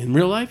to. In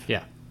real life?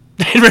 Yeah.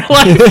 In real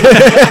life.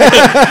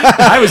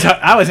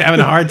 I was having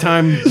a hard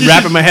time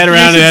wrapping my head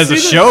around it as a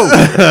show.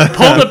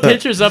 Pull the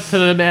pictures up to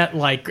them at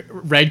like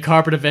red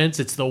carpet events.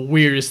 It's the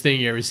weirdest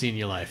thing you ever seen in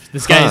your life.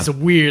 This guy is a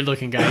weird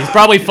looking guy. He's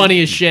probably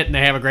funny as shit, and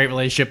they have a great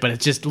relationship. But it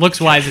just looks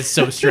wise, it's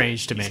so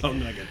strange to me.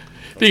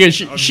 Because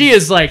she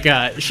looks like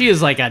a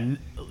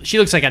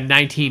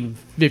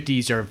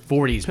 1950s or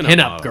 40s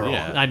pinup girl.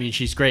 Yeah. I mean,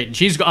 she's great, and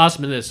she's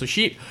awesome in this. So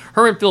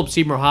her and Philip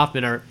Seymour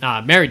Hoffman are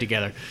married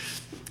together.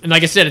 And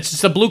like I said, it's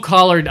just a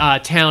blue-collared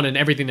town and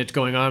everything that's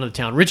going on in the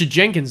town. Richard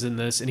Jenkins in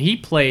this, and he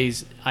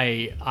plays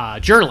a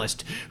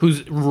journalist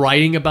who's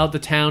writing about the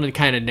town and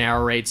kind of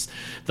narrates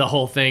the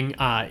whole thing.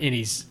 And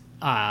he's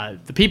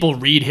the people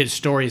read his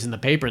stories in the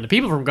paper, and the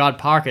people from God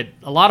Pocket,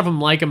 a lot of them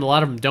like him, a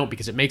lot of them don't,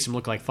 because it makes him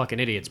look like fucking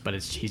idiots. But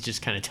he's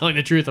just kind of telling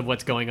the truth of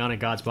what's going on in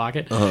God's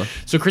Pocket.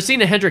 So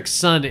Christina Hendricks'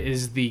 son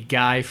is the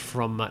guy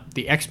from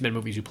the X-Men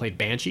movies who played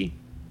Banshee.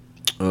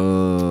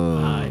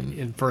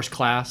 In First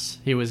Class,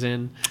 he was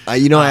in. I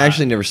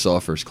actually never saw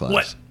First Class.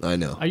 What? I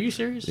know. Are you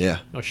serious? Yeah.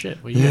 Oh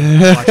shit! Well, you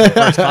gotta watch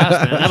First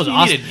Class, man. That was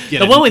awesome.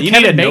 The one with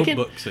Kevin Bacon.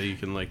 Notebook so you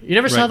can like. You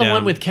never saw write the down.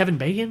 one with Kevin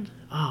Bacon?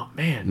 Oh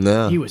man,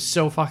 No. He was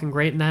so fucking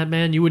great in that,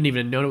 man. You wouldn't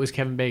even know it was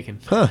Kevin Bacon.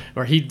 Huh.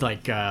 Or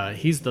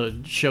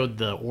showed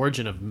the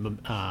origin of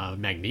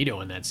Magneto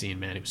in that scene,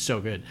 man. It was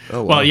so good.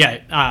 Oh, wow. Well,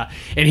 yeah,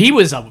 and he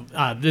was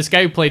this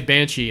guy who played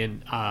Banshee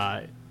in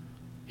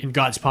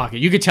God's Pocket.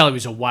 You could tell he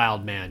was a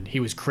wild man. He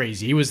was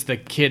crazy. He was the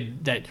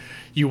kid that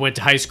you went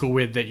to high school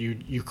with that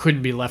you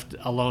couldn't be left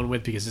alone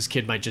with, because this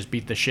kid might just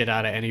beat the shit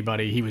out of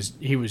anybody.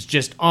 He was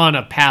just on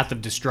a path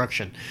of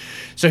destruction.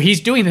 So he's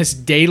doing this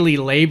daily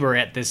labor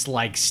at this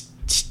like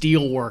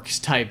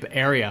steelworks type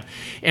area,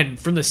 and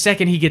from the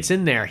second he gets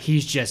in there,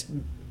 he's just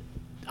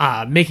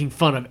making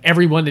fun of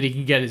everyone that he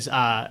can get his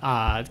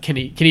can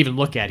even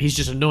look at. He's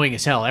just annoying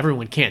as hell.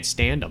 Everyone can't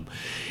stand him.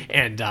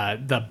 And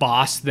the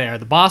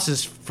boss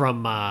is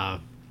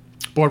from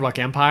Boardwalk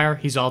Empire.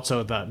 He's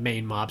also the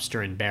main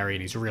mobster in Barry,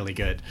 and he's really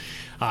good.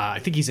 I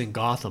think he's in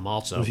Gotham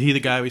also. Was he the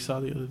guy we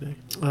saw the other day?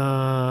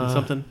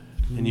 Something.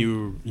 And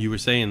you were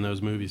saying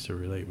those movies to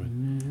relate with.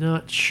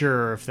 Not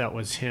sure if that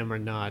was him or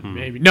not.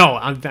 Maybe no.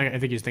 I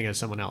think he's thinking of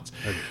someone else.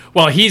 Okay.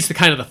 Well, he's the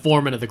kind of the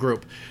foreman of the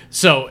group.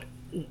 So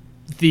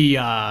the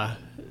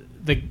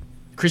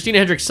Christina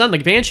Hendricks' son, the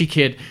Banshee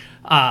kid,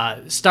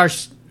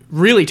 starts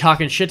really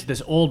talking shit to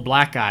this old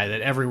black guy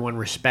that everyone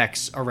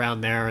respects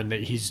around there, and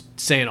that he's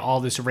saying all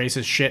this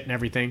racist shit and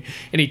everything.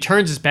 And he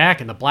turns his back,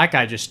 and the black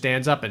guy just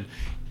stands up and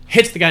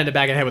hits the guy in the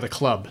back of the head with a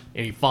club,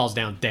 and he falls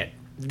down dead.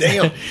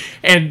 Damn.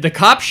 And the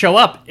cops show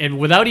up, and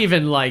without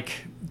even like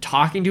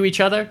talking to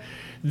each other,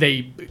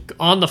 they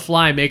on the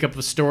fly make up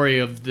a story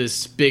of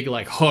this big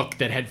like hook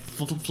that had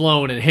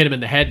flown and hit him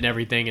in the head and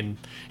everything. And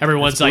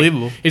everyone's That's like,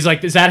 believable. he's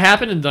like, does that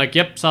happen? And like,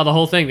 yep, saw the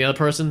whole thing. The other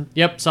person,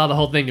 yep, saw the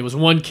whole thing. There was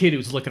one kid who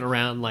was looking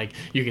around like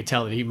you could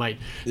tell that he might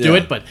do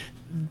it, but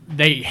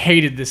they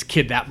hated this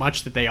kid that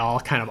much that they all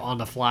kind of on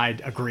the fly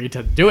agreed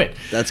to do it.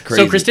 That's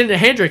crazy. So Christina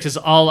Hendricks is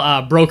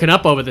all broken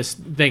up over this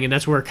thing, and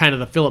that's where kind of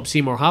the Philip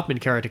Seymour Hoffman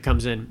character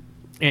comes in.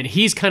 And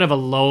he's kind of a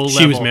low level.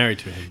 She was married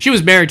to him. She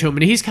was married to him,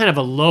 and he's kind of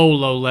a low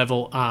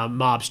level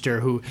mobster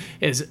who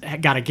is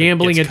got a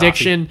gambling Gets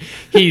addiction.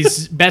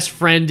 His best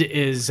friend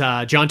is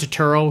John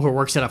Turturro, who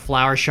works at a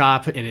flower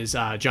shop, and is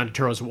John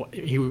Turturro's.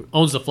 He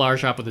owns the flower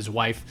shop with his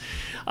wife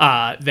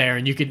there,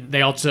 and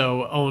they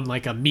also own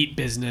like a meat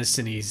business.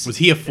 And Was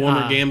he a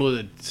former gambler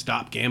that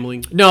stopped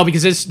gambling? No,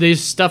 because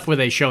there's stuff where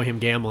they show him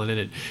gambling in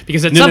it.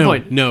 Because at some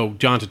point, No,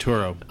 John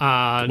Turturro.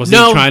 Was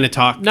no, he trying to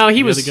talk? No,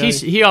 he the was. other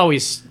guy?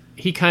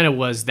 He kind of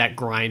was that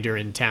grinder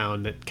in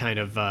town that kind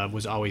of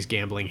was always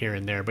gambling here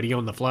and there. But he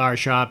owned the flower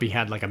shop. He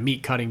had like a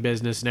meat cutting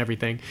business and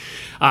everything.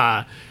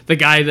 The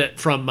guy that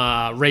from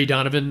Ray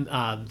Donovan,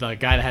 the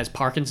guy that has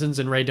Parkinson's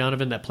in Ray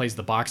Donovan that plays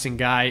the boxing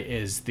guy,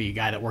 is the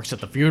guy that works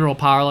at the funeral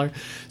parlor.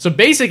 So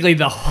basically,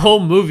 the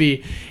whole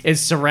movie is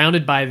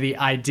surrounded by the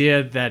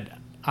idea that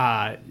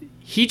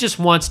he just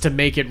wants to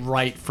make it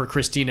right for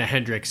Christina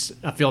Hendricks,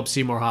 Philip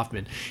Seymour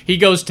Hoffman. He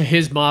goes to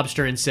his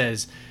mobster and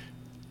says,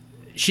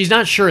 she's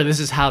not sure this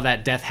is how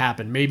that death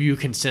happened. Maybe you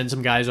can send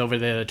some guys over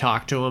there to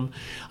talk to him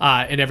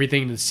and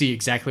everything to see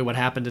exactly what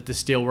happened at the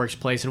Steelworks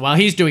place. And while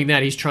he's doing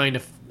that, he's trying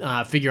to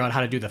figure out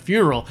how to do the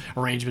funeral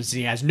arrangements, and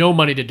he has no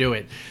money to do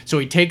it. So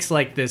he takes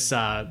like this.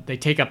 They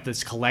take up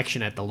this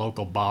collection at the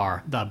local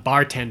bar. The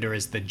bartender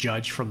is the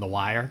judge from The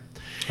Wire.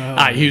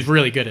 He was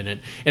really good in it.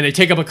 And they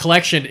take up a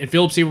collection, and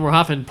Philip Seymour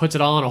Hoffman puts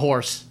it all on a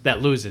horse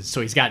that loses.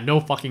 So he's got no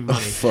fucking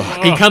money.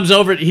 He comes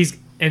over.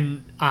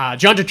 And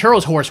John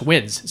Turturro's horse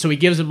wins, so he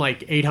gives him like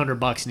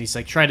 $800, and he's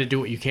like, "Try to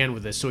do what you can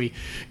with this." So he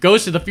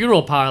goes to the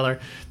funeral parlor,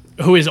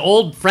 who his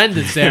old friend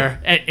is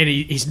there, and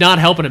he's not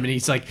helping him, and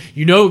he's like,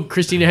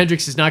 Christina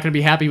Hendricks is not going to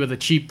be happy with a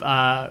cheap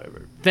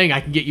thing.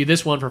 I can get you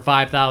this one for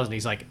 $5,000.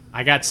 He's like,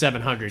 I got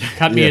 $700.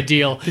 Cut me a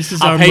deal. This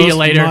is I'll our pay most you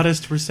later.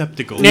 modest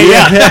receptacle.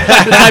 Yeah,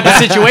 the type of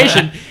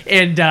situation,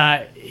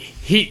 and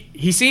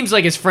he seems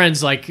like his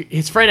friend's like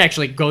his friend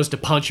actually goes to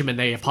punch him, and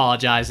they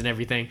apologize and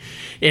everything,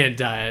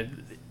 and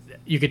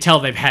you could tell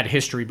they've had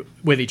history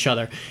with each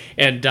other.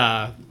 And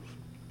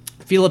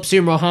Philip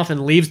Seymour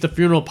Hoffman leaves the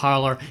funeral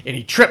parlor, and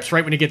he trips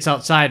right when he gets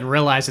outside and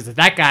realizes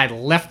that guy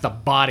left the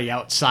body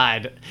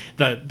outside,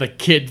 the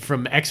kid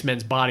from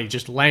X-Men's body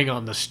just laying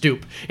on the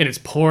stoop, and it's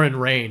pouring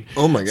rain.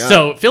 Oh my God.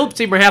 So Philip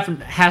Seymour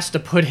Hoffman has to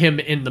put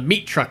him in the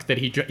meat truck that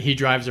he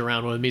drives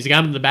around with him. He's got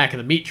him in the back of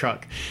the meat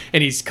truck,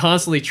 and he's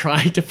constantly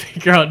trying to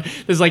figure out,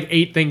 there's like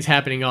 8 things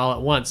happening all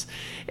at once.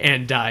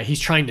 And he's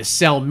trying to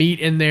sell meat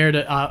in there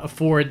to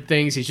afford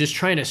things. He's just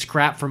trying to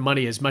scrap for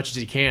money as much as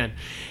he can.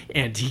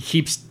 And he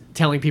keeps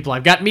telling people,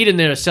 I've got meat in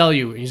there to sell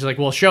you. And he's like,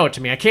 well, show it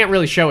to me. I can't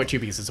really show it to you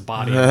because it's a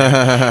body.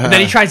 And then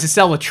he tries to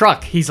sell a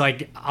truck. He's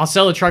like, I'll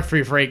sell a truck for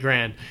you for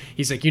 $8,000.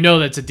 He's like,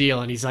 that's a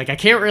deal. And he's like, I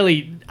can't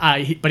really,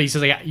 but he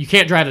says, like, you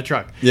can't drive the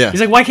truck. Yeah. He's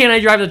like, why can't I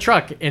drive the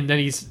truck? And then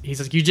he's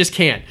like, you just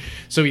can't.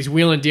 So he's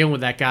wheeling dealing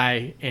with that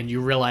guy, and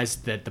you realize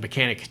that the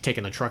mechanic had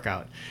taken the truck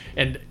out.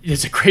 And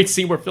there's a great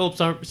scene where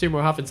Philip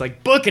Seymour Hoffman's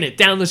like booking it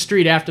down the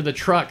street after the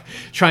truck,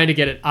 trying to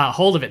get it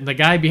hold of it. And the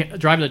guy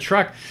driving the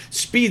truck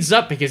speeds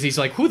up because he's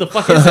like, who the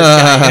fuck is this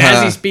guy? And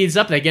as he speeds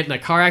up, they get in a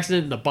car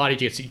accident, and the body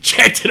gets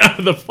ejected out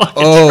of the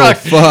fucking truck.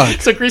 Fuck.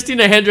 So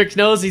Christina Hendricks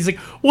knows. He's like,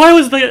 why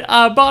was the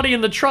body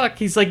in the truck?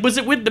 He's like, was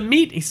it with the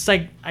meat? He's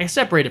like, I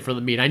separated from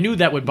the meat. I knew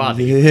that would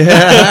bother you.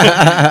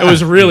 It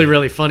was really,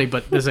 really funny.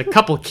 But there's a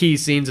couple key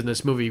scenes in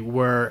this movie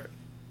where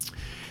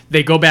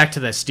they go back to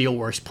that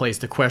Steelworks place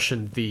to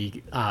question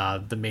the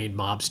main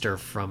mobster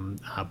from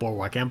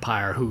Boardwalk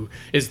Empire, who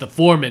is the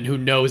foreman who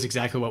knows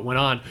exactly what went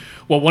on.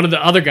 Well, one of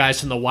the other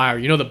guys from The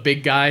Wire, the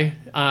big guy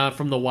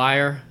from The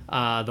Wire,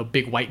 the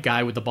big white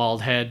guy with the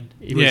bald head.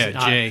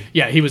 Jay.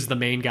 Yeah, he was the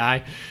main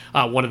guy,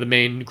 one of the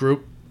main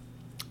group.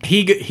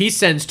 He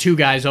sends 2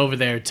 guys over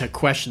there to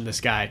question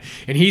this guy,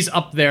 and he's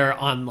up there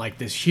on like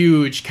this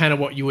huge kind of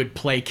what you would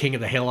play King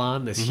of the Hill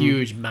on, this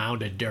huge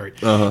mound of dirt.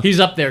 He's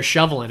up there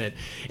shoveling it,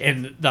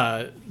 and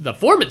the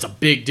foreman's a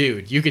big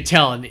dude. You could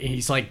tell, and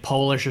he's like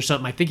Polish or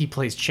something. I think he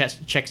plays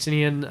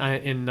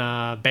Chechenian in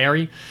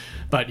Barry,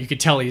 but you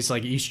could tell he's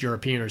like East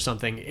European or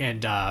something.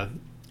 And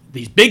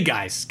these big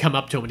guys come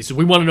up to him, and he says,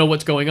 we want to know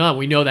what's going on.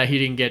 We know that he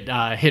didn't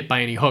get hit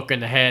by any hook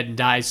in the head and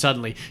dies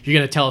suddenly. You're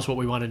going to tell us what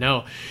we want to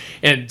know.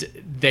 And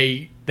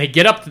they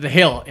get up to the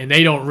hill, and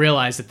they don't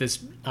realize that this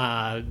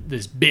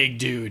big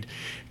dude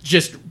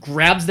just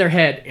grabs their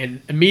head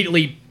and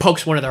immediately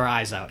pokes one of their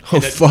eyes out.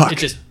 Oh, fuck. It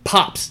just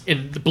pops,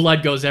 and the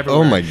blood goes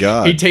everywhere. Oh, my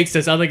God. He takes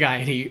this other guy,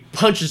 and he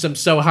punches him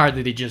so hard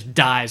that he just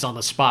dies on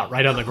the spot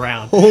right on the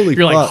ground. Holy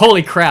You're fuck. like,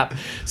 holy crap.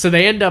 So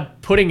they end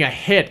up putting a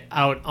hit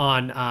out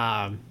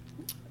on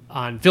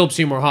Philip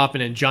Seymour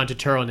Hoffman and John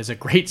Turturro, and there's a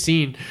great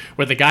scene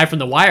where the guy from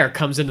The Wire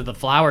comes into the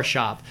flower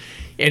shop,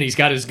 and he's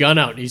got his gun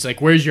out, and he's like,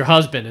 where's your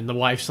husband? And the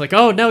wife's like,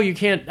 oh, no, you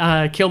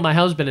can't kill my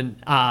husband, and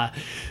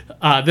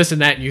this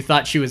and that, and you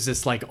thought she was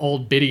this like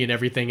old biddy and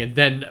everything, and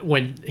then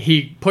when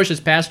he pushes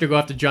past her to go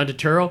after John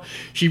Turturro,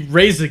 she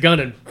raises the gun,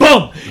 and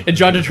boom! And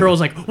John Turturro's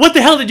like, what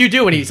the hell did you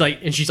do? And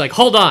she's like,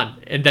 hold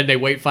on. And then they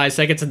wait 5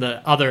 seconds, and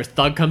the other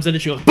thug comes in,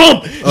 and she goes,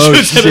 boom!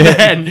 Shoots him in the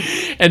head.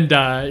 And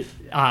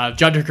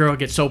John Turturro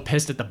gets so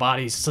pissed at the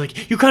body. He's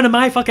like, you come to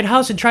my fucking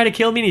house and try to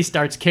kill me? And he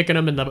starts kicking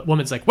him, and the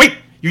woman's like, wait,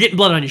 you're getting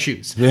blood on your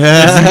shoes. She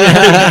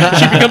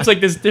becomes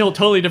like this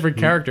totally different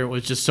character. It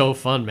was just so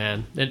fun,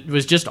 man. It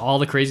was just all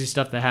the crazy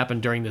stuff that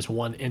happened during this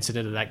one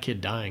incident of that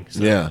kid dying.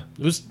 So Yeah.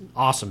 It was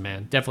awesome,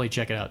 man. Definitely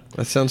check it out.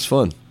 That sounds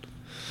fun.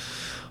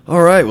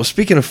 All right. Well,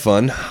 speaking of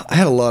fun, I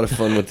had a lot of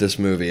fun with this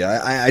movie.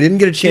 I didn't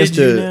get a chance Did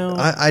to. you now?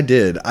 I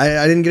did.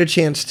 I didn't get a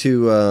chance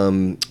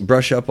to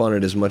brush up on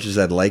it as much as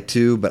I'd like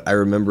to, but I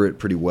remember it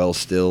pretty well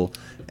still.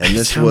 And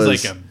this Sounds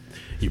was like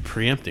you're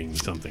preempting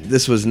something.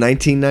 this was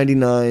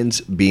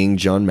 1999's Being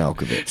John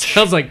Malkovich.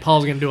 Sounds like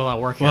Paul's going to do a lot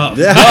of work here. Well,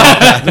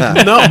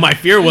 no, my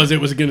fear was it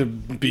was going to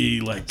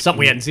be like Something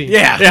we hadn't seen.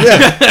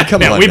 Yeah.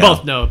 Come Yeah, on we now.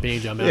 both know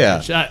Being John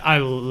Malkovich. Yeah.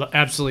 I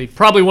absolutely,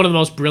 probably one of the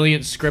most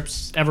brilliant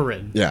scripts ever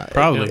written. Yeah,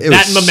 Probably. It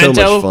That and was so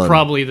Memento, much fun.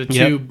 probably the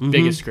 2 Yep.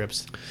 biggest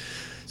scripts.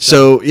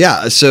 So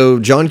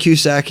John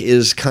Cusack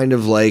is kind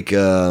of like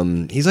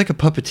he's like a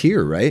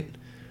puppeteer, right?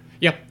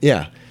 Yep.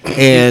 Yeah,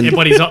 and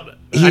But he's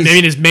I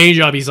mean, his main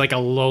job, he's like a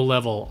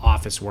low-level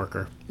office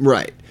worker.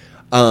 Right.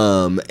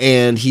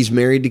 And he's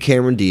married to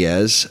Cameron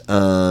Diaz.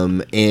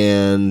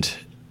 And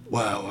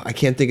wow, I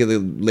can't think of the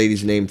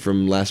lady's name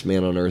from Last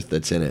Man on Earth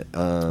that's in it.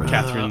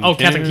 Catherine.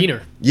 Catherine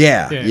Keener.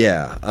 Yeah.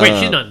 Wait,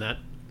 she's not in that.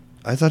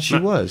 I thought she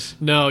was.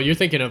 No, you're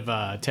thinking of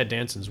Ted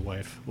Danson's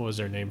wife. What was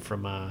her name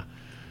from?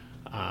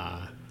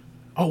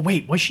 Oh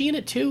wait, was she in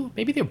it too?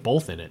 Maybe they're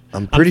both in it.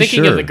 I'm pretty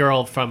thinking sure. of the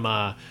girl from.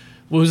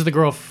 What was the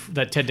girl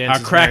that Ted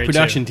Danson? Our crack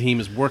production team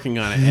is working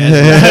on it.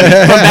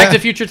 From Back to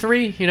the Future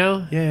 3? You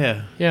know?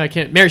 Yeah. Yeah, I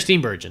can't. Mary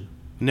Steenburgen.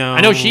 No.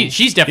 I know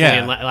she's definitely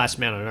Yeah. in Last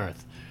Man on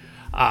Earth.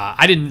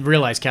 I didn't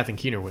realize Kathleen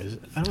Keener was.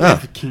 I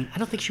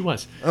don't think she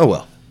was. Oh,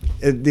 well.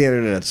 The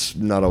internet's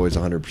not always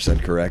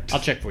 100% correct. I'll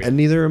check for you. And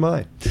neither am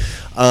I.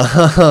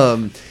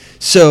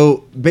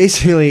 So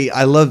basically,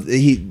 I love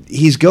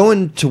he's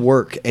going to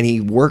work and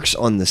he works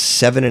on the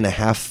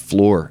 7.5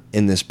 floor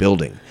in this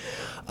building.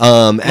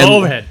 And Low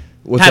overhead.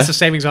 What's Pass that? the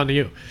savings on to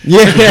you. Yeah,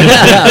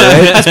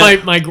 right?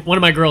 That's my one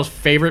of my girl's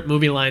favorite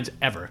movie lines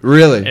ever.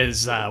 Really?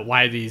 Is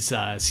why these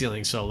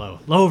ceilings so low?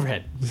 Low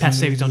overhead. Pass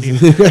savings on to you.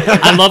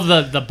 I love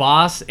the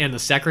boss and the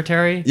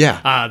secretary.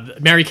 Yeah.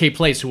 Mary Kay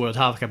Place, who we'll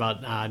talk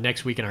about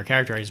next week in our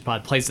Character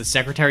Pod, plays the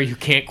secretary who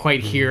can't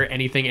quite hear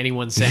anything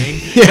anyone's saying.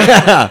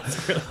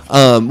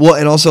 Well,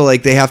 and also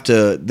like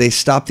they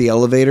stop the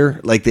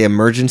elevator, like they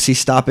emergency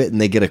stop it, and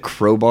they get a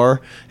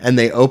crowbar and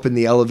they open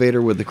the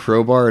elevator with the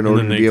crowbar in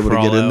order to be able to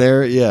get in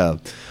there. Yeah.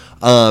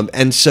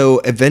 And so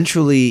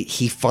eventually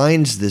he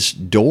finds this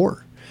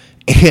door,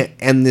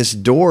 and this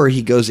door,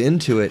 he goes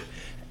into it,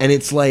 and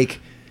it's like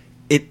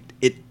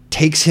it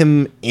takes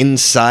him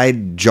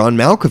inside John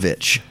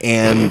Malkovich,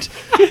 and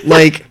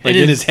like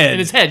in his head. In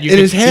his head.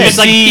 It's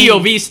like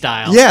POV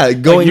style. yeah,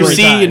 going You like-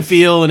 see and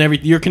feel and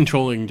everything. You're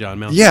controlling John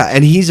Malkovich. Yeah,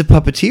 and he's a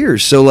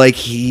puppeteer, so like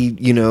he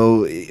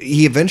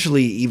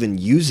eventually even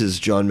uses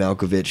John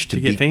Malkovich to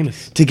get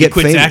famous. To get he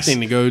quits famous.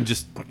 acting to go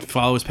just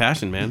follow his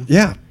passion, man.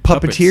 Yeah,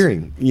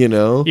 puppeteering. You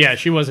know. Yeah,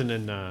 she wasn't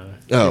in.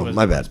 She Oh, wasn't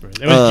my in bad.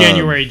 It was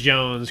January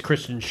Jones,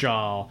 Kristen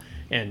Shaw,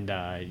 and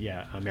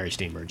Mary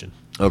Steenburgen.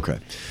 Okay.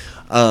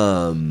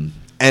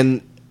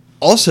 And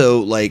also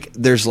like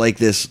there's like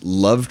this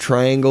love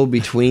triangle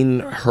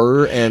between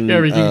her and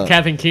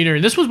Kathleen Keener.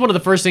 And this was one of the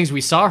first things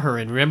we saw her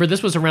in. Remember,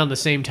 this was around the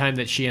same time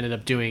that she ended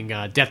up doing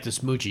Death to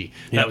Smoochie.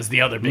 That was the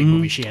other big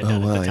movie she had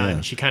done at the time.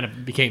 yeah. She kind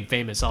of became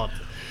famous. All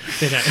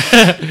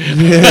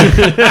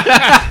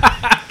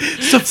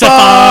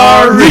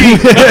Safari.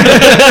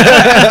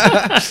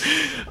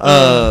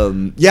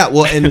 Yeah,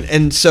 well,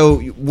 and so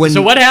when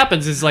So what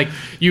happens is like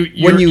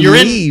When you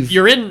leave-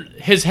 you're in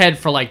his head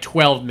for like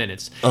 12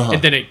 minutes,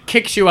 and then it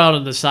kicks you out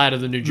on the side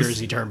of the New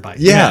Jersey Turnpike.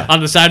 Yeah. On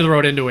the side of the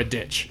road into a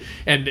ditch,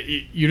 and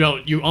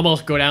you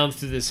almost go down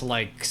through this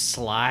like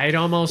slide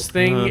almost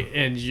thing,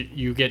 and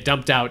you get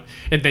dumped out,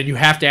 and then you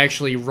have to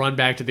actually run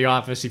back to the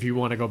office if you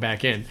want to go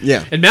back in.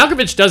 Yeah. And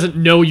Malkovich doesn't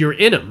know you're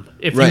in him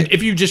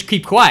if you just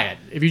keep quiet.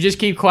 If you just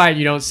keep quiet,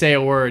 you don't say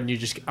a word, and you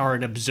just are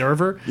an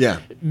observer. Yeah.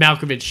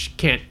 Malkovich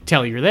can't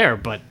tell you're there,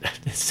 but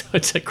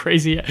it's a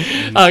crazy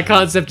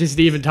concept just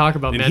to even talk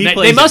about, And man. he They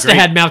plays a must have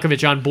great- had Malkovich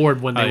on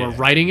board when they Oh, were yeah.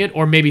 writing it,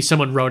 or maybe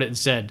someone wrote it and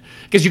said,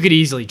 because you could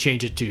easily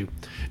change it to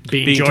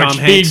being Tom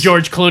Hanks.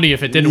 George Clooney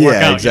if it didn't work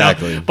Yeah, out.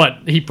 exactly. You know? But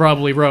he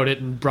probably wrote it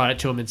and brought it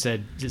to him and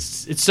said,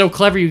 it's so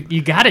clever,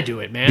 you got to do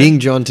it, man. being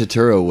John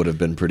Turturro would have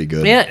been pretty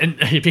good. yeah, and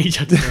being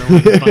John Turturro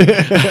would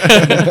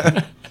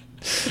be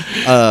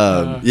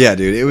fun. Yeah,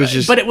 dude, it was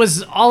just But it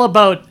was all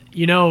about,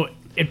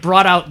 it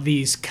brought out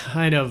these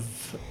kind of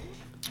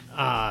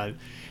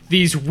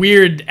these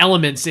weird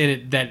elements in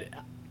it that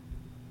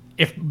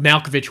if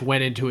Malkovich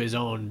went into his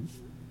own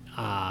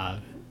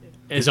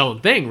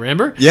thing,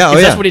 remember? Yeah, oh,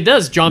 'Cause yeah. that's what he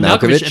does. John Malkovich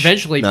Malkovich?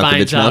 eventually Malkovich,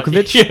 finds out.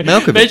 Malkovich?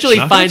 Malkovich. Eventually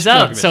Malkovich, finds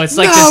out. Malkovich. So it's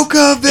like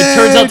Malkovich! it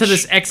turns out to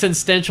this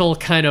existential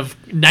kind of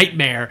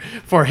nightmare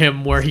for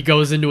him where he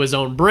goes into his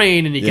own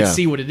brain and he Yeah. can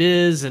see what it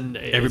is, and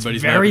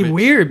Everybody's it's very Malkovich.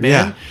 weird,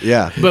 man.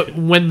 Yeah. But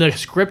when the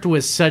script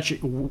was such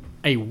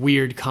a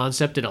weird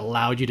concept, it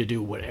allowed you to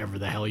do whatever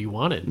the hell you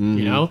wanted,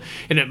 Mm-hmm.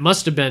 And it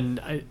must have been.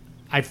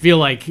 I feel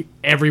like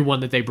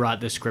everyone that they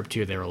brought this script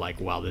to, they were like,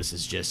 "Wow, this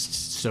is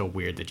just so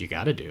weird that you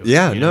got to do."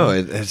 yeah, you no, know?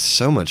 it's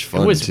so much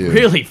fun it was too.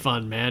 really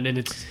fun, man, and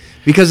it's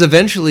because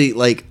eventually,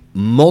 like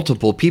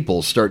multiple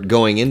people start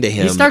going into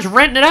him. he starts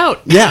renting it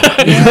out. yeah,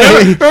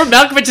 Or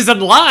Malkovich is in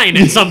line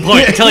at some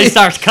point until he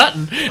starts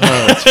cutting.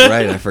 oh, that's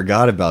right. I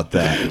forgot about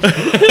that.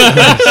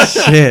 Oh,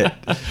 shit.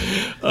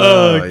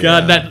 Oh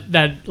god, yeah.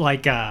 that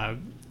like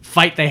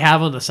fight they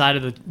have on the side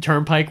of the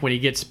turnpike when he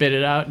gets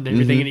spitted out and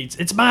everything, and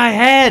it's my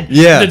head. Mm-hmm.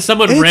 Yeah. And then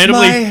someone It's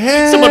randomly my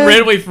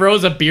head.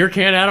 throws a beer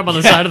can at him on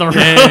the side of the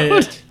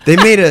road.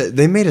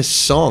 They made a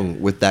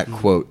song with that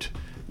quote.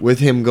 With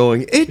him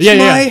going, it's Yeah,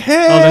 my yeah.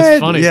 head. Oh, that's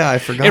funny. Yeah, I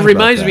forgot. It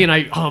reminds about me,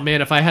 that.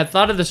 and if I had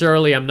thought of this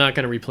early, I'm not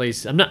going to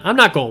replace. I'm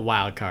not going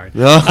wild card.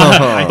 No.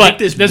 But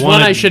there's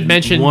one I should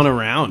mention. One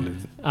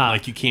around.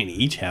 Like you can't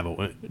each have a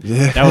one.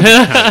 That would be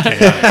kind of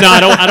chaotic. No,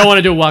 I don't want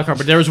to do a wild card,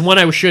 but there was one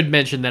I should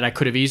mention that I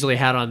could have easily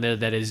had on there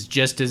that is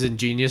just as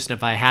ingenious, and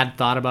if I had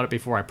thought about it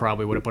before, I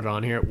probably would have put it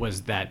on here. It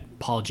was that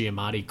Paul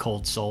Giamatti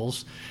Cold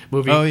Souls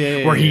movie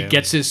where he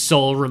gets his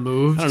soul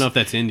removed. I don't know if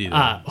that's indie,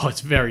 though.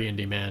 It's very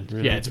indie, man.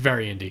 Really? Yeah, it's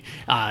very indie.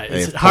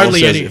 It's If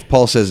hardly any. If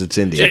Paul says it's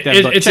indie, Check that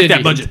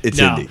indie. budget. It's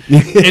No. indie.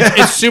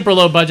 it's super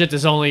low budget.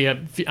 There's only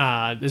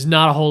there's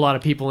not a whole lot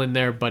of people in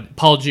there, but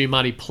Paul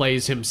Giamatti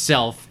plays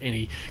himself, and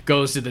he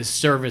goes to this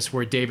service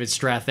where David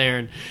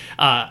Strathairn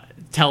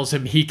tells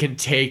him he can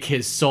take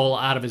his soul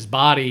out of his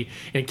body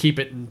and keep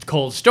it in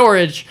cold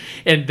storage,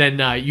 and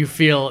then you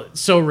feel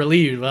so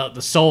relieved about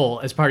the soul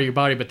as part of your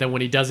body. But then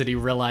when he does it, he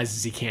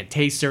realizes he can't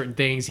taste certain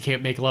things, he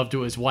can't make love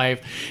to his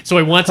wife, so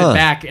he wants it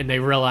back, and they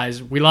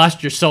realize, we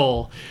lost your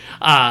soul.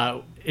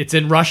 It's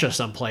in Russia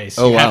someplace.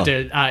 Oh, you wow. have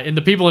to, and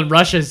the people in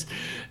Russia,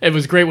 it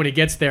was great when he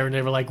gets there, and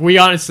they were like, we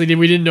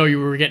didn't know you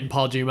were getting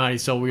Paul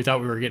Giamatti's soul. We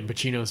thought we were getting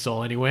Pacino's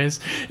soul anyways.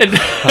 And,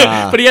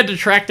 but he had to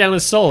track down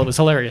his soul. It was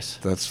hilarious.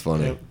 That's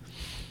funny. Yep.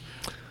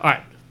 All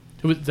right.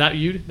 Was that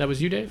you? That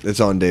was you, Dave?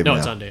 It's on Dave No, now.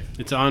 it's on Dave.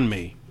 It's on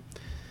me.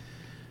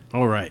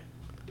 All right.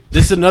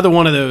 This is another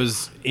one of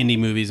those indie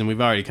movies, and we've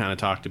already kind of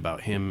talked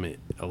about him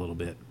a little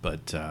bit,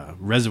 but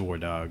Reservoir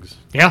Dogs.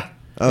 Yeah.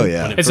 Oh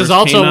yeah. When it This is first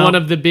also came out- one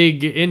of the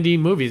big indie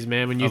movies,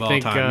 man. When you Of all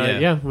think,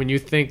 time, yeah. when you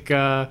think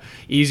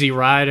Easy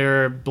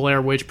Rider,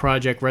 Blair Witch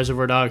Project,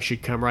 Reservoir Dogs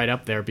should come right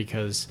up there,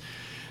 because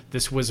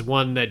this was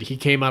one that he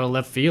came out of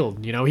left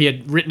field. You know, he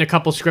had written a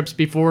couple scripts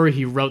before.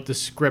 He wrote the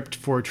script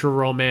for True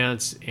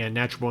Romance and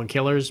Natural Born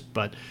Killers,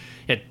 but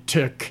it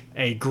took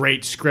a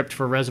great script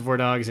for Reservoir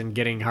Dogs and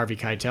getting Harvey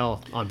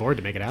Keitel on board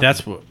to make it happen.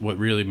 That's what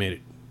really made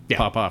it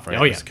pop off, right?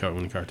 Oh, yeah. This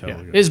Cohen Cartel.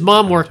 Yeah. His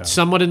mom worked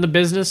somewhat in the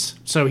business,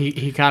 so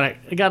he got a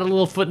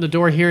little foot in the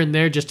door here and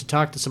there just to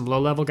talk to some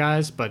low-level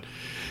guys, but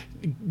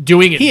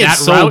doing it He had that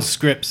sold route...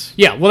 scripts.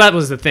 Yeah, well, that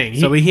was the thing.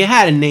 So he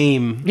had a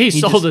name. He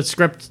sold just- a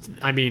script,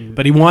 I mean...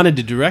 But he wanted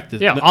to direct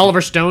it. yeah, No-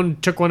 Oliver Stone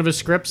took one of his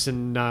scripts,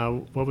 and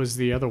what was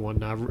the other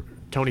one?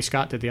 Tony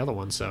Scott did the other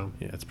one, so...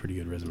 Yeah, that's a pretty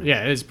good resume.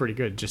 Yeah, it is pretty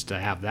good just to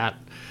have that.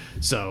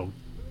 So,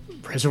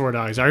 Reservoir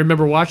Dogs. I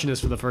remember watching this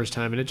for the first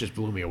time, and it just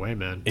blew me away,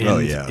 man. And Oh,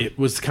 yeah. It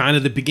was kind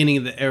of the beginning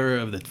of the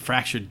era of the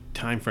fractured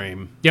time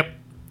frame. Yep.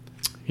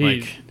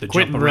 Like the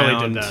Quentin jump really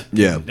around. did that.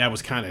 Yeah. That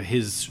was kind of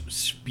his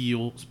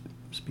spiel.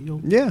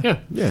 Yeah. Yeah.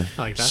 Yeah.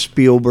 I like that.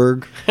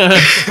 Spielberg. He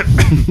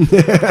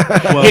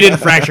didn't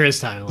fracture his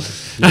timeline.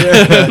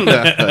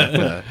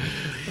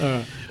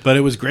 But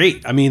it was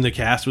great. I mean, the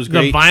cast was The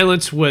great.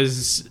 violence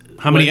was...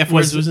 How many F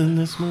words was in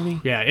this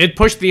movie? Yeah, it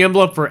pushed the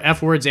envelope for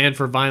F words and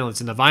for violence,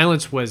 and the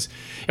violence was...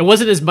 It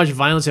wasn't as much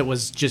violence, it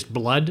was just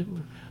blood,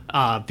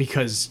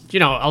 because, you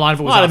know, a lot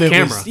of it was A lot off of it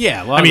camera. was-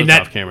 yeah, a lot of it was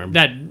off camera.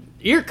 That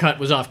ear cut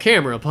was off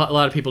camera. A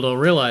lot of people don't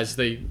realize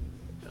they...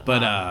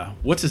 But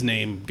what's his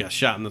name? Got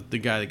shot in the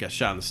guy that got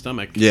shot in the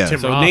stomach. Yeah. Tim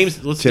So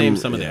Roth. let's Tim- name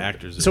some of the yeah.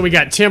 actors. So we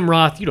got Tim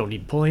Roth. You don't need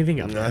to pull anything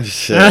up.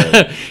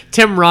 Shit.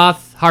 Tim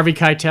Roth, Harvey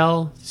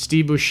Keitel,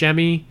 Steve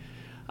Buscemi.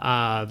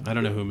 I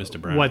don't know who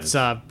Mr. Brown What's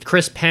is.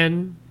 Chris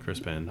Penn? Chris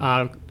Penn.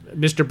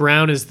 Mr.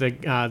 Brown is the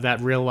that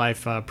real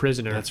life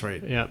prisoner. That's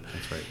right. Yep.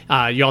 That's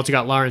right. You also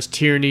got Lawrence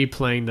Tierney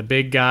playing the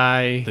big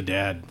guy. The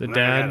dad. The Got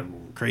dad. a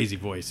crazy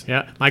voice.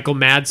 Yeah. Michael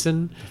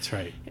Madsen. That's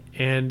right.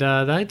 And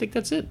I think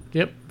that's it.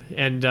 Yep.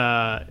 And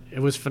it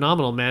was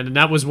phenomenal, man. And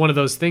that was one of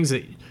those things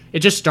that it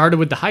just started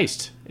with the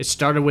heist. It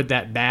started with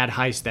that bad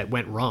heist that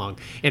went wrong,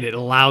 and it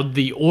allowed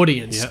the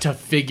audience Yep. to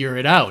figure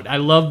it out. I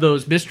love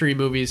those mystery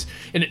movies,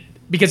 and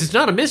because it's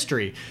not a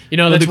mystery. You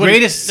know, Well, that's the what,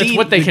 greatest that's scene,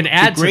 what they can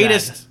add The to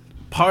greatest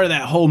that. part of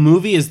that whole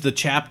movie is the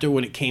chapter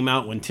when it came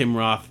out when Tim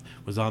Roth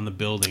was on the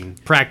building.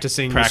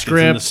 Practicing the Practicing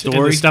script the story.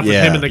 and the stuff Yeah.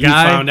 with him and the You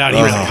guy. found out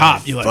he was a Oh,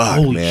 cop. You're like, fuck,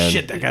 holy man.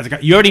 shit, that guy's a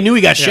cop. You already knew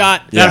he got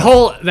shot. Yeah.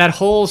 That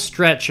whole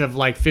stretch of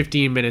like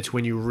 15 minutes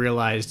when you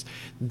realized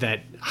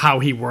that how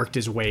he worked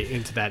his way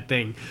into that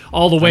thing,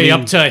 all the way mean-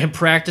 up to him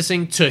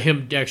practicing to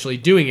him actually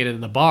doing it in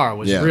the bar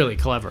was Yeah. really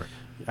clever.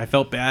 I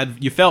felt bad.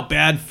 You felt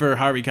bad for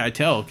Harvey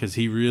Keitel because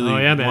he really Oh,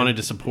 yeah, man. wanted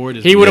to support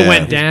his. He would have Yeah.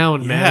 went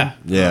down, man.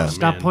 Yeah.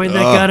 Stop man. pointing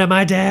that gun at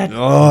my dad.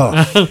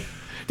 Oh.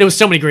 There was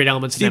so many great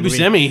elements Steve in that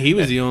movie. Buscemi, he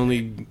was the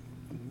only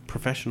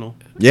professional.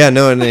 Yeah,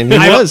 no, and he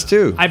was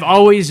too. I've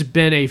always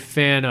been a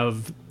fan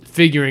of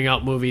figuring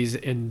out movies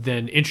and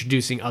then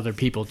introducing other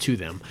people to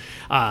them.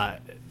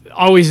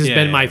 Always has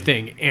been my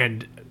thing,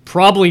 and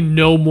probably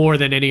no more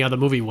than any other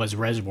movie was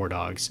Reservoir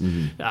Dogs.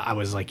 I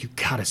was like, you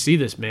gotta see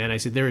this, man. I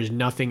said, there is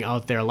nothing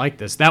out there like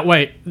this. That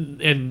way,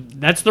 and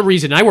that's the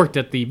reason I worked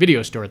at the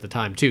video store at the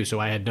time too, so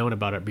I had known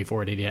about it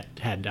before it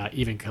had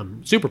even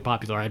come super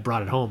popular. I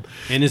brought it home.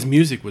 And his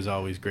music was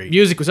always great.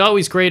 Music was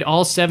always great,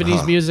 all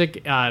 70s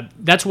music.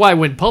 That's why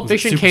when Pulp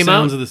Fiction Super came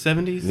Sounds out, of the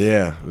 70s?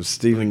 Yeah, it was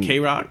Stephen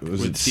K-Rock?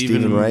 Was with it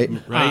Stephen Wright?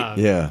 Right?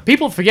 Yeah.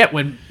 people forget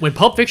when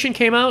Pulp Fiction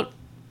came out,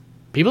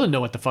 People didn't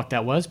know what the fuck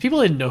that was.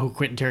 People didn't know who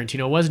Quentin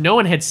Tarantino was. No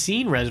one had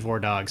seen Reservoir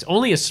Dogs.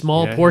 Only a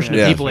small portion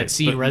of people had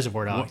seen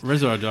Reservoir Dogs.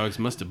 Reservoir Dogs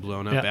must have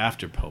blown up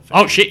after Pulp Fiction.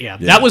 Oh shit, yeah.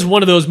 That was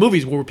one of those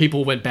movies where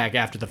people went back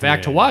after the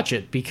fact to watch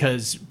it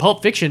because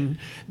Pulp Fiction,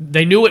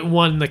 they knew it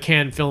won the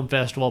Cannes Film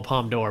Festival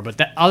Palme d'Or, but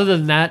other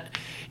than that,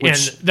 and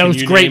that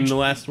was great. Name the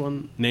last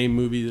one? Name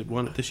movie that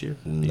won it this year?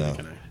 No.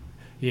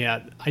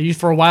 Yeah, I used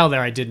for a while there.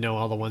 I did know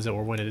all the ones that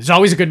were winning. It's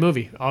always a good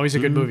movie. Always a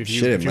good movie.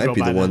 Shit, it might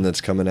be the one that's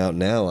coming out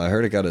now. I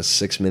heard it got a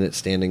 6-minute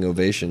standing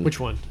ovation. Which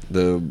one?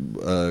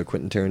 The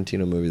Quentin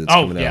Tarantino movie that's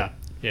coming out.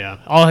 Yeah.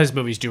 All his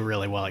movies do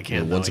really well. I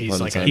can't. Once He's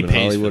Upon a like Time in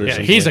Hollywood or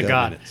something he's like a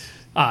that.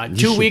 god.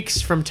 2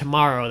 weeks from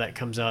tomorrow, that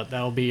comes out.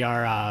 That'll be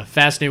our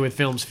Fascinated with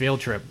Films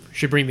field trip.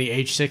 Should bring the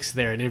H6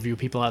 there and interview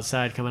people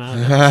outside coming out.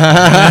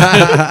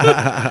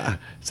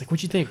 It's like,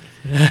 what'd you think?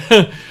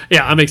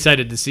 Yeah, I'm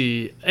excited to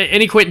see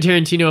any Quentin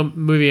Tarantino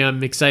movie.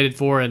 I'm excited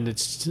for, and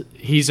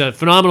he's a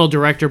phenomenal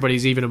director, but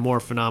he's even a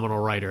more phenomenal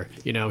writer.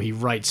 You know, he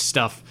writes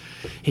stuff.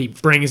 He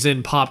brings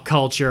in pop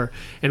culture,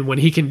 and when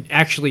he can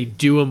actually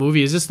do a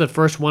movie, is this the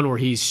first one where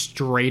he's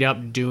straight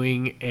up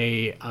doing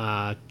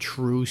a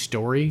true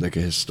story? Like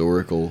a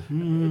historical.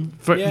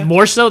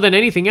 More so than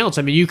anything else.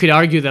 I mean, you could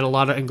argue that a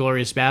lot of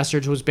Inglourious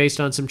Bastards was based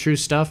on some true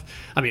stuff.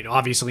 I mean,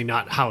 obviously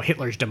not how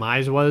Hitler's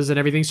demise was and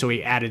everything, so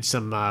he added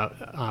some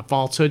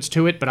falsehoods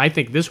to it. But I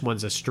think this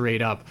one's a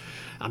straight up.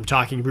 I'm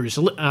talking Bruce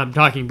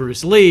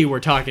Lee.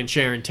 We're talking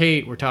Sharon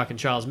Tate. We're talking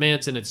Charles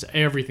Manson. It's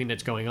everything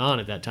that's going on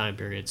at that time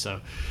period.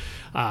 So,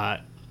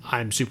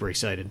 I'm super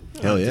excited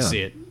to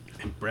see it.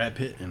 And Brad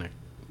Pitt in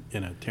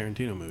a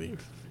Tarantino movie.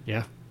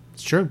 Yeah.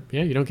 It's true.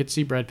 Yeah, you don't get to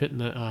see Brad Pitt in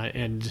the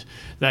and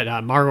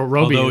that Margot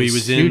Robbie. Although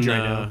is huge right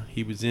now.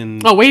 He was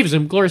in. Oh, wait, he was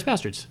in Glorious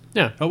Bastards.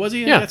 Yeah. Oh, was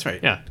he? Yeah, That's right.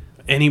 Yeah.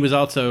 And he was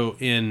also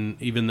in.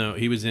 Even though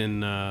he was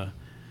in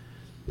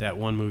that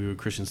one movie with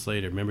Christian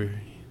Slater. Remember,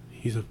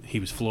 he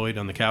was Floyd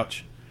on the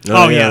couch.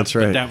 Oh yeah, that's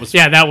right.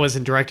 That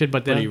wasn't directed,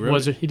 but then he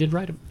did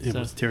write it. It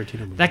was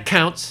Tarantino movie. That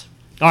counts.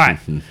 All right.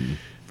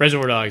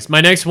 Reservoir Dogs.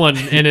 My next one,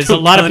 and it's a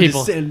lot of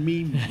people. Send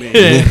me,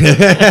 man.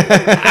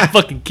 I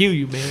fucking kill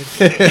you, man.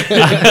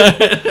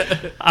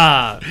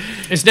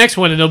 This next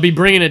one, and they'll be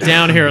bringing it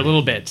down here a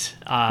little bit.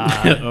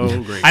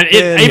 Oh, great.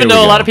 Even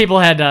though a lot of people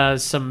had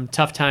some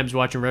tough times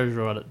watching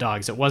Reservoir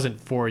Dogs, it wasn't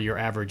for your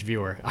average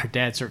viewer. Our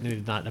dad certainly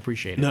did not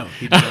appreciate it. No,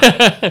 he did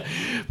not.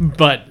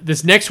 But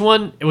this next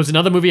one, it was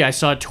another movie I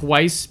saw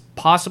twice,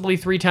 possibly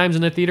 3 times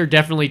in the theater,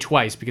 definitely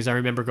twice, because I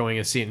remember going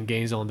to see it in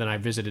Gainesville, and then I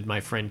visited my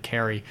friend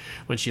Carrie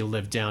when she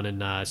lived down in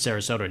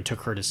Sarasota and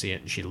took her to see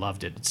it, and she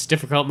loved it. It's a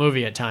difficult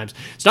movie at times.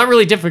 It's not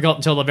really difficult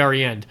until the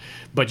very end,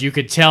 but you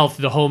could tell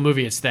through the whole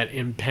movie it's that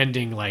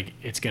impending, like,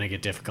 it's going to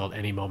get difficult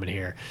any moment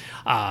here.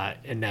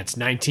 And that's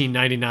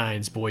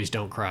 1999's Boys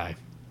Don't Cry.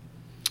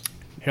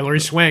 Hilary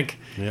Swank.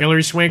 Yep.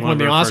 Hilary Swank won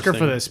the Oscar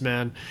for this,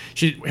 man.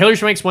 Hilary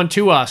Swank's won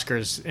 2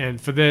 Oscars, and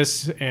for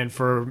this and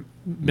for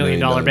Million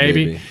Dollar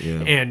Baby.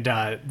 Yeah.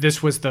 And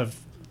this was the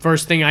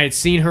first thing I had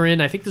seen her in.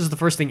 I think this is the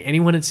first thing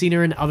anyone had seen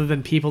her in, other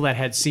than people that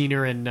had seen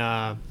her in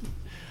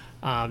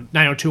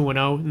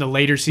 90210. In the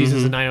later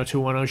seasons of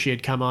 90210, she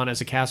had come on as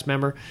a cast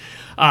member.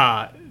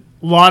 A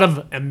lot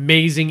of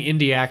amazing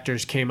indie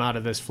actors came out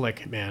of this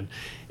flick, man.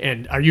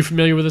 And are you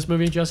familiar with this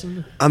movie,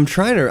 Justin? I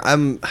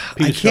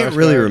can't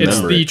really remember.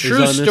 It's the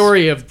true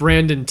story of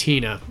Brandon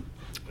Teena,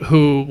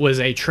 who was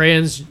a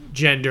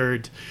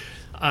transgendered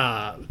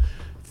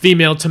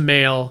female to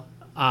male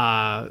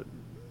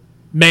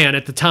man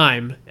at the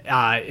time.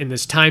 In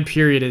this time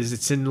period,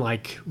 it's in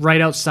like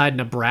right outside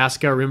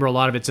Nebraska. Remember, a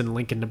lot of it's in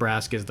Lincoln,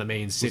 Nebraska, is the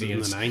main city. In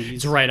the 90s?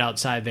 It's right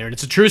outside there, and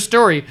it's a true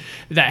story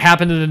that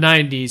happened in the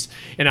 90s.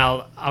 And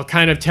I'll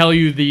kind of tell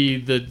you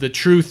the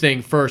true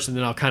thing first, and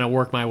then I'll kind of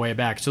work my way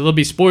back. So there'll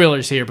be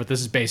spoilers here, but this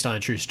is based on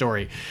a true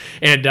story.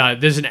 And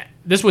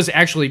this was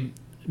actually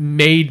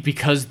made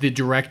because the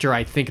director,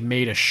 I think,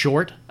 made a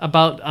short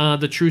about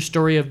the true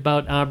story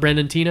about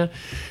Brandon Teena.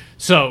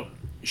 So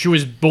she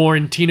was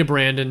born Tina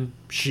Brandon.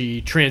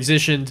 She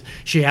transitioned.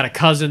 She had a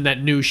cousin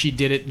that knew she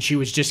did it, and she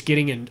was just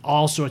getting in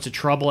all sorts of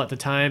trouble at the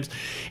times.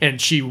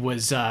 And she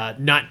was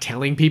not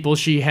telling people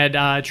she had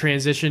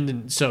transitioned,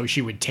 and so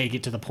she would take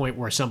it to the point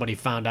where somebody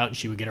found out, and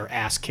she would get her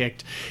ass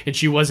kicked. And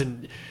she was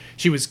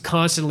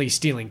constantly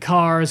stealing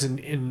cars and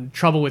in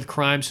trouble with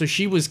crime, so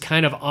she was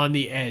kind of on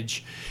the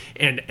edge,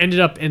 and ended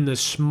up in the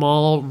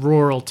small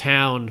rural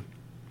town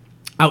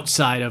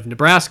outside of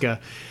Nebraska.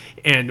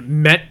 And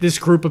met this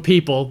group of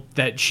people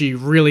that she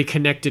really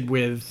connected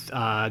with,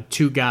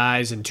 2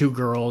 guys and 2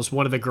 girls.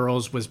 One of the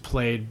girls was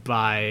played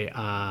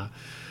by,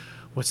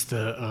 what's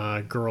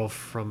the girl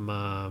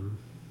from,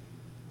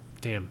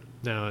 Chloe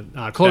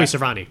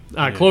Sevigny.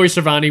 Chloe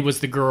Sevigny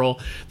was the girl.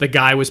 The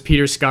guy was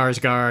Peter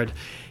Skarsgård.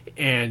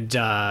 And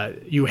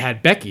you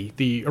had Becky,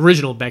 the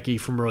original Becky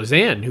from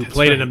Roseanne, who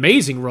played an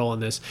amazing role in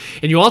this.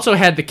 And you also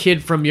had the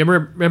kid from, you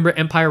remember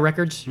Empire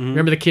Records?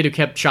 Remember the kid who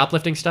kept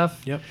shoplifting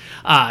stuff? Yep.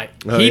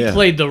 He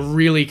played the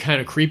really kind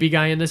of creepy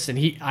guy in this, and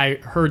I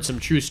heard some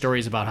true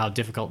stories about how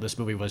difficult this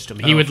movie was to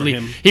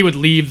him. He would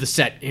leave the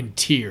set in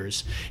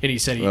tears, and he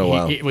said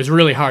it was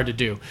really hard to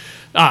do.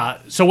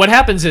 So what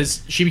happens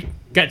is she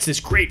gets this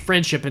great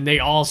friendship, and they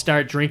all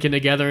start drinking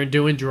together and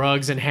doing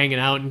drugs and hanging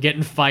out and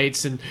getting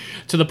fights, and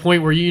to the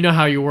point where you know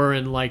how you were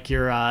in like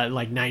your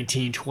like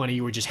 19, 20,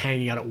 you were just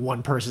hanging out at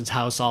one person's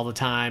house all the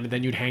time, and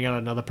then you'd hang out at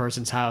another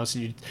person's house,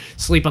 and you'd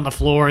sleep on the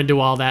floor and do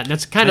all that, and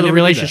that's kind of the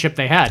relationship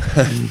they had.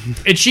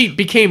 And she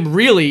became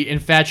really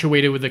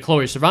infatuated with the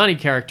Chloe Sevigny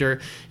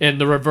character, and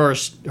the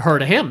reverse her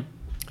to him,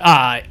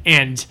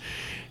 and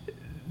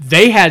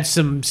they had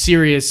some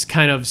serious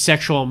kind of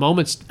sexual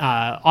moments.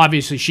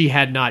 Obviously, she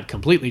had not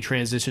completely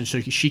transitioned, so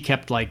she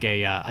kept like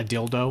a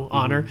dildo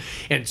on her,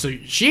 and so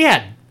she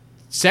had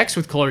sex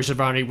with Chloe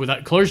Sevigny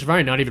without Chloe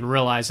Sevigny not even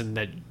realizing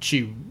that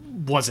she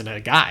wasn't a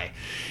guy.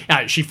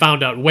 She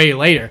found out way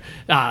later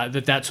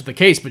that that's the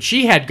case, but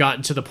she had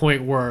gotten to the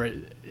point where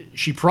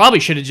she probably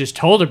should have just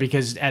told her,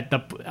 because at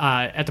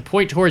the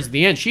point towards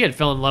the end, she had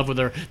fell in love with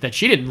her that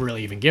she didn't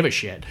really even give a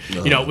shit.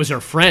 No. You know, it was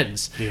her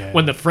friends. Yeah.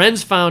 When the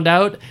friends found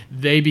out,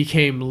 they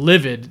became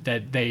livid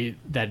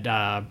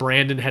that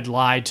Brandon had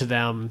lied to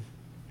them,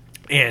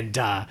 and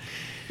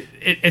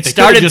it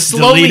started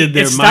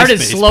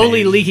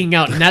slowly leaking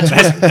out, and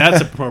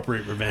that's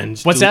appropriate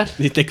revenge. What's that?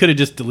 They could have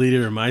just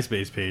deleted her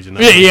MySpace page, and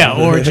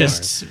or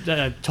just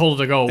told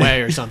her to go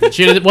away or something.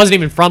 She wasn't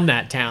even from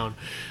that town.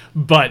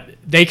 But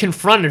they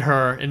confronted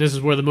her, and this is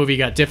where the movie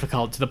got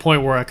difficult, to the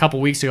point where a couple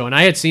weeks ago, and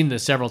I had seen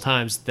this several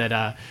times,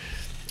 that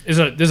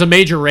there's a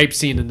major rape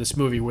scene in this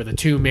movie where the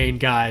two main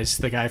guys,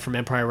 the guy from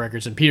Empire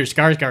Records and Peter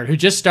Skarsgård, who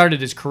just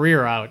started his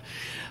career out,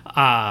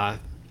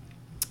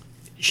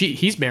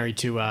 he's married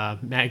to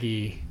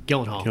Maggie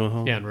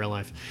Gyllenhaal, in real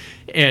life,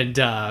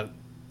 and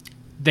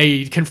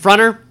they confront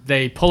her,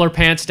 they pull her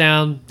pants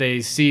down, they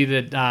see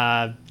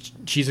that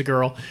she's a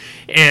girl,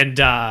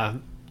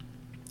 and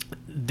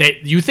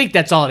you think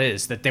that's all it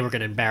is, that they were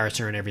going to embarrass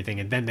her and everything,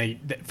 and then they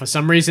for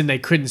some reason they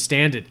couldn't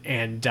stand it,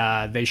 and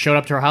they showed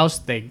up to her house.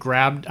 They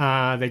grabbed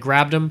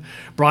him,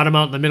 brought him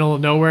out in the middle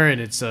of nowhere,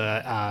 and it's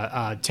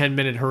a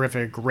 10-minute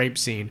horrific rape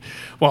scene.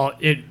 Well,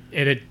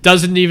 it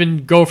doesn't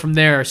even go from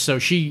there. So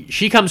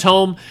she comes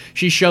home.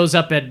 She shows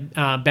up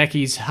at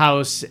Becky's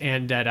house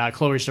and at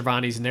Chloe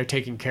Sevigny's, and they're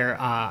taking care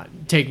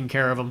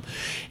of him,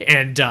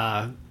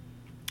 and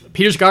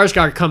Peter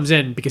Skarsgård comes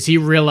in because he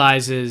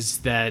realizes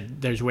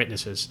that there's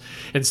witnesses.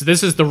 And so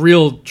this is the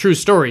real true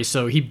story.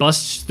 So he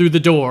busts through the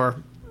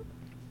door,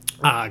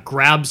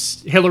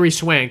 grabs Hilary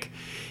Swank,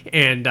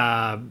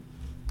 and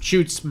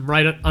shoots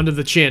right under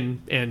the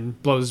chin and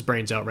blows his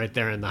brains out right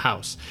there in the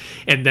house.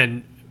 And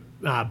then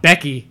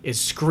Becky is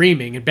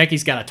screaming, and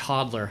Becky's got a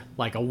toddler,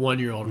 like a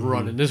 1-year-old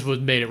running. This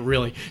made it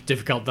really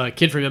difficult. The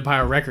kid from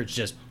Empire Records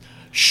just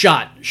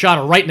shot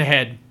her right in the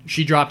head.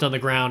 She dropped on the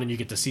ground, and you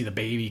get to see the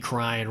baby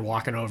crying,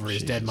 walking over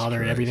his dead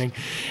mother and everything.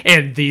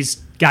 And these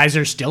guys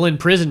are still in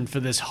prison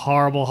for this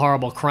horrible,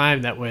 horrible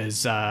crime that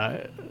was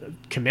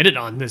committed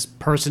on this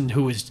person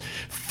who was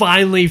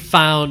finally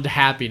found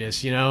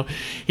happiness. You know,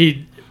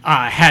 he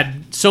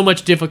had so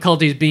much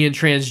difficulties being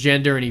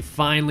transgender, and he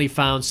finally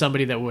found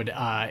somebody that would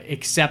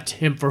accept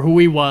him for who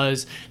he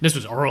was. And this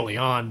was early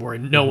on, where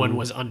no one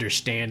was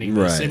understanding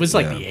this. It was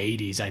like the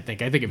 80s, I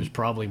think. I think it was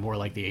probably more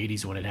like the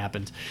 80s when it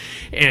happened.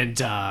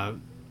 And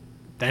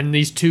then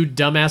these two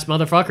dumbass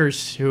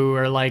motherfuckers, who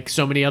are like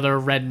so many other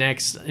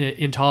rednecks,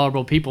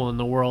 intolerable people in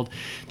the world,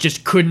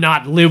 just could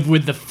not live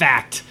with the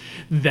fact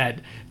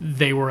that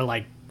they were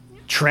like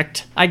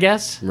tricked, I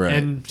guess. Right.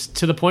 And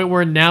to the point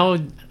where now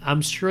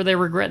I'm sure they're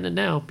regretting it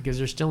now, because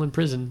they're still in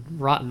prison,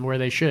 rotting where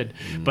they should.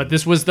 But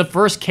this was the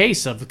first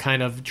case of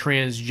kind of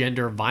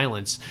transgender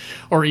violence,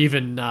 or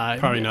even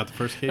probably not the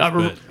first case,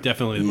 but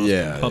definitely the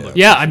most public.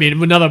 Yeah, I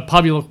mean, another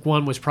public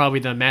one was probably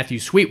the Matthew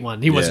Sweet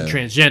one. He wasn't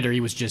transgender; he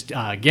was just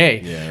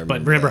gay. Yeah,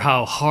 but remember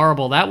how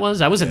horrible that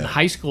was? I was in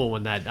high school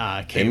when that came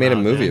out. They made a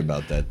movie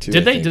about that too.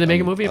 Did they? Did they make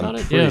a movie about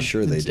it? I'm pretty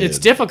sure they did. It's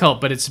difficult,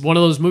 but it's one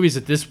of those movies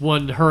that this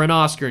won her an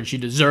Oscar, and she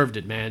deserved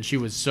it. Man, she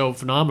was so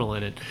phenomenal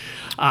in it.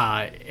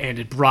 And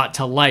it brought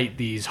to light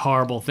these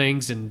horrible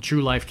things, and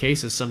true life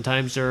cases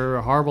sometimes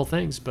are horrible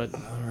things. But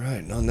all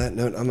right, on that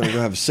note, I'm gonna go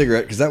have a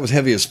cigarette, because that was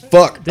heavy as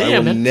fuck. I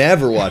will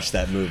never watch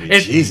that movie.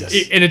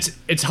 Jesus. And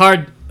it's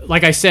hard.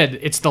 Like I said,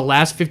 it's the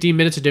last 15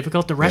 minutes are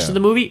difficult. The rest of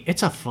the movie,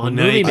 it's a fun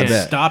movie, man.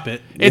 Stop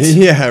it. It's,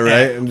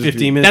 right.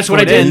 15 minutes. That's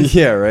what I did.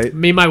 Yeah, right.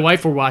 Me and my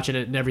wife were watching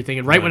it and everything,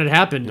 and right when it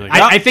happened, like,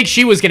 I think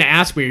she was going to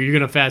ask me, "Are you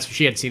going to fast?"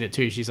 She had seen it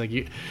too. She's like,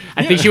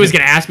 I think she was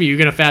going to ask me, "You're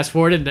going to fast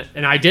forward?"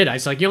 And I did. I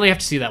was like, "You only have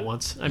to see that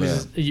once." I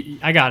mean,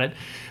 I got it.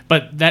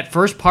 But that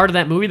first part of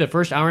that movie, the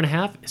first hour and a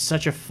half, is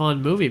such a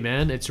fun movie,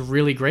 man. It's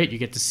really great. You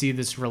get to see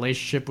this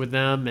relationship with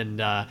them,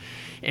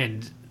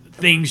 and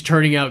things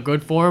turning out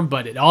good for him,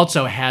 but it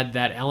also had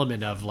that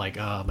element of like,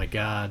 oh my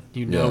god,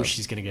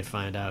 she's gonna get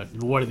found out,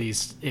 and what are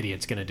these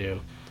idiots gonna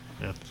do?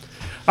 Yeah.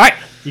 All right,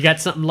 you got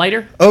something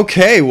lighter?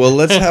 Okay, well,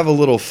 let's have a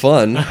little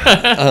fun.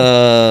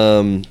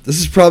 This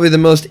is probably the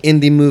most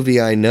indie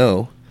movie I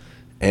know,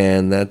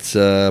 and that's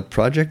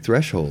Project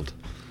Threshold.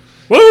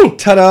 Woo!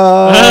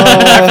 Ta-da!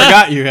 I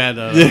forgot you had.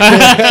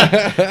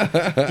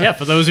 Yeah,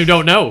 for those who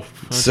don't know. why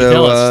don't you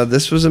tell So us?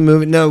 this was a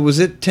movie. No, was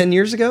it 10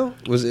 years ago?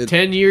 Was it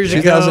 10 years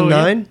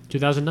 2009? ago.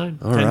 2009.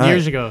 All 10 right.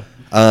 years ago.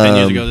 10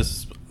 years ago, this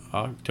is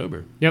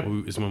October. Yep.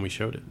 Is when we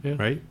showed it, Yeah.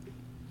 right?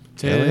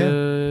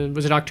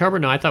 Was it October?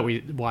 No, I thought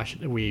we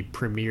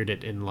premiered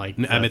it in like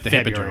I meant the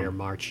February Hippodrome. or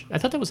March. I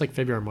thought that was like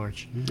February or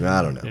March.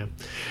 I don't know. Yeah.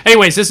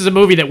 Anyways, this is a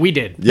movie that we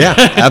did. Yeah,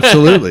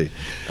 absolutely.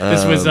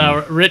 This was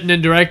written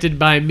and directed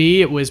by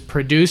me. It was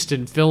produced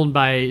and filmed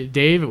by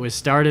Dave. It was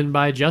starred in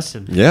by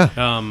Justin. Yeah.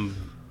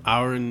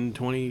 Hour and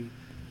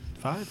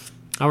 25.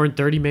 Hour and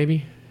 30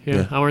 maybe.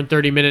 Yeah, hour and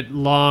 30-minute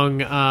long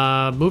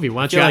movie.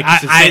 Why don't you? feel like you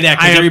should say that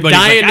 'cause I am everybody's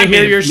dying like, to I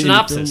hear made a your mini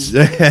synopsis.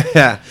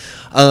 Yeah.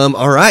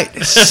 All right.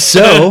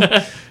 So,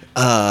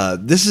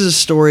 this is a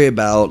story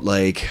about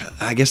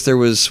I guess there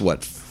was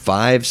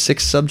 5,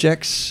 6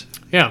 subjects.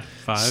 Yeah.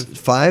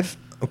 5.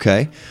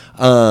 Okay.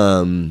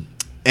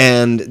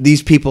 And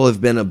these people have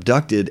been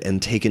abducted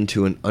and taken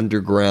to an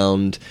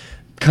underground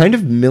kind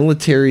of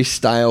military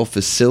style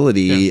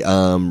facility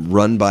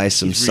run by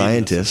some He's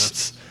reading this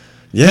scientists.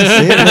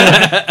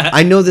 Yes,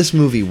 I know this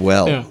movie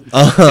well. Yeah.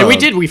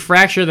 And we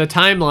fracture the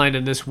timeline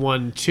in this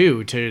one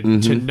too to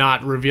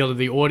not reveal to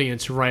the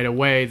audience right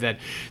away that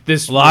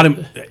this A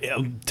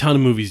ton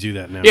of movies do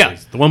that now. Yeah.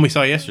 The one we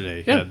saw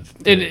yesterday. Yeah,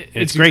 and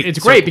it's great. It's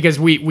great because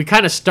we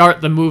kind of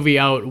start the movie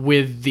out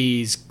with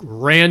these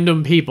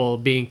random people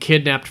being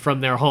kidnapped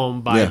from their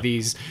home by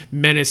these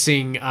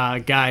menacing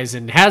guys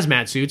in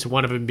hazmat suits.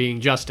 One of them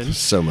being Justin.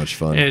 So much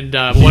fun. And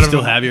You one of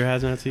still them, have your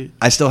hazmat suit?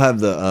 I still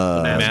have the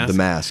mask?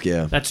 mask.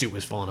 Yeah. that suit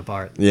was falling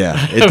apart. Yeah,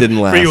 it didn't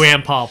last. For you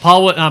and Paul.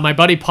 My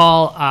buddy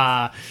Paul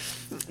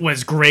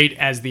was great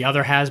as the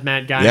other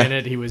hazmat guy in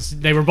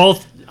it. They were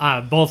both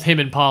him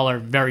and Paul are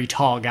very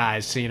tall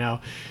guys,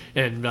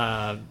 and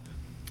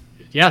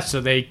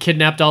so they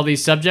kidnapped all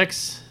these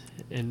subjects,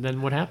 and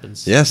then what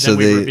happens? Yeah, so then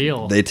we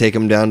reveal. they take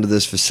them down to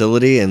this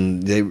facility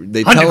and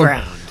they tell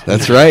Underground. them.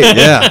 That's right.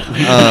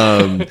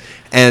 Yeah.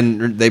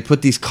 And they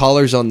put these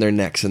collars on their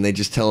necks and they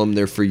just tell them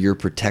they're for your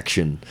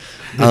protection.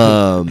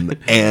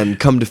 And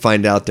come to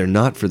find out they're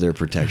not for their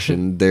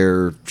protection.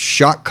 They're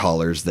shock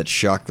collars that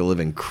shock the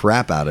living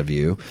crap out of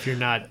you. If you're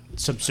not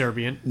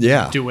subservient,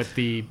 Yeah. do what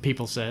the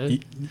people say.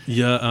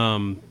 Yeah.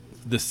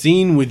 The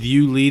scene with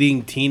you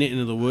leading Tina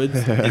into the woods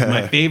is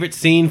my favorite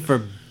scene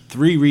for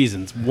 3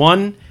 reasons.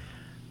 One,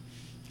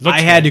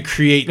 I had to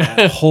create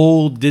a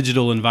whole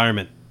digital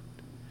environment.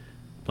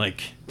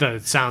 Like The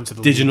sounds of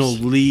the digital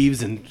leaves.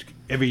 leaves and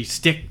every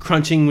stick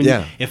crunching.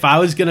 If I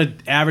was going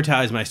to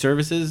advertise my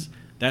services,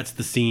 that's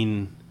the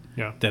scene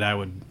that I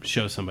would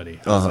show somebody.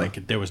 I was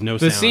like, there was no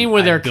The sound. scene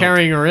where I they're built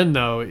carrying her in,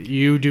 though,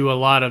 you do a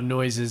lot of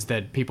noises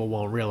that people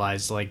won't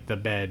realize, like the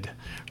bed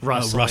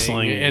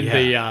rustling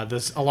and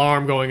this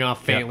alarm going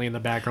off faintly in the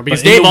background.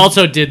 Because But Dave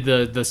also did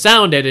the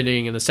sound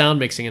editing and the sound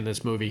mixing in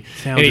this movie.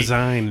 Sound And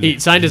design.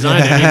 sound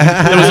design.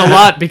 There was a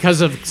lot because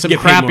of some Get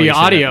paid crappy more, you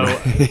audio.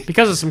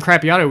 Because of some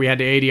crappy audio, we had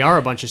to ADR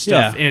a bunch of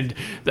stuff, Yeah. and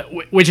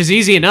which is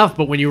easy enough.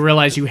 But when you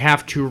realize you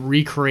have to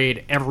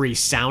recreate every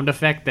sound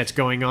effect that's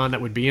going on that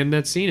would be in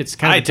that scene, it's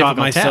kind of I a taught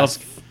difficult myself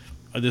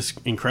task. this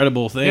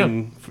incredible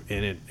thing,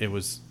 and it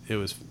was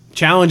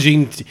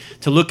challenging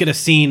to look at a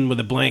scene with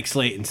a blank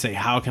slate and say,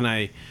 how can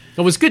I?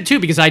 It was good too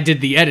because I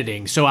did the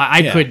editing, so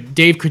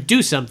Dave could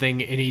do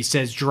something, and he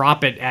says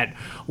drop it at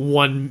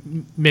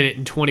 1 minute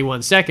and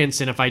 21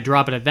 seconds, and if I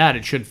drop it at that,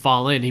 it should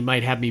fall in. He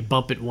might have me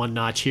bump it 1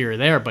 notch here or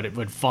there, but it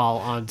would fall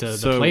onto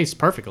the place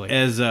perfectly.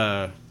 As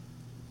a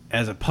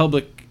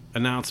public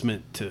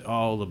announcement to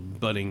all the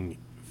budding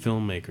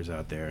filmmakers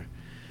out there,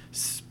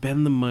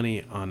 spend the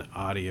money on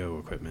audio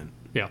equipment.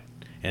 Yeah.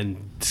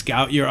 And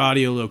scout your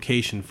audio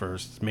location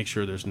first. Make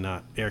sure there's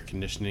not air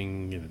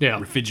conditioning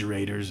and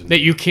refrigerators. And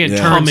That you can't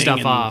turn humming stuff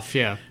and- off,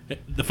 yeah.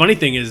 The funny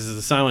thing is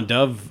the Silent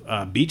Dove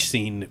beach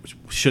scene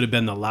should have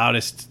been the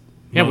loudest.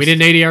 Yeah, we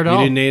didn't ADR at all.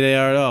 We didn't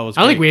ADR at all. It was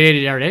I don't think great.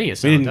 we ADR'd any of We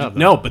Silent didn't. Dove,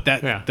 No, though. but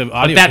the But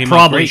audio that came out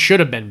probably great. should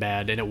have been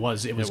bad, and it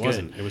was It good.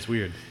 wasn't. It was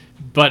weird.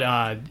 But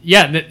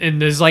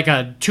and there's like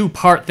a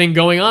 2-part thing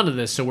going on to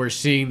this. So we're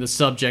seeing the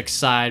subject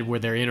side where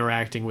they're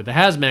interacting with the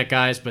hazmat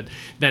guys, but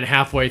then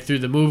halfway through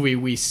the movie,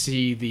 we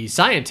see the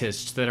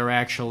scientists that are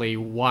actually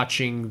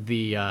watching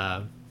the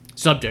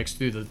subjects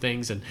through the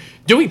things and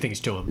doing things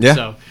to them. Yeah.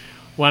 So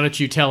why don't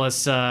you tell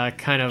us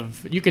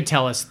you could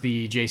tell us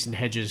the Jason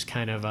Hedges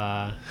kind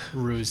of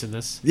ruse in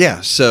this. Yeah,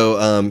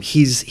 so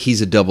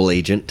he's a double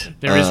agent.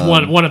 There is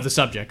one of the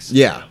subjects.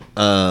 Yeah,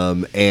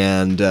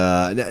 and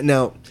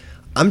now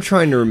I'm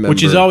trying to remember.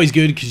 Which is always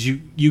good because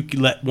you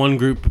let one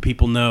group of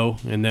people know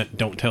and that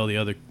don't tell the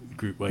other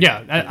group. Like,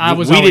 Yeah, I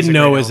was We always didn't a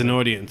know great as an element.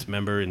 audience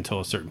member until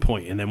a certain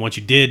point, and then once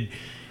you did,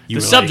 you The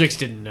were subjects like,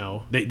 didn't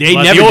know. They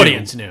but never the do.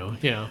 audience knew.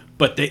 Yeah.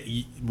 But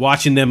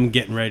watching them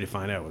getting ready to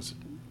find out was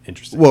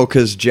interesting. Well,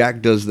 because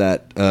Jack does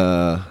that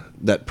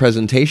that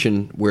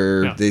presentation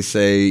where Yeah. they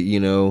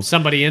say,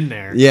 Somebody in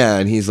there. yeah,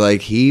 and he's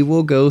like, he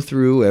will go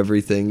through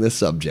everything the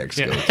subjects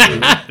go through. Is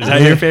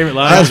that your favorite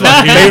line? That's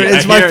my favorite.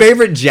 It's my I hear-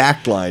 favorite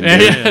Jack line.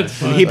 Dude. Yeah.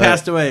 When he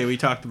passed away, we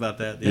talked about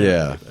that.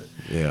 Yeah.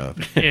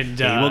 And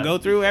He will go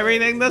through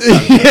everything this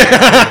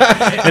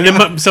time. And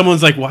then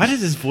someone's like, why does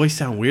his voice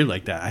sound weird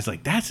like that? I was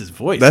like, that's his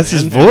voice. That's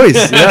his man.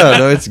 voice. Yeah,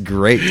 no, it's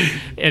great.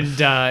 And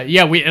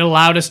it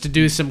allowed us to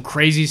do some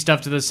crazy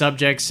stuff to the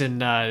subjects. And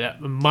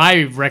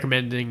my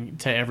recommending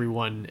to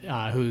everyone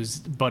who's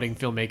budding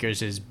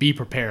filmmakers is be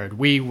prepared.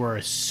 We were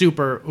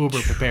super uber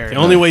prepared. The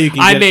only way you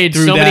can I get made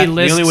through so that- many the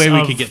lists. only way we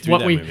of could get through what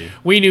that movie.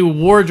 we knew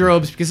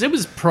wardrobes because it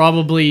was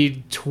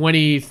probably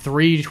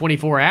 23,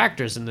 24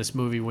 actors in this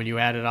movie when you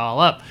add it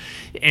all up,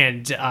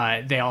 and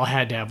they all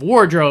had to have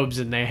wardrobes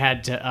and they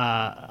had to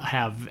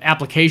have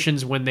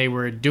applications when they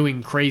were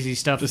doing crazy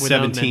stuff. The with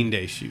them, and-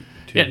 17-day shoot.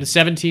 Too. yeah, the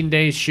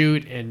 17-day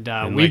shoot, and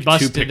we like, 2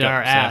 busted pickups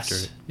our ass.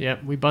 after.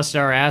 Yep, we busted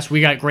our ass.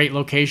 We got great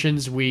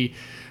locations. We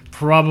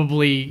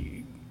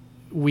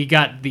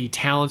got the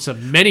talents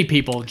of many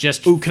people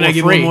just Ooh, can for I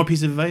give free. one more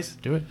piece of advice?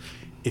 Do it.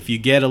 If you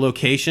get a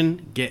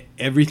location, get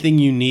everything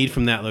you need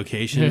from that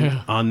location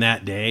Yeah. on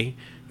that day,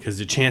 because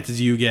the chances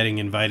of you getting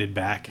invited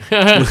back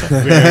is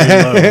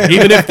very low.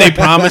 Even if they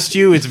promised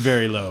you, it's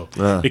very low.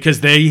 Because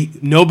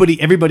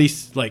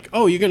everybody's like,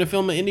 oh, you're going to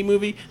film an indie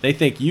movie? They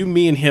think you,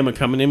 me, and him are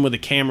coming in with a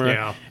camera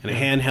Yeah. and a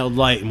handheld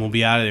light, and we'll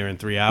be out of there in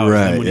 3 hours.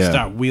 Right, and then when yeah. you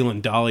start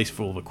wheeling dollies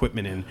full of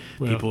equipment in,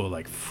 people are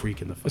like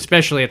freaking the fuck.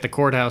 Especially at the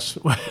courthouse.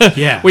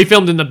 Yeah. We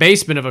filmed in the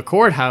basement of a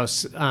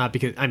courthouse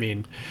because,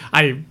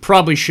 I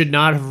probably should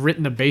not have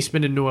written a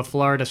basement into a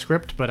Florida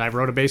script, but I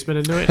wrote a basement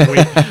into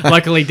it.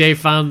 Luckily, Dave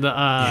found the...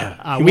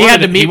 we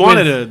had to meet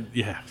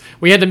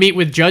We had to meet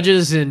with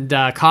judges and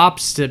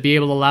cops to be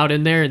able to allow it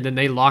in there, and then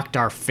they locked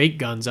our fake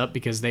guns up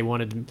because they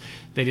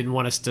didn't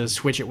want us to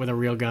switch it with a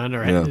real gun,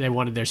 or Yeah. they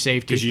wanted their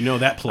safety. Because you know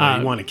that ploy.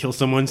 You want to kill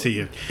someone, so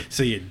you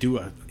do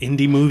a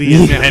indie movie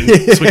and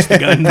then switch the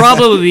guns.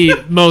 Probably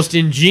the most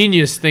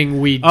ingenious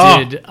thing we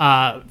Oh. did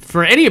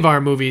for any of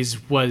our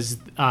movies was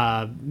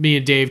me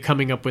and Dave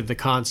coming up with the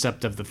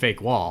concept of the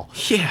fake wall.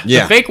 Yeah.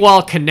 Yeah. The fake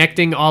wall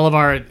connecting all of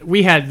our...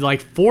 We had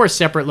like 4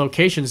 separate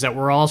locations that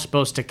were all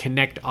supposed to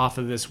connect off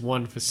of this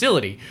one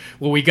facility.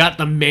 Well, we got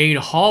the main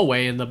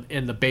hallway in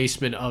the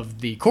basement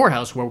of the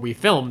courthouse where we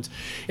filmed,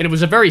 and it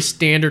was a very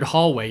standard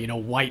hallway,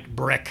 white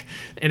brick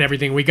and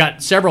everything. We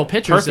got several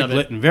pictures Perfect of it.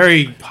 lit and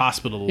very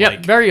hospital-like.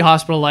 Yep, very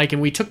hospital-like,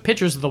 and we took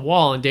pictures of the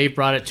wall, and Dave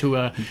brought it to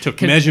a...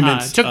 Took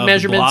measurements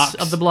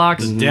of the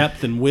blocks. the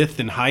depth and width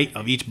and height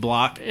of each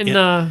block. And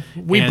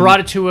we And- brought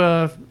it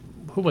to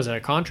who was it, a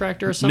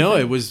contractor or something? No,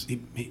 it was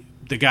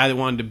the guy that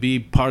wanted to be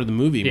part of the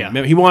movie. Yeah.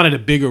 Remember, he wanted a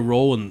bigger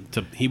role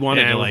he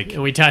wanted Yeah, to like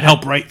and we tried-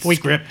 help write we-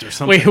 script or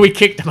something. We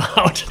kicked him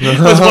out. It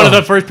was one of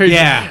the first pictures.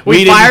 Yeah, we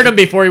we fired didn't- him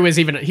before he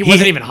wasn't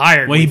even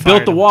hired. Well, We he built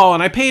fired the him. wall,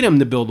 and I paid him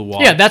to build the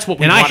wall. Yeah, that's what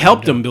we And I wanted him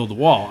helped to him do. build the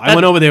wall. I That-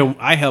 went over there.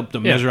 I helped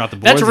him Yeah. measure out the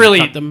boards. That's and really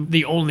cut them.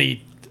 the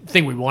only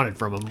thing we wanted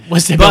from him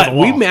was to build But the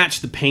wall. we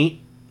matched the paint.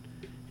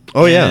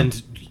 Oh, yeah.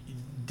 And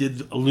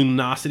did a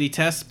luminosity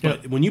test.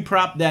 But when you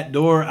prop that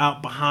door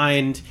out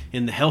behind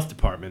in the health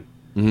department,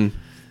 yeah,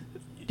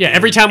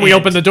 every time we and-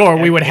 opened the door,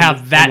 we would and-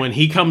 have that. and when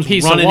he comes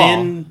piece of running wall.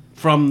 in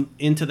from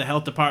into the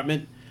health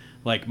department,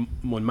 like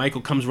when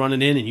Michael comes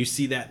running in and you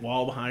see that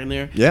wall behind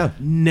there, Yeah.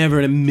 never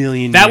in a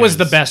million. That was years.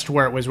 the best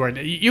where it was where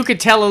you could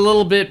tell a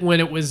little bit when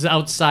it was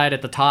outside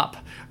at the top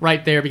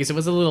right there because it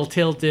was a little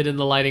tilted and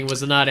the lighting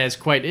was not as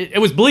quite. It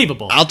was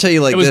believable. I'll tell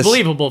you like it was this.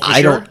 believable for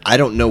I sure. I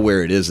don't know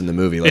where it is in the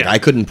movie. Like Yeah. I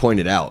couldn't point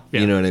it out.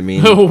 Yeah. You know what I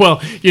mean? Well,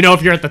 if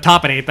you're at the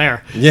top, it ain't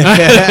there.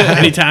 Yeah.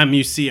 Anytime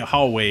you see a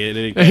hallway, it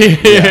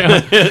ain't.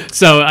 Yeah.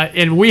 So,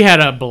 and we had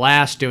a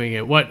blast doing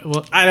it.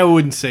 I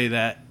wouldn't say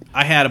that.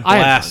 I had a I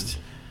had blast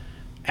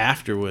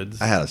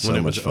afterwards. I had so when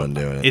it much was fun open.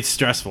 doing it. It's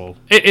stressful.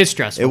 It is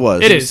stressful. It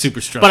was. It It is It's super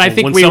stressful. But I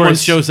think when we someone were.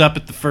 shows up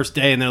at the first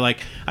day and they're like,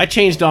 "I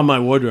changed all my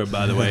wardrobe,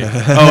 by the way.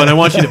 Oh, and I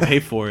want you to pay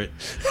for it.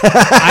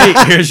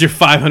 Here's your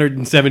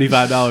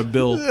 $575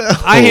 bill."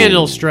 I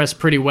handle stress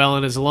pretty well,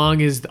 and as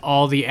long as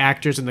all the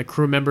actors and the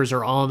crew members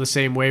are all on the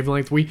same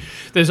wavelength,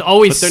 there's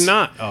always. But they're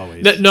not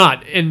always.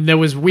 Not, and there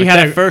was we Like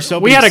had that first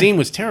opening scene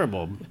was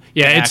terrible.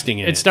 Yeah, the acting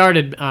in it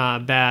started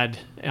bad.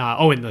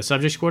 In the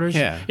subjects quarters.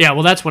 Yeah. Yeah.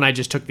 Well, that's when I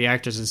just took the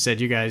actors and said,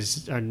 "You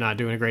guys are not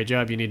doing a great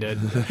job. You need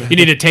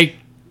to take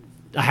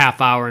a half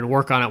hour and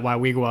work on it while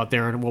we go out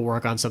there and we'll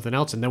work on something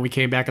else." And then we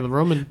came back in the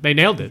room and they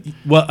nailed it.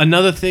 Well,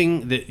 another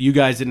thing that you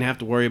guys didn't have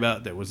to worry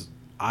about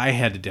I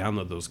had to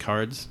download those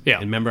cards. Yeah.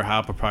 And remember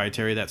how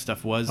proprietary that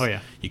stuff was? Oh, yeah.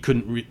 You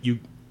couldn't you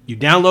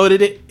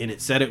downloaded it and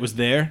it said it was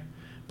there,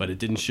 but it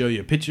didn't show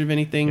you a picture of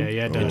anything. Yeah, you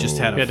had to- it just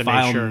had you a had to make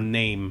file sure.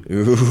 name.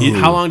 Ooh.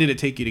 How long did it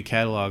take you to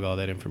catalog all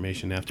that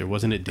information after?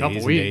 Wasn't it days Couple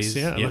and weeks. days?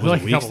 Yeah. It was wasn't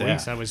like a couple yeah.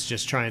 weeks. I was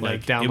just trying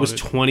Like, to download it was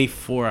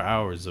 24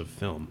 hours of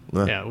film.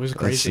 Yeah, it was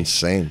That's crazy.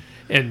 insane.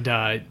 And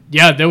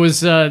there was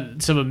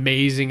some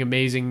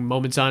amazing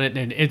moments on it.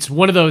 And it's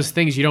one of those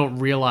things you don't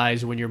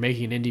realize when you're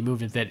making an indie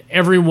movie that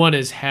everyone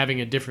is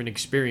having a different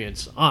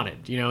experience on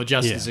it.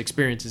 Justin's Yeah.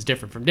 experience is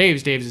different from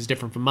Dave's. Dave's is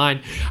different from mine.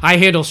 I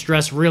handle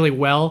stress really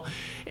well.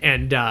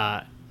 and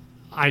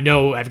I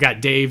know I've got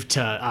Dave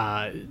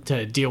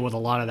to deal with a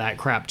lot of that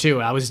crap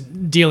too. I was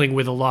dealing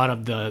with a lot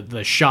of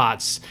the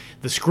shots,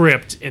 the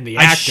script, and the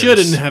I actors.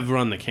 shouldn't have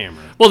run the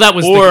camera. Well, that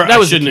was or that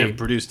was I shouldn't the key. have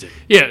produced it.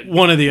 Yeah,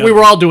 one of the We other.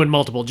 were all doing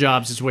multiple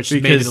jobs, which made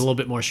it Because- a little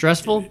bit more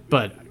stressful.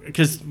 But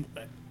Because,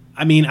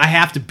 I mean, I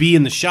have to be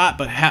in the shot,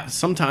 but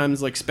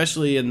sometimes, like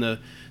especially in the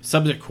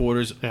subject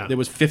quarters, Yeah. there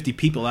was 50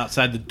 people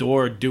outside the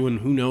door doing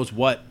who knows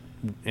what,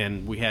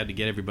 and we had to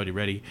get everybody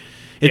ready.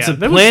 It's Yeah, a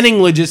there was- planning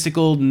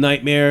logistical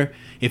nightmare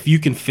if you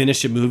can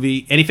finish a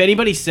movie. And if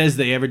anybody says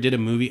they ever did a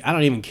movie, I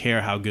don't even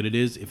care how good it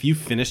is. If you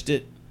finished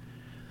it,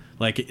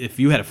 like if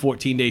you had a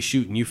 14-day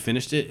shoot and you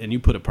finished it and you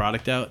put a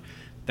product out,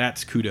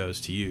 that's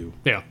kudos to you.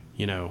 yeah.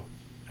 You know,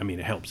 I mean,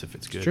 it helps if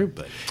it's good. true.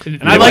 But And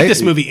and I like right.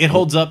 this movie. It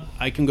holds up.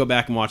 I can go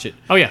back and watch it.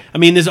 Oh, yeah. I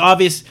mean, there's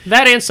obvious.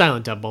 That and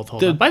Silent Dub both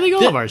hold up. I think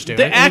all of ours do.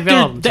 The, I think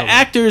all of them the hold up.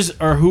 actors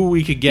are who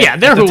we could get. Yeah,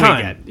 they're at the who we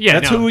time. get. Yeah,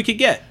 that's no. who we could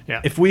get.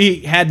 Yeah. If we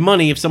had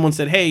money, if someone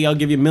said, "Hey, I'll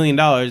give you $1 million,"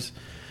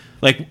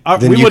 like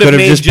Then we you would could have have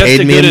made just just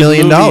paid a me good $1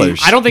 million. movie.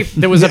 I don't think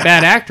there was a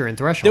bad actor in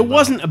Threshold. There though.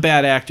 wasn't a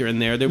bad actor in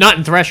there. Not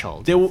in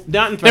Threshold. Not in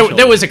There, Threshold.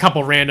 there was a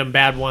couple random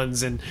bad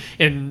ones in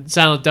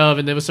Silent Dove,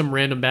 and there was some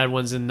random bad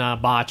ones in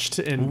Botched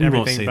and We won't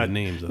everything. say but the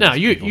names of no, those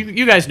you, people.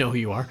 you guys know who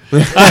you are.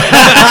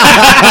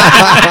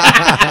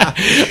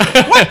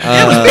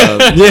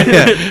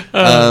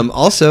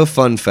 Also,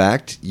 fun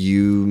fact: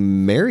 you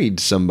married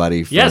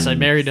somebody. From, Yes, I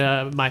married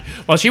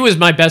she was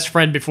my best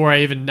friend before I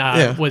even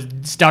Yeah.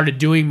 started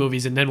doing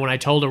movies, and then when I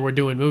told her we're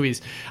doing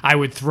movies, I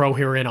would throw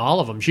her in all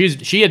of them.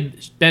 She had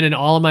been in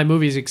all of my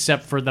movies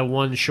except for the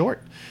one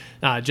short.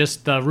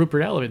 Just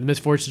Rupert Elliott, The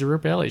Misfortunes of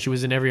Rupert Elliott. She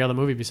was in every other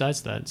movie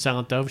besides that.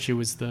 Silent Dove, she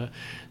was the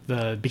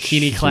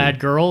bikini-clad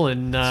girl,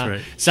 and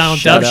right. Silent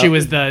Shut Dove, she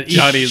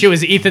up. was she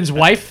was Ethan's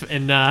wife,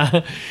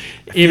 and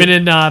even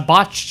in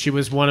Botched, she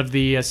was one of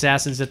the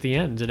assassins at the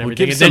end and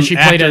everything. give And then some she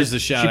played actors a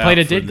shout she played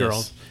a out for dead this.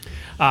 girl.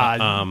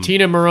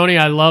 Tina Maroney,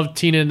 I loved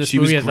Tina in this She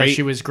was movie. I thought great.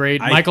 she was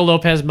great. I- Michael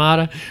Lopez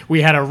Mata,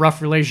 we had a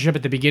rough relationship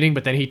at the beginning,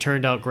 but then he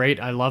turned out great.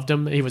 I loved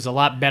him. He was a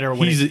lot better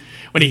when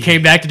he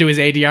came back to do his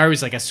ADR. He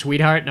was like a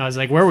sweetheart, and I was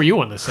like, "Where were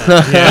you on the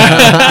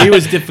set?" he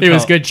was difficult. He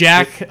was good.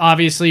 Jack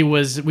obviously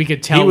was. We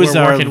could tell He was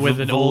we're our working with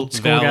an old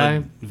school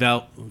guy.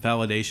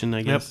 validation,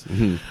 I guess.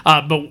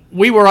 But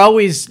we were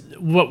always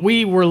what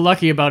we were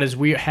lucky about is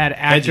we had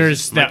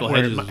actors that Michael were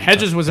Hedges was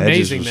Hedges was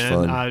Hedges amazing, was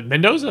man. fun.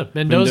 Mendoza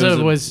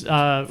Mendoza was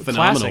phenomenal.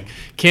 classic.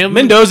 Kim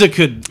Mendoza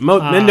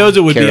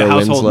Mendoza would be a Kara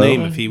household Winslow.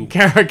 name if he.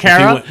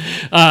 Kara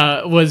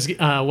was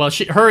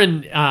her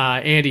and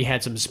Andy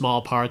had some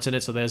small parts in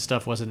it, so their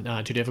stuff wasn't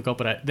too difficult.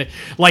 But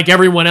like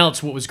everyone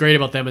else, what was great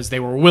about them is they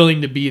were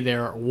willing to be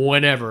there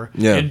whenever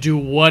Yeah. and do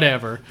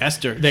whatever.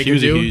 Esther, they she could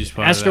was a do. huge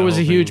part of Esther that was a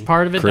whole huge thing.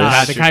 part of it.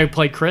 Chris. The guy who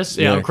played Chris,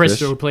 Yeah, Chris Chris.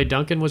 who played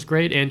Duncan was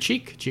great, and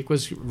Cheek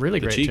was really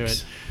great to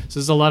Cheeks. it. So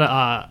there's a lot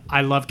of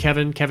I love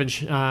Kevin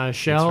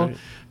Shell. right.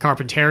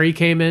 Carpenteri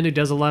came in, who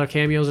does a lot of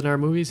cameos in our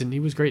movies, and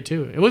he was great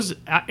too. It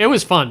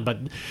was fun, but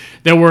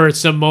there were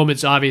some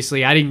moments.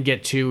 Obviously, I didn't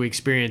get to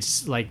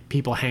experience like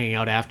people hanging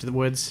out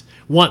afterwards.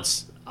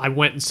 Once I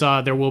went and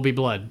saw There Will Be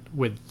Blood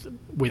with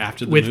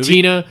After the with movie?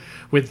 Tina,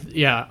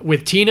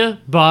 with Tina,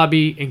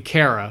 Bobby, and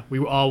Kara. We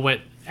all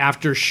went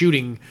after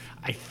shooting.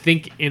 I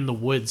think in the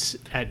woods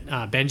at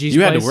Benji's.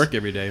 You had place. to work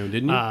every day,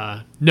 didn't you?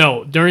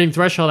 No, during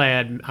Threshold, I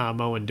had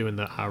Moen doing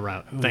the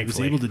route. He was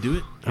Thankfully, able to do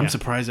it. I'm Yeah.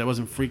 surprised I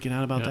wasn't freaking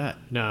out about that.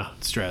 No,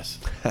 Stress.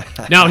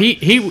 no,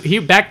 he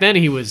back then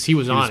he was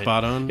on it.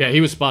 spot on? Yeah, he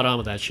was spot on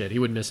with that shit. He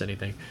wouldn't miss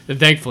anything. And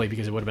thankfully,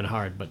 because it would have been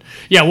hard. But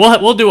yeah,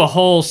 we'll do a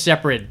whole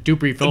separate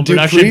Dupree film Dupree,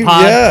 production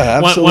pod. yeah,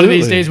 One of these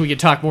absolutely. days we could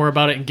talk more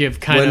about it and give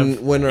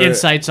when our,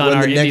 insights on when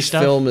our the indie next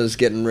stuff. film is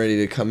getting ready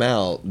to come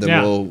out, then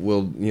Yeah.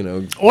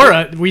 we'll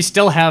Or we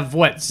still have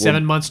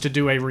 7 months to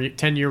do a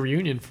 10-year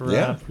reunion for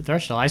Yeah.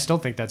 Threshold. I still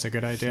think that's a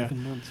good idea.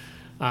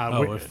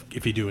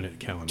 If you're doing it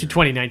calendar. To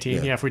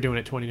 2019, yeah. If we're doing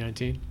it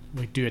 2019,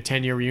 we do a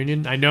 10-year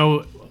reunion. I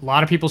know a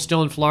lot of people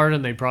still in Florida,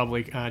 and they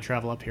probably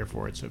travel up here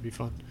for it, so it'd be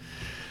fun.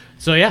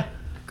 So yeah,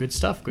 good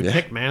stuff. Good Yeah.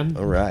 pick, man.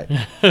 All right.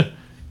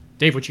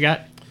 Dave, what you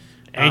got?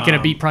 Ain't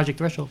gonna beat Project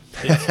Threshold.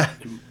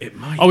 It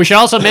might. Oh, we should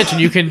also mention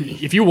you can,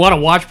 if you want to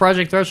watch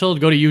Project Threshold,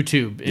 go to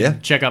YouTube and Yeah.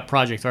 check out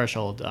Project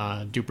Threshold,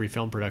 Dupree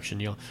Film Production.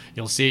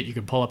 You'll see it. You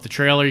can pull up the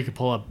trailer. You can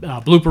pull up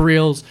blooper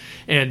reels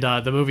and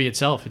the movie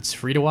itself. It's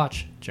free to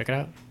watch. Check it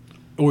out.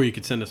 Or you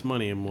could send us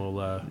money and we'll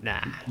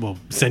Nah. we'll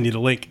send you the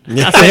link.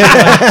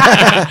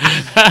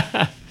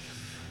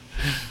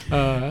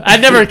 I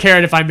never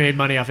cared if I made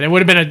money off it. It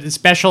would have been a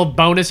special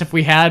bonus if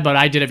we had, but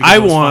I did it because I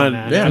it was fun, want.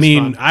 man. It I was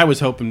mean, fun. I was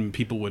hoping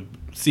people would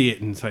see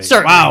it and say,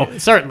 Certainly, "Wow,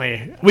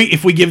 certainly.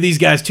 if we give these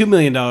guys $2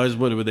 million,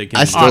 what would they?"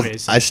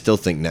 Obviously. I still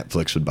think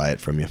Netflix would buy it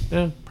from you.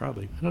 Yeah,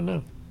 Probably. I don't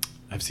know.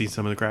 I've seen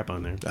some of the crap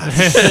on there.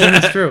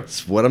 That's true.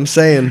 That's what I'm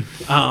saying.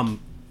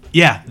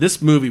 Yeah,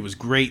 this movie was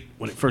great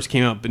when it first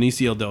came out.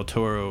 Benicio del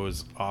Toro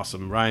was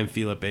awesome. Ryan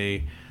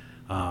Phillippe,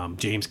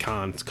 James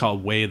Caan. It's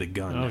called Way of the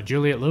Gun. Oh,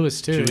 Juliette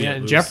Lewis too. Juliette Yeah, and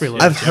Lewis. Jeffrey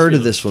Lewis. I've heard of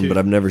Lewis, this one, too. but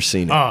I've never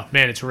seen it. Oh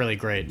man, it's really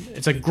great.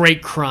 It's a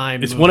great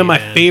crime. It's movie, one of my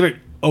man. favorite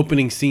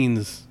opening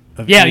scenes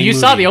Yeah, any you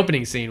saw movie. the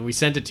opening scene. We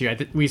sent it to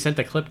you. We sent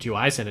the clip to you.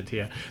 I sent it to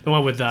you. The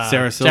one with Sarah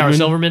Sarah Silverman?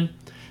 Silverman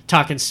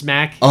talking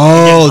smack. Oh, and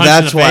getting punched in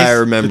that's the why face. I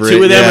remember The two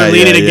it. of them Yeah, are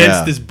leaning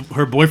yeah, against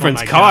her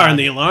boyfriend's Oh my car, God. and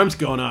the alarm's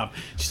going off.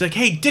 She's like,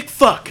 "Hey, dick,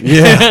 fuck!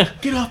 Yeah.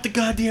 Get off the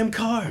goddamn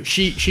car!"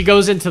 She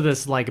goes into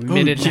this like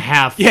minute and a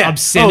half Yeah.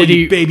 obscenity. Oh,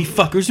 you baby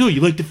fuckers! Oh,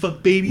 you like to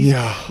fuck babies?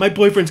 Yeah. My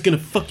boyfriend's gonna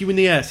fuck you in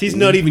the ass. He's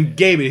not even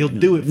gay, but he'll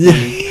do it for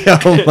me.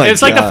 Oh my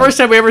It's like the God. first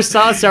time we ever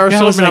saw Sarah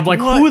Yeah, I was Silverman. I'm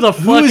like, what? who the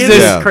fuck is this?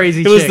 this Yeah.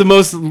 crazy It was chick? the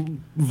most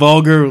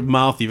vulgar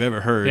mouth you've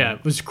ever heard. Yeah,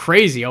 it was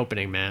crazy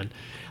opening, man.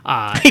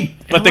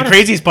 But the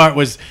craziest part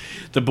was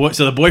the boy.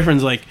 So the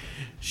boyfriend's like,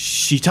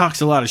 she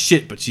talks a lot of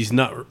shit, but she's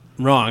not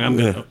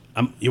wrong.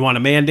 You want a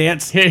man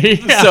dance?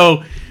 Yeah.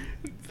 So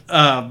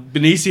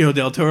Benicio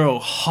del Toro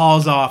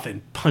hauls off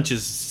and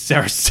punches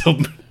Sarah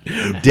Silverman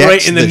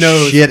right in the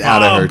nose. Shit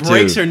out of her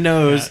breaks too. her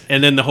nose,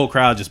 and then the whole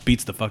crowd just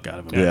beats the fuck out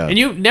of him. Yeah. And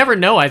you never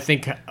know, I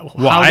think, how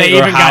Why they or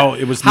even how got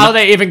it was how not-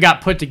 they even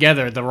got put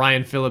together. The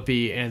Ryan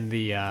Phillippe and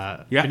the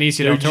Benicio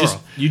they del were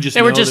Toro. you just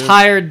they were know just they're-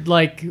 hired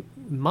like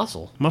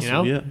muscle, you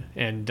know? yeah.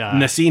 And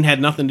And the scene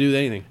had nothing to do with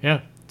anything.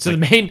 yeah. So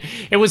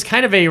it was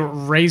kind of a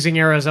Raising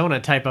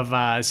Arizona type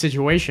of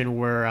situation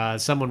where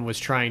someone was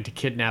trying to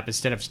kidnap,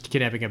 instead of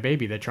kidnapping a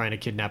baby, they're trying to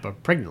kidnap a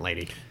pregnant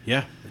lady.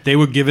 Yeah, they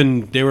were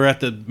doing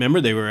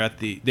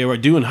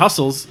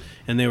hustles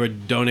and they were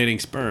donating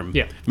sperm.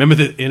 Yeah. Remember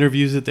the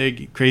interviews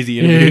crazy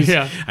interviews?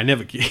 Yeah.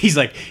 He's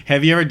like,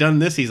 have you ever done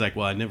this? He's like,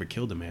 well, I never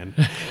killed a man.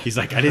 He's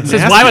like, I didn't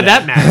Says, ask why you would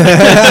that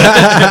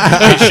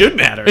matter? It should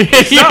matter. No,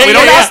 Yeah, we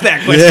don't yeah, ask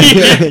that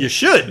question. You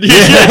should.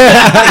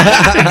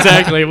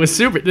 Exactly. It was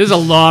super. There's a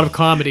lot of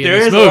comedy in There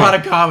this is movie. a lot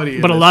of comedy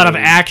in but a this lot of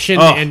movie. action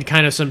Oh. and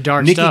kind of some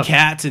dark Nicky stuff.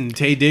 Katz and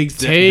Tay Diggs,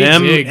 Tay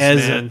them Diggs,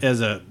 as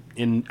man.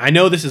 and I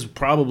know this is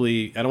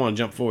probably, I don't want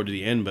to jump forward to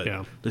the end, but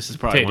Yeah. this is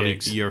probably Tay one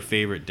Diggs. of your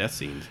favorite death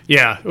scenes.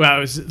 Yeah, well, it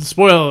was,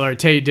 spoiler alert,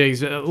 Tay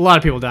Diggs. A lot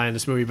of people die in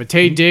this movie, but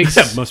Tay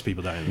Diggs. Most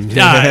people die in this.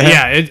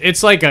 yeah,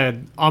 it's like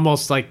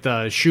almost like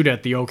the shoot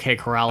at the OK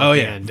Corral at Oh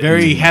the yeah, end.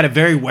 had a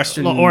very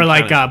Western, Or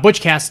like kinda-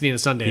 Butch Cassidy and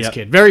the Sundance Yep.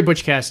 Kid. Very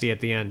Butch Cassidy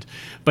at the end.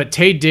 But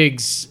Tay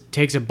Diggs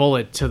takes a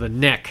bullet to the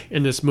neck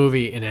in this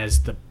movie and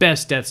has the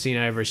best death scene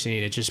I've ever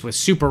seen. It just was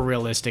super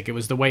realistic. It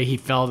was the way he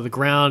fell to the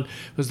ground.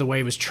 It was the way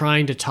he was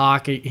trying to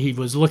talk. He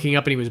was looking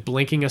up and he was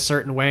blinking a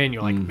certain way, and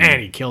you're like, man,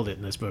 he killed it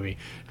in this movie.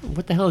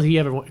 What the hell has he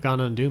ever gone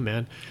on to do,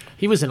 man?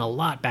 He was in a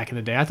lot back in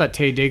the day. I thought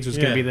Tay Diggs was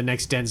going Yeah. to be the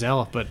next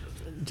Denzel, but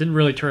it didn't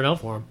really turn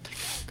out for him.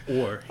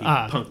 or he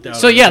punked out.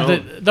 So on yeah, his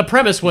own. the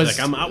premise was He's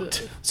like, I'm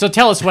out. So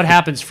tell us what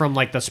happens from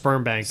like the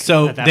sperm bank.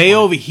 So at that they point.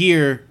 over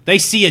here, they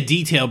see a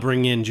detail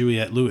bring in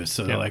Juliette Lewis.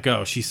 So they're Yeah. like,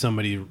 oh, she's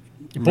somebody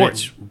Important.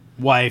 rich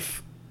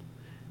wife.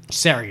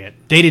 surrogate.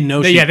 They didn't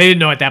know. They didn't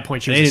know at that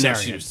point she They was didn't a know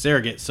she surrogate. was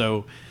surrogate.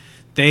 So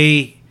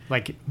they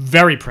Like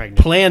very pregnant.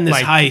 Plan this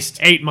Like, heist.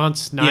 8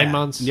 months, 9 yeah,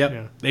 months. Yep.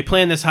 Yeah. They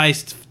plan this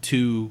heist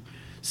to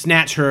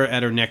snatch her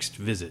at her next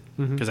visit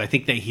Mm-hmm. because I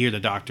think they hear the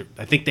doctor.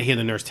 I think they hear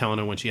the nurse telling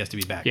her when she has to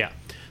be back. Yeah.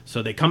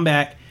 So they come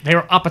back. They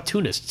were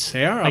opportunists.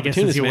 They are I guess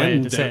is opportunists, the way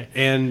man. to say.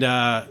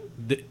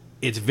 And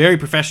it's very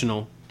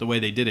professional the way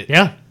they did it.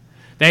 Yeah.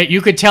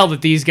 You could tell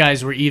that these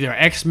guys were either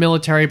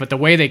ex-military, but the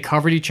way they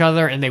covered each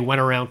other and they went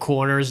around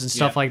corners and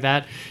stuff Yeah. like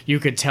that, you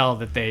could tell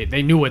that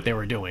they knew what they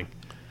were doing.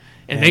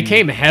 And they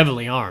came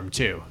heavily armed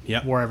too.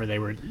 Yep. Wherever they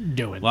were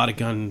doing. A lot of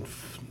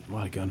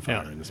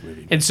gunfire in this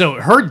movie. And so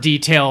her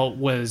detail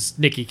was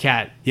Nicky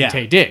Cat and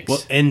Tay Diggs.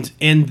 Well,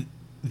 and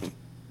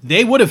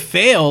they would have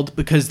failed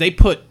because they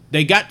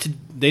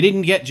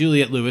didn't get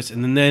Juliette Lewis,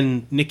 and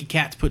then Nicky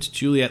Katz puts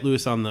Juliette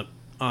Lewis on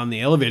the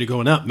elevator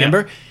going up.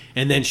 Remember,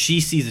 and then she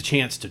sees a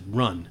chance to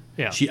run.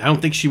 Yeah. I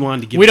don't think she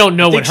wanted to give. We don't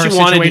know I think what her she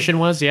wanted to- situation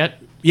was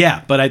yet.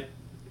 Yeah, but I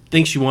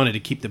think she wanted to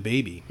keep the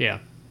baby. Yeah.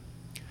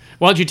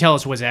 Why don't you tell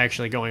us what's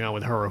actually going on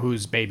with her, or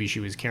whose baby she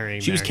was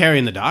carrying? She was there?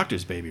 carrying the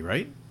doctor's baby,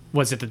 right?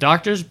 Was it the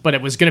doctor's? But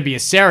it was going to be a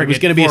surrogate. It was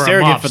going to be a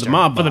surrogate for the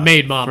mob, for the boss,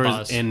 maid mob for his-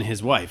 boss, and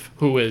his wife.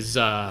 who was.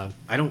 I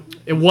don't.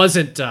 It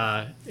wasn't.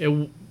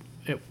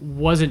 It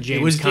wasn't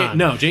James was Caan.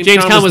 no, James Caan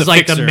Caan was was the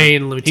like the fixer.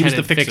 main He was lieutenant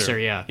the fixer.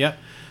 Yeah. Yep.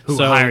 Who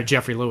So- hired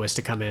Jeffrey Lewis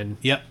to come in?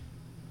 Yep.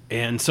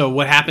 And so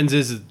what happens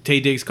is Tay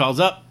Diggs calls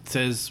up,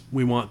 says,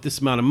 "We want this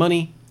amount of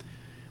money.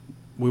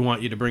 We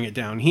want you to bring it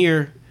down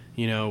here.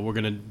 You know, we're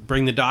going to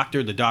bring the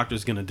doctor. The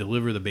doctor's going to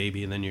deliver the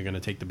baby, and then you're going to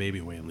take the baby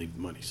away and leave the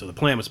money." So the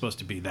plan was supposed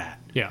to be that.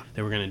 Yeah.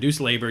 They were going to induce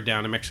labor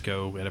down in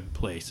Mexico at a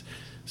place.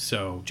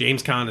 So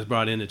James Caan is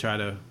brought in to try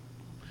to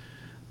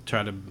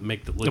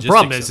make the logistics. The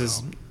problem of is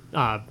it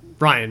all.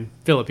 Brian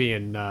Phillippe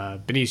and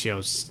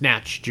Benicio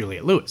snatch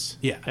Juliette Lewis.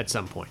 Yeah. At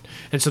some point,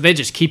 and so they're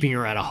just keeping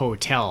her at a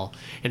hotel,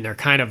 and they're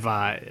kind of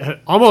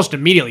almost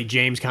immediately.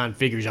 James Caan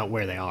figures out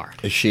where they are.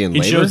 Is she in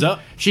He labor? shows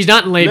up. She's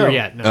not in labor No.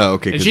 yet. No. Oh,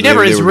 okay, And 'cause she they-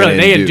 never they is were really.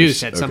 gonna They induce.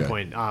 induce at some Okay.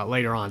 point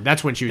later on.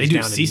 That's when she was They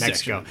do down in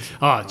Mexico. C-sections.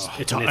 Oh, and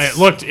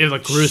it's- it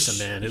looked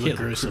gruesome, man. It looked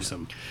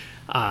gruesome.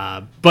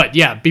 But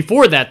yeah,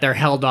 before that, they're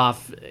held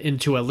off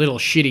into a little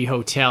shitty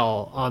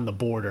hotel on the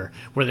border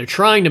where they're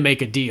trying to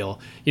make a deal.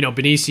 You know,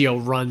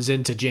 Benicio runs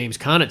into James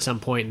Caan at some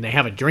point, and they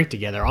have a drink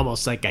together,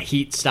 almost like a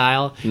Heat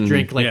style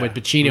drink, like with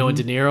Pacino and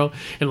De Niro.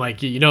 And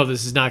like, you know,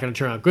 this is not going to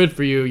turn out good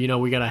for you. You know,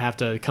 we got to have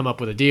to come up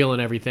with a deal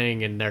and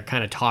everything. And they're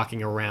kind of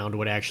talking around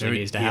what actually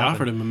needs to happen. He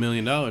offered him $1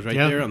 million right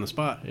there on the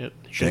spot. Yep.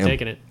 Should have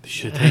taken it.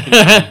 Should have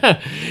taken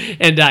it.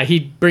 And he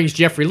brings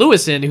Jeffrey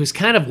Lewis in, who's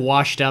kind of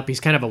washed up. He's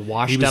kind of a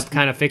washed-up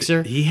kind of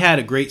fixer. He had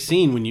a great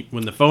scene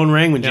when the phone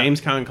rang, when James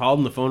Caan called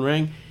and the phone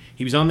rang.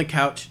 He was on the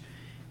couch.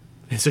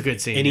 It's a good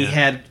scene. And he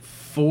had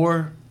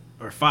 4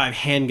 or 5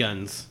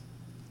 handguns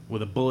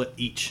with a bullet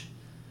each.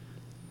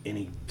 And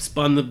he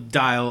spun the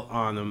dial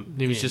on them.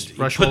 He was just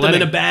he rush put them in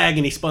roulette-ing. a bag,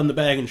 and he spun the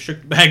bag and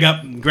shook the bag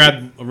up and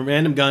grabbed a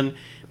random gun,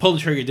 pulled the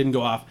trigger, it didn't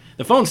go off.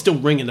 The phone's still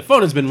ringing. The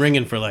phone has been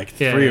ringing for like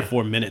 3 or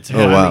 4 minutes.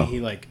 Oh, wow.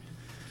 He like...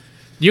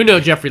 You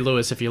know Jeffrey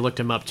Lewis if you looked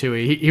him up too.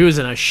 He was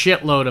in a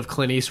shitload of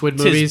Clint Eastwood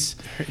movies.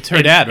 It's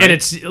her dad, right? And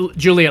it's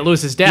Juliette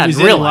Lewis's dad. He was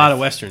in real in a lot life. of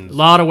westerns. A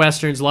lot of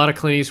westerns, a lot of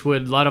Clint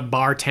Eastwood, a lot of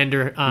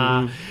bartender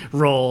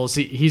roles.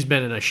 He's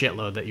been in a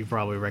shitload that you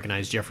probably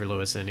recognize Jeffrey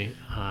Lewis in.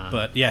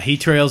 But yeah, he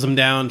trails him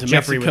down to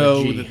Jeffrey with Mexico.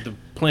 a G. The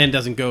plan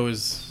doesn't go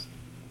as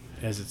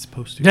it's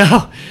supposed to.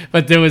 No,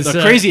 but there was...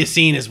 The craziest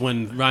scene is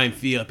when Ryan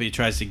Phillippe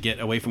tries to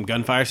get away from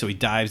gunfire, so he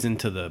dives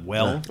into the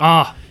well.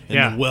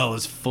 And the well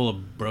is full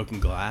of broken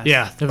glass.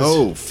 Yeah. There was,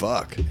 Oh,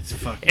 fuck. It's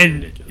fucking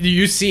And ridiculous.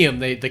 you see him.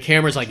 The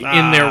camera's like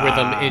in there with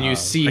him, and you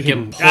see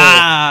him pull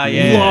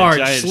yeah, large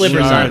giant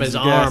slivers out of shards his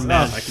of gas. arm,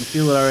 man. Oh, I can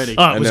feel it already.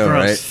 Oh, it was know,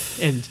 gross.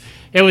 And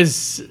it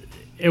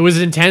was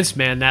intense,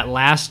 man. That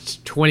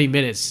last 20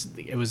 minutes,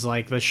 it was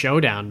like the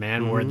showdown,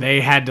 man, where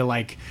they had to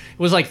like, it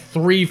was like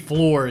 3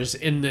 floors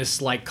in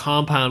this like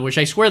compound, which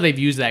I swear they've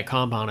used that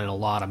compound in a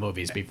lot of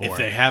movies before. If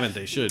they haven't,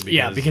 they should.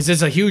 Because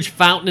there's a huge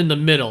fountain in the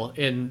middle,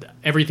 and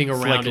everything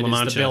around like it La is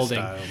Mancha the building.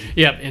 style.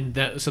 Yep,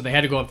 and so they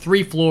had to go up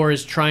 3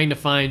 floors trying to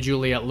find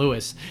Juliette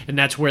Lewis, and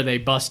that's where they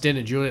bust in.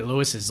 And Juliette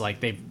Lewis is like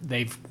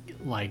they've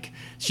like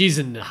she's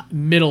in the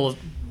middle of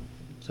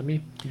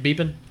somebody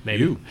beeping.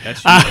 Maybe You.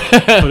 That's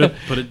you.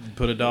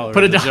 Put a dollar.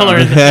 put a in the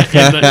dollar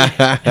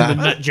jar. in the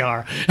nut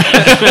jar.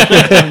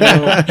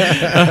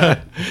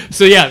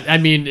 So yeah, I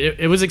mean,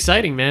 it was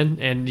exciting, man,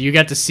 and you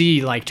got to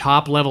see like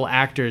top level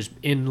actors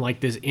in like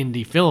this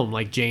indie film,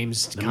 like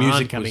James The Caan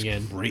music coming was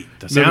in. great.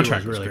 The Movie soundtrack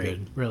was was really great.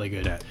 good, really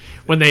good. That-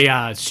 When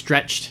they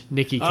stretched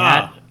Nicky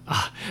Cat,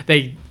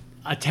 they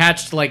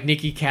attached like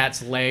Nicky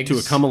Cat's legs To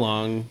a come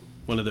along,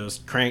 one of those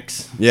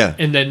cranks. Yeah.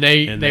 and then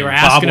they And were then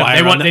asking bob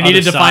him. wire on the They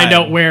needed other to find side.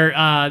 out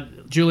where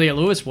Juliette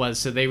Lewis was,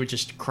 so they were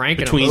just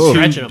cranking Between him, two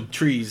stretching him.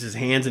 trees, his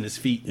hands and his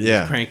feet, and Yeah.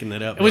 just cranking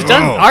it up. It was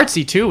done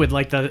artsy too, with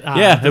like the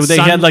the they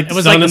sun- had like it the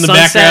was sun like in the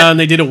sunset. background.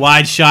 They did a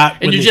wide shot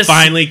And when you they just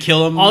finally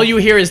kill him. All you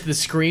hear is the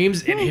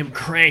screams and him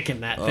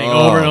cranking that thing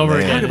Oh, over and over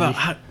man. again. talk about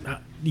how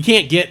you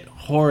can't get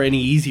horror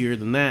any easier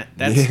than that.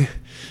 That's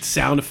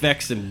sound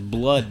effects and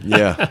blood.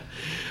 Yeah.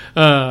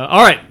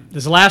 All right,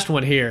 this last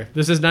one here.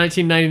 This is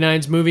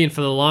 1999's movie, and for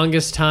the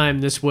longest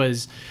time, this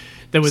was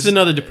This is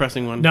another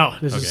depressing one. No,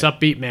 this is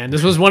Okay. upbeat, man.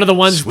 This was one of the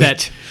ones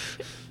that,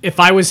 if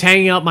I was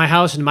hanging out my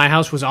house, and my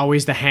house was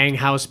always the hang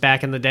house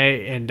back in the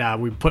day, and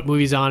we put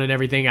movies on and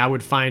everything, I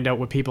would find out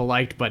what people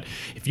liked. But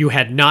if you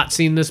had not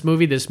seen this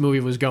movie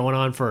was going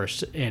on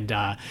first. And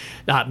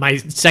my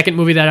second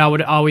movie that I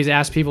would always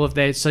ask people if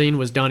they had seen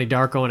was Donnie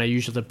Darko, and I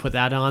usually put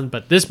that on.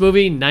 But this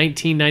movie,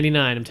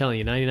 1999, I'm telling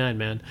you, 99,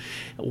 man,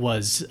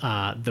 was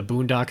The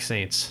Boondock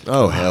Saints.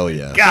 Oh, hell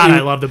yeah. God, I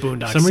love The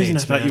Boondock For some reason, I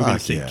Saints. thought you were going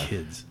Fuck to say yeah.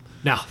 kids.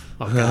 No.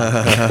 Oh,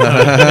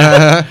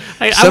 God.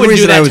 I For some would do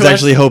reason, that I was to us.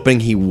 actually hoping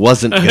he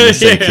wasn't going to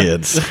say Yeah.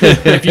 kids.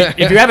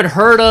 If you haven't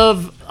heard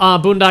of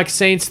Boondock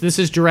Saints, this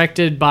is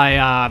directed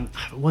by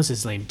what's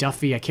his name,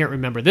 Duffy. I can't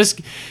remember.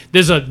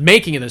 There's a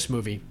making of this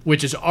movie,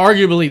 which is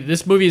arguably,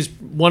 this movie is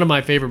one of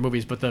my favorite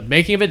movies, but the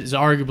making of it is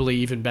arguably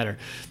even better.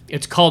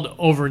 It's called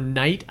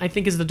Overnight, I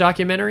think, is the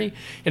documentary,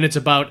 and it's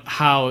about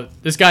how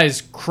this guy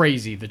is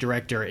crazy, the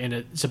director, and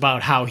it's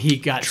about how he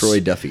got Troy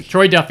Duffy.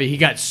 Troy Duffy. He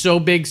got so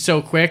big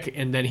so quick,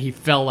 and then he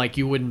fell like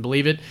you wouldn't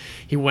believe it.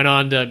 He went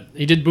on to,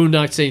 he did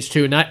Boondock Saints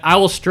 2, and I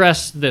will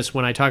stress this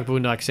when I talk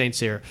Boondock Saints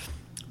here.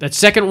 That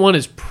second one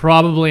is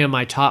probably on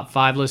my top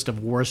 5 list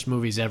of worst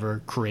movies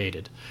ever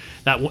created.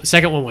 That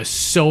second one was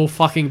so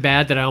fucking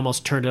bad that I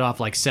almost turned it off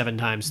like 7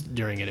 times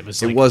during it. It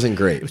was like, It wasn't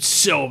great. it was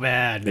so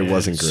bad. Man.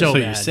 wasn't great. So So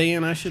bad. you're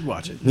saying I should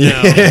watch it?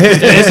 No,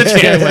 there's a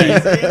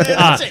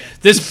chance.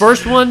 This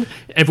first one,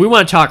 if we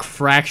want to talk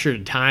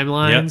fractured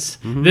timelines,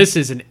 this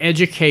is an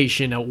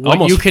education of what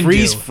Almost you can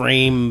freeze do.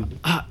 frame.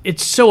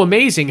 It's so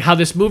amazing how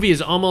this movie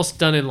is almost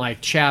done in like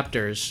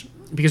chapters,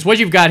 because what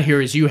you've got here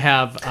is you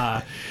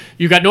have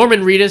you got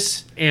Norman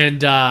Reedus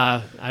and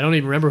I don't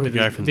even remember who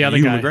guy from the other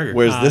Ewan guy. McGregor.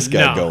 Where's this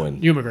guy no,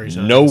 going? Ewan McGregor's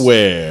not.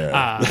 Nowhere.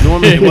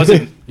 Norman, it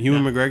wasn't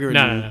Ewan McGregor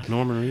No, and no, no.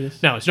 Norman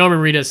Reedus? No, it's Norman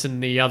Reedus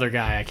and the other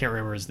guy. I can't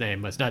remember his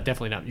name, but it's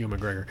definitely not Ewan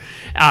McGregor.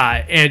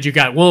 And you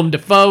got Willem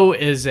Dafoe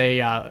is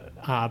a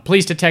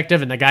police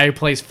detective, and the guy who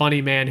plays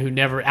Funny Man, who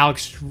never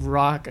Alex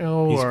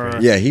Rocco or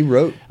Yeah, he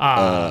wrote.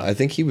 I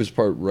think he was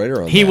part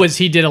writer on. he that. was.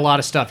 He did a lot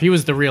of stuff. He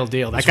was the real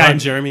deal. That Was guy Ron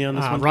Jeremy on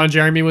this one? Ron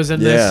Jeremy was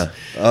in Yeah. this.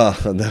 Oh,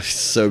 that was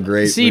so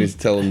great. See, when he's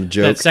telling the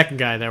joke. That second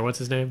guy there, what's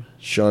his name?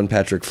 Sean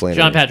Patrick Flannery.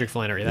 John Patrick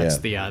Flannery.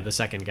 That's Yeah. the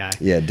second guy.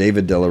 Yeah,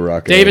 David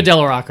Delarocco. David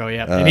Delarocco,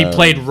 yeah, and he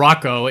played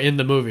Rocco in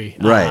the movie.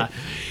 Right.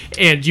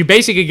 And you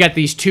basically get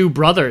these two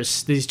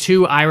brothers, these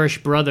two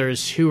Irish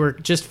brothers who are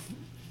just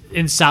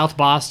in South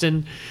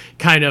Boston,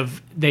 kind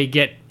of, they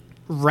get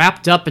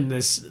wrapped up in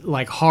this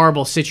like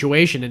horrible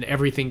situation, and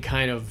everything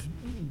kind of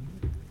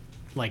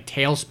like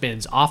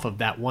tailspins off of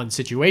that one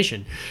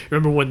situation.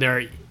 Remember when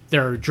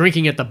they're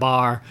drinking at the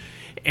bar,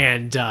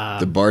 and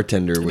the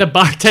bartender. With with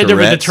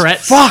the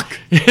Tourette's. Fuck.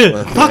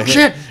 Fuck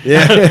shit.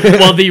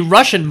 Well, the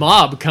Russian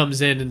mob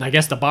comes in, and I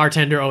guess the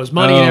bartender owes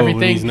money and Oh, and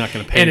everything. he's not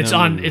gonna pay and it's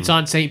them.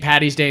 on St.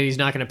 Patty's Day, and he's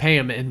not going to pay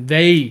him. And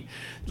they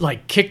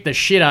like kick the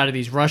shit out of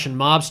these Russian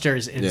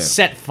mobsters and Yeah.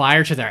 set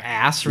fire to their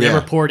ass. Remember,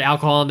 Yeah. poured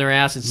alcohol in their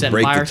ass and set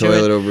Break fire the to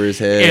toilet it. over his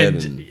head.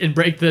 And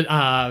break the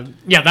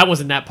that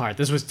wasn't that part.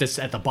 This was just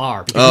at the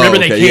bar. Because Oh, remember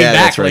they okay. came Yeah,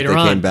 back that's right. later They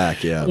on. came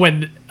back, yeah.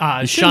 When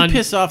Shouldn't Sean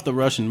piss off the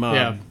Russian mob.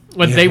 yeah.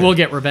 But they will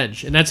get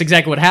revenge. And that's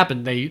exactly what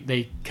happened.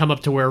 They come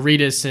up to where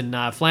Reedus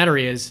and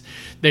Flannery is.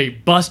 They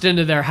bust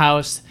into their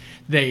house.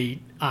 They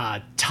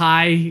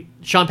tie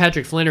Sean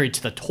Patrick Flannery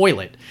to the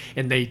toilet.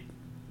 And they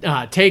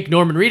take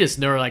Norman Reedus,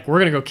 and they're like, we're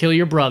going to go kill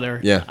your brother.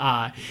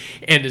 Yeah.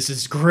 And it's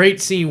this great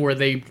scene where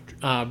they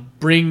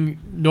bring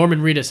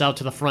Norman Reedus out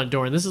to the front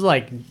door. And this is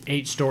like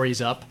 8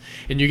 stories up.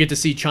 And you get to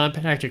see Sean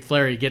Patrick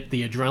Flannery get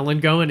the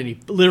adrenaline going. And he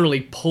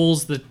literally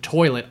pulls the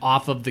toilet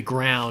off of the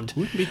ground.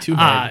 Wouldn't be too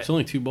hard. It's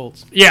only 2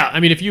 bolts. Yeah, I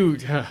mean, if you,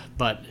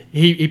 but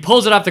he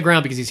pulls it off the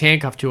ground because he's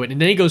handcuffed to it,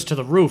 and then he goes to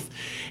the roof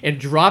and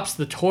drops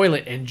the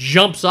toilet and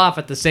jumps off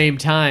at the same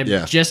time,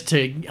 Yeah. just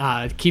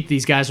to keep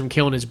these guys from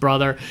killing his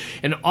brother,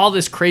 and all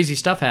this crazy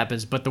stuff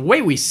happens. But the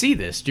way we see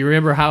this, do you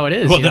remember how it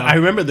is? Well, you know? I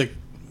remember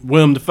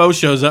Willem Dafoe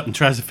shows up and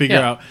tries to figure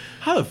Yeah. out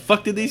how the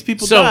fuck did these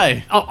people so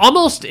die?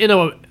 almost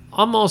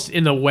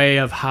in the way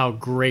of how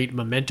great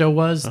Memento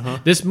was.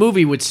 This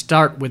movie would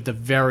start with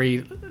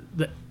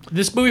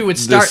this movie would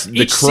start.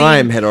 The each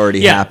crime scene- had already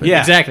yeah, happened. Yeah.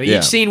 Exactly. Yeah.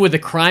 Each scene with the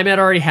crime had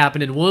already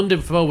happened, and Willem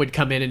Dafoe would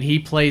come in, and he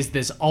plays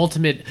this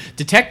ultimate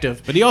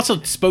detective. But he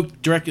also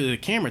spoke directly to the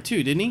camera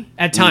too, didn't he?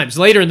 At times,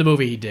 later in the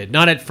movie, he did.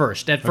 Not at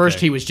first. At first,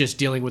 Okay. he was just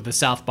dealing with the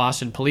South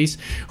Boston police,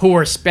 who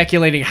were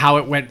speculating how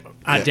it went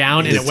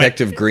down. And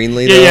Detective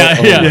Greenlee. Yeah,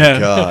 though? yeah, Oh yeah. my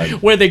god.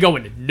 Where they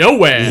going?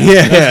 Nowhere.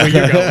 Yeah. That's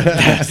where you're going.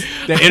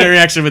 The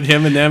interaction with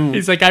him and them.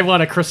 He's like, I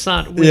want a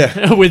croissant with,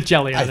 Yeah. with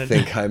jelly on I it.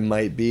 think I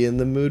might be in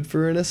the mood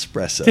for an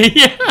espresso.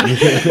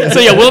 So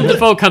yeah, Willem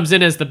Dafoe comes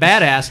in as the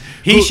badass.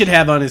 he should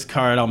have on his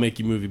card, "I'll make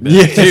you movie better."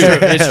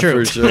 It's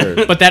true. for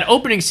sure. But that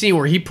opening scene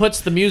where he puts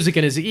the music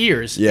in his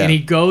ears, Yeah. and he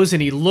goes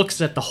and he looks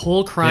at the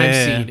whole crime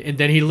Yeah. scene, and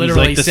then he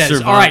literally like the says,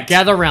 servant. "All right,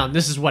 gather around.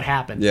 This is what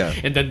happened." Yeah.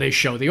 And then they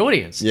show the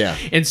audience. Yeah.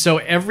 And so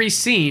every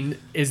scene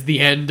is the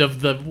end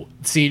of the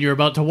scene you're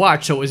about to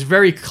watch. So it was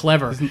very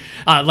clever.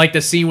 Like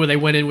the scene where they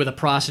went in with the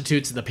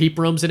prostitutes and the peep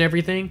rooms and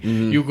everything.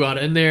 Mm-hmm. You got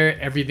in there,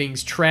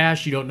 everything's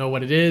trash. You don't know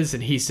what it is,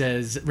 and he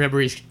says, "Remember,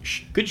 he's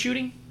good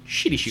shooting."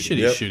 Shitty shooting.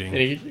 Shitty Yep. shooting. And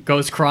he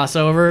goes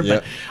crossover.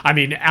 Yep. But I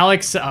mean,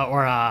 Alex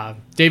or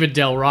David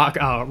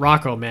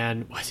Rocco,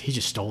 man, he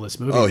just stole this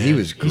movie. Oh, he man.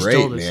 was stole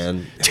great, this.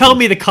 man. Tell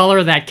me the color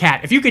of that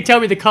cat. If you could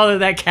tell me the color of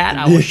that cat,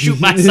 I will shoot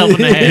myself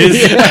in the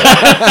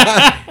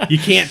head. You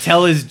can't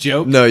tell his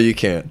joke. No, you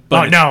can't.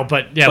 Oh no,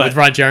 but yeah, but- with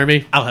Ron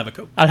Jeremy, I'll have a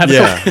Coke. I'd have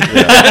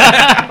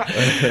Yeah.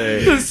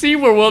 the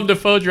scene where Willem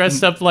Dafoe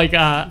dressed up like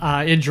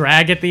in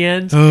drag at the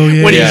end. Oh,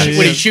 yeah, when he yeah, when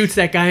he yeah. shoots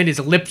that guy and his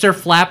lips are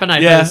flapping. I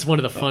Yeah. know it's one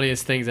of the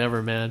funniest things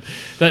ever, man.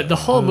 The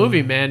whole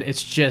movie, man,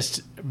 it's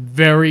just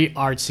very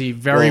artsy,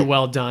 very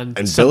well done.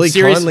 And Some Billy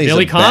serious- Connolly's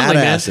Billy a Connolly,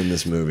 man. badass in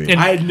this movie. And-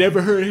 I had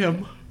never heard of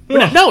him.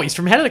 No, he's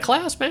from Head of the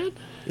Class, man.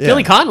 Yeah.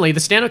 Billy Connolly, the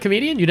stand-up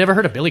comedian. You never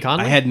heard of Billy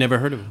Connolly? I had never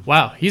heard of him.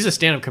 Wow, he's a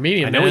stand-up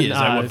comedian. I know man. he is.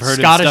 I've heard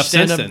Scottish his stuff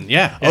since stand-up. then.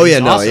 Yeah. Oh yeah,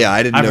 he's no, awesome. yeah,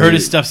 I didn't I've know. heard he-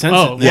 his stuff since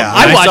Oh, then. well, Yeah,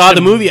 When I I saw watched the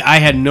him- movie, I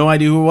had no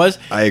idea who it was.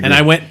 I agree. And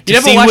I went to You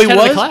never see watched who he Head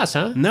of the was. Class,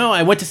 huh? No,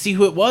 I went to see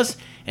who it was,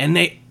 and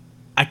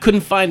I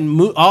couldn't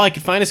find all I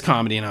could find is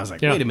comedy, and I was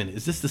like, Yeah. wait a minute,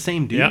 is this the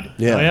same dude? Yeah,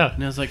 Yeah. Oh, yeah.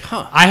 And I was like,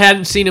 huh. I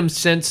hadn't seen him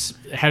since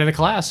Head of the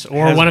Class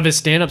or Has- one of his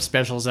stand-up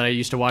specials that I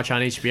used to watch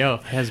on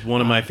HBO. Has one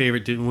of my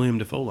favorite William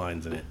Dafoe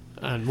lines in it.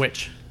 On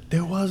which?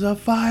 There was a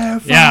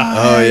firefight. Yeah.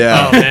 Oh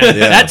yeah. Oh man,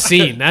 Yeah. that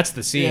scene. That's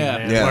the scene. Yeah.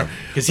 man. Yeah. Where-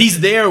 Because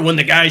he's there when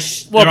the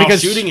guys Well, they're all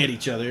because- shooting at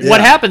each other.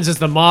 What happens is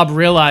the mob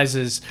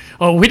realizes.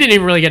 Oh, we didn't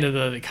even really get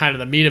into the kind of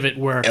the meat of it.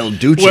 Where El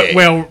Duce.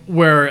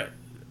 where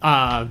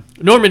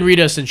Norman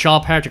Reedus and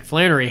Sean Patrick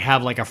Flannery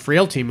have like a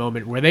frailty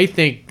moment where they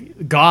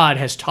think God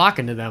has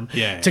talking to them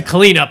Yeah, to yeah.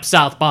 clean up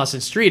South Boston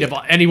Street of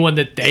anyone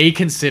that they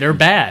consider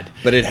bad.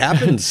 But it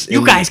happens. You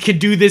in- guys can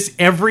do this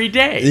every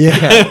day.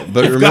 Yeah,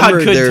 but If remember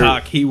God could they're-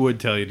 talk, he would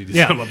tell you to do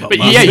Yeah, something about but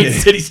mafia yeah, in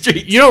city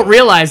streets. You don't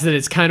realize that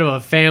it's kind of a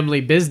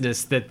family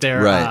business that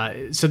they're.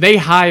 Right. So they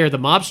hire the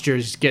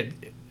mobsters.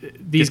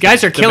 These Get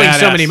guys the- are the killing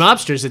so badass. many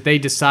mobsters that they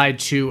decide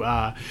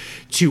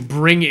to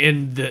bring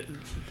in the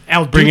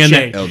El Bring in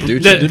Duce. El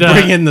Duce.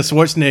 Bring in the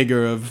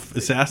Schwarzenegger of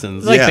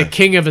assassins. Like Yeah. the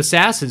king of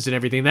assassins and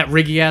everything. That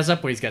rig he has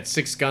up where he's got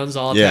 6 guns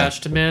all Yeah.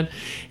 attached to man.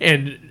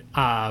 And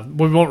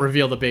we won't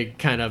reveal the big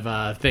kind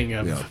of thing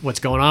of what's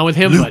going on with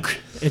him, but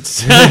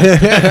it's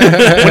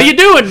what are you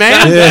doing,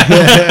 man?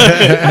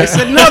 I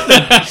said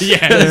nothing.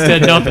 Yeah, he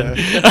said nothing.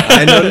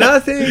 I know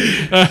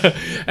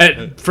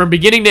nothing. From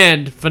beginning to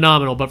end,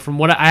 phenomenal. But from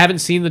what I haven't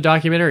seen the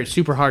documentary, it's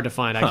super hard to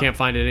find. I can't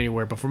find it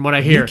anywhere. But from what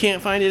I hear, You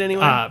can't find it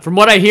anywhere. from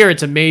what I hear,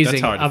 it's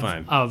amazing. That's hard to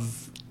find.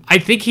 I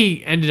think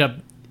he ended up.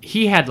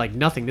 He had like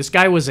nothing. This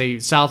guy was a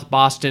South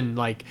Boston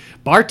like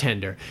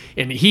bartender,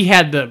 and he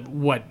had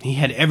he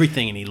had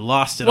everything and he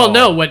lost it Well, all.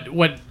 no,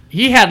 what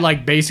he had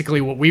like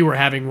basically what we were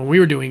having when we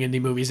were doing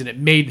indie movies, and it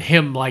made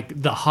him like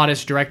the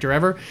hottest director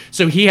ever.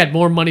 So he had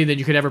more money than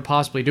you could ever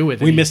possibly do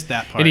with it. We missed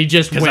that part. and he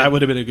just because went. I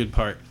would have been a good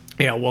part.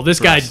 Yeah, well, this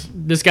guy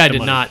did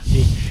money. not.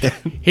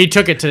 He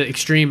took it to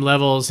extreme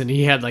levels, and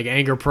he had like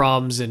anger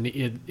problems, and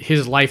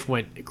his life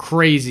went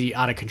crazy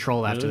out of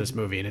control after this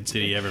movie. And it's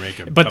Did he ever make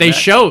a But they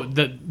comeback? show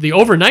the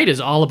overnight is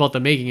all about the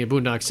making of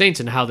Boondock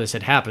Saints and how this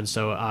had happened.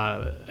 So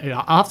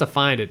I'll have to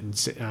find it and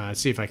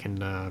see if I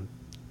can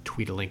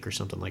tweet a link or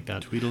something like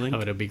that. Tweet a link? Oh,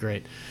 it'll be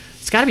great.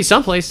 It's got to be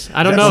someplace.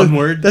 I don't That's know. a,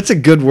 word. that's a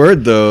good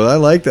word, though. I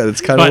like that.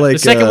 It's kind of But like the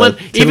second one,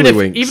 even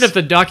Tiddlywinks. if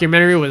the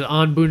documentary was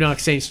on Boondock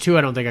Saints 2,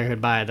 I don't think I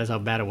could buy it. That's how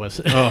bad it was.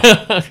 Oh.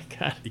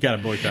 God. You got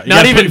to boycott. You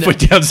Not gotta even- put your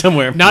foot down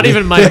somewhere. Not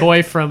even my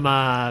boy from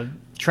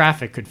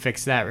Traffic could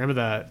fix that. Remember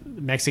the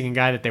Mexican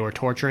guy that they were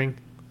torturing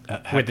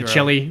with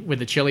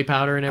the chili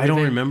powder and I everything?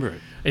 don't remember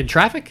it. In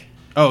Traffic?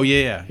 Oh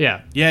yeah.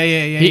 Yeah.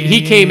 Yeah.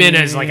 He came in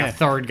yeah, as like yeah. a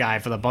third guy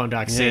for the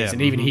Boondock Saints, yeah,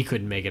 and even he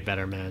couldn't make it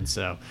better, man.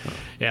 So,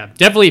 yeah,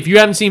 definitely. If you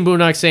haven't seen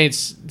Boondock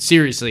Saints,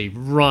 seriously,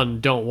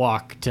 run, don't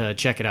walk to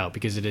check it out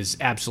because it is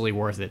absolutely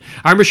worth it.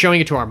 I remember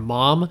showing it to our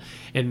mom,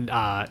 and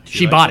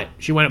she likes bought it? it.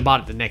 She went and bought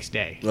it the next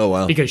day. Oh,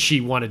 wow. Because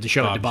she wanted to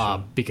show it to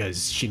Bob Bob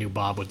because she knew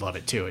Bob would love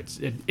it too.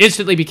 It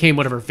instantly became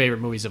one of her favorite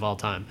movies of all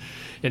time.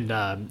 And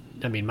I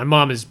mean, my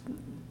mom is.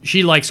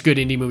 She likes good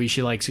indie movies.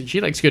 She likes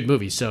good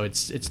movies, so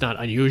it's not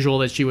unusual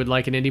that she would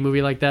like an indie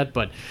movie like that.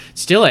 But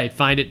still, I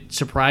find it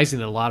surprising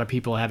that a lot of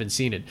people haven't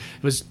seen it.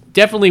 It was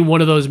definitely one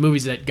of those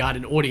movies that got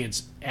an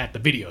audience at the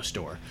video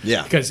store.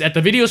 Yeah. Because at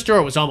the video store,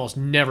 it was almost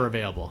never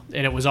available,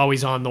 and it was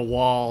always on the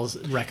walls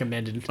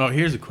recommended. Oh,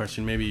 here's a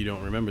question. Maybe you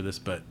don't remember this,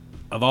 but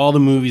of all the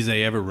movies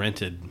they ever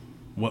rented,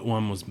 what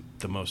one was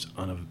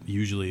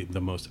usually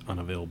the most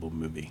unavailable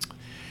movie?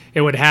 It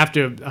would have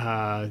to,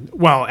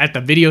 at the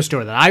video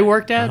store that I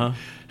worked at. During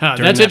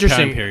That's that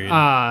time interesting. period.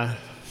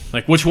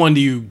 Like, which one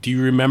do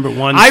you remember?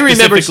 One I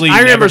remember specifically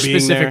remember never being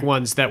specific there?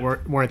 ones that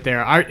weren't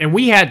there. And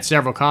we had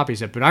several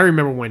copies of it, but I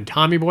remember when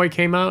Tommy Boy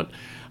came out,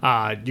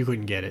 you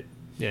couldn't get it.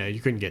 Yeah, you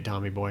couldn't get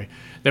Tommy Boy.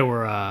 There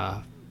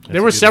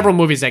were several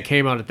movies that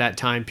came out at that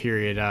time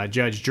period.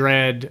 Judge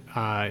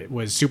Dredd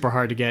was super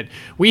hard to get.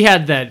 We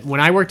had that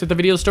when I worked at the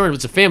video store. It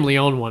was a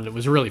family-owned one. It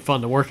was really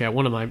fun to work at.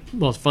 One of my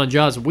most fun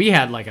jobs. We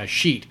had like a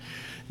sheet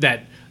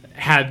that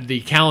had the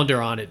calendar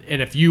on it,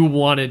 and if you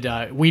wanted,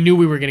 we knew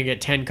we were going to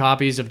get 10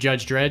 copies of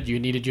Judge Dredd. You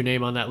needed your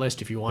name on that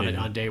list if you wanted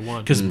on day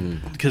one.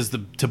 Because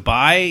to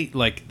buy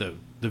like the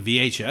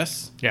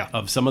VHS Yeah.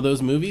 of some of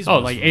those movies, Oh,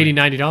 was like $80,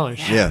 $90.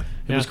 Yeah.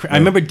 It was I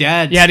remember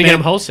Dad. You had to get spent-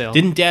 them wholesale.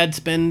 Didn't Dad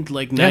spend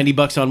like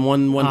 $90 on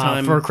one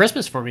time? For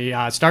Christmas for me,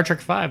 Star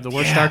Trek V, the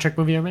worst Yeah. Star Trek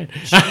movie ever made.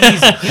 Paid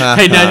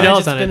 $9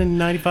 Just on it. spending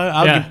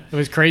 $95. Yeah, it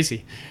was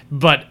crazy.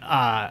 But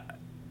I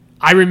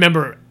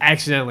remember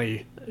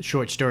accidentally,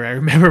 short story, I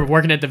remember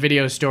working at the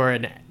video store,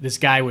 and this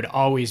guy would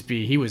always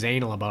he was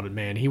anal about it,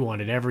 man. He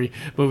wanted every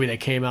movie that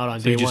came out on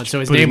day just one. So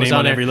his put his name was name on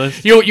on there. every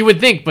list? You would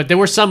think, but there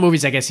were some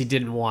movies I guess he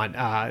didn't want.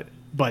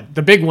 But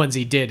the big ones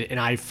he did, and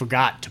I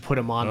forgot to put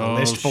him on the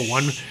list for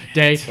one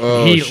day.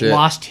 Oh, he shit.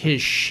 lost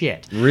his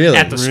shit Really?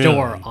 at the Really?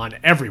 store on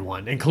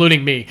everyone,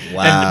 including me.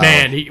 Wow. And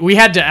man, we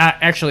had to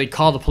actually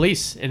call the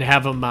police and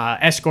have him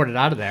escorted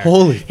out of there.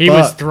 Holy He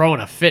was fuck.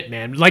 throwing a fit,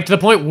 man. Like to the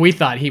point where we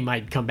thought he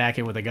might come back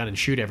in with a gun and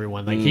shoot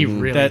everyone. Like he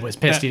really was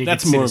pissed. He didn't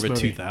That's get to see more this of a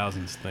movie.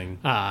 2000s thing.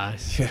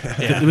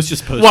 Yeah. It was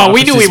just post. Well,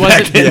 we knew he offices back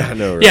wasn't. then. Yeah, I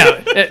know,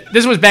 right? Yeah,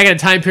 this was back in a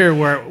time period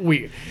where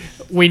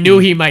we knew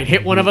he might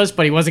hit one of us,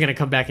 but he wasn't going to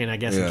come back in, I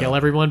guess, and Yeah. kill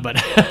everyone. But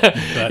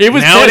it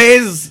was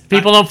nowadays,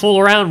 people don't fool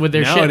around with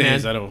their Nowadays,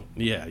 shit, man. I don't.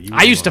 Yeah,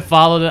 I used to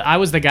follow I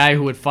was the guy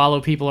who would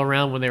follow people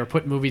around when they were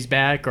putting movies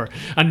back, or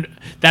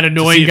that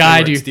annoying if they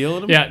guy. weren't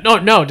stealing them? Yeah,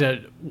 no, to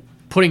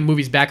putting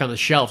movies back on the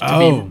shelf to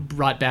Oh. be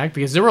brought back,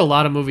 because there were a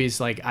lot of movies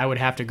like I would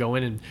have to go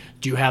in and,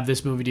 do you have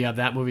this movie? Do you have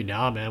that movie?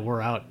 Nah, man,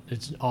 we're out.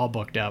 It's all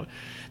booked out.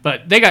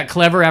 But they got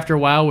clever after a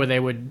while where they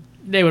would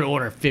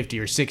order 50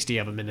 or 60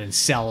 of them and then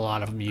sell a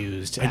lot of them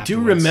used. I do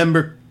afterwards.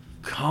 remember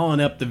calling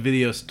up the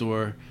video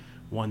store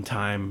one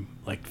time,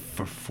 like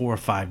for 4 or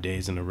 5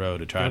 days in a row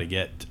to try to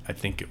get. I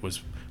think it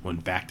was when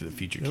Back to the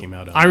Future came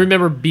out. I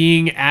remember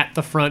being at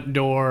the front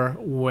door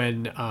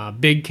when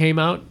Big came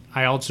out.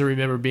 I also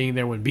remember being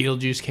there when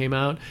Beetlejuice came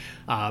out.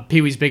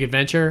 Pee-wee's Big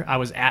Adventure, I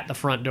was at the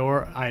front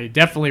door. I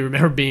definitely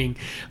remember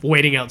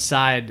waiting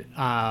outside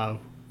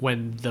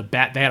when they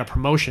had a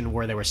promotion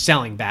where they were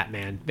selling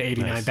Batman, the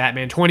 '89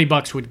 Batman.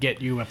 $20 would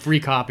get you a free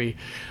copy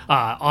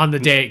on the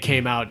day it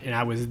came out, and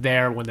I was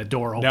there when the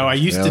door opened. Now I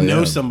used to Hell know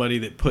yeah. somebody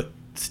that put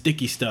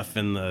sticky stuff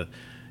in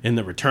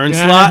the return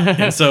slot,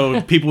 and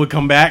so people would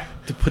come back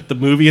to put the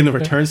movie in the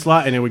return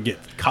slot, and it would get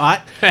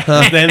caught.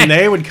 Then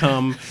they would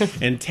come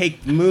and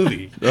take the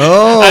movie.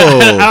 Oh,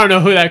 I don't know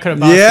who that could have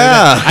bought.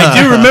 yeah.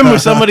 I do remember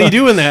somebody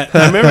doing that.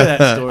 I remember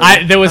that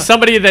story. There was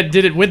somebody that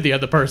did it with the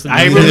other person.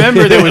 I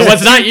remember there was It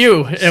was not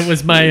you. It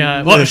was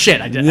my. Well,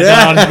 shit. I did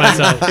it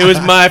myself. It was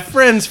my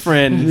friend's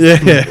friend.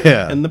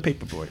 Yeah. And the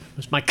paperboy. It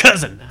was my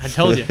cousin. I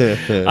told you.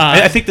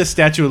 I think the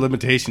statute of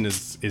limitation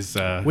is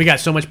We got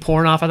so much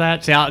porn off of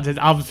that. See,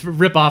 I'll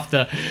rip off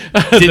the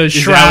Is the that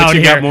shroud what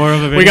you here. got more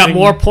of We got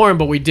anything? more porn,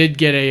 but we did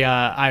get a.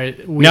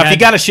 Now, if you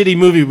got a shitty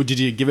movie, did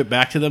you give it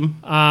back to them?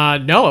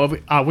 No,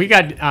 we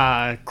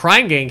got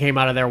Crying Game came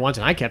out of there once,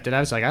 and I kept it. I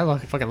was like,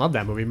 fucking love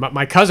that movie.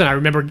 My cousin, I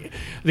remember,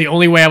 the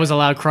only way I was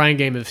allowed Crying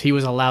Game is he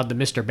was allowed the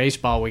Mr.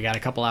 Baseball. We got a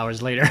couple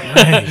hours later,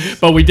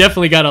 but we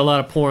definitely got a lot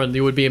of porn.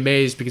 You would be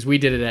amazed because we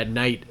did it at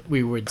night.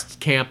 We would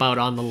camp out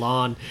on the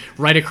lawn,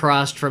 right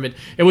across from it.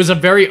 It was a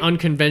very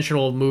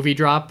unconventional movie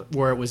drop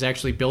where it was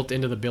actually built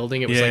into the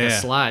building. It was like a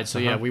slide, so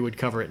yeah, we would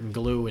cover it in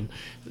glue, and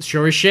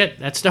sure as shit,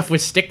 that stuff would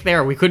stick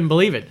there. We couldn't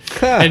believe it.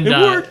 And It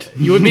worked.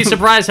 You would be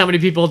surprised how many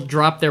people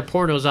drop their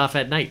pornos off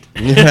at night,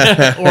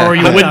 or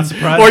you wouldn't,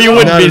 surprised. or you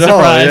wouldn't Not be at all,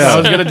 surprised. yeah. I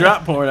was gonna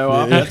drop porno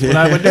off. That's what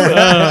I would do.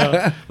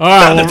 All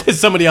right, well, There's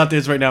somebody out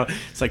there right now.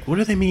 It's like, what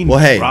do they mean? Well,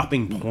 hey.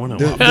 Dropping porno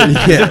off?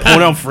 Yeah.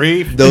 Porno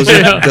free?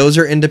 Those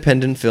are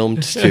independent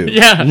films too.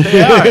 yeah,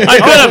 I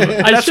could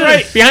have. I should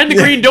have. Behind the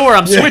green door,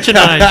 I'm switching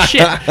on.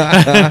 Shit.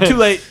 Too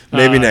late.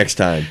 Maybe next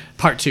time.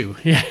 Part 2.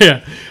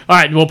 Yeah. All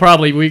right. We'll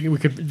probably we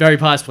could very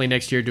possibly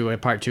next year do a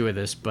part 2 of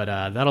this, but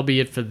that'll be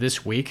it for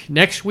this week.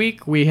 Next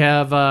week we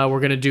have we're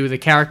gonna do the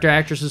character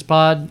actresses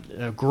pod.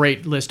 A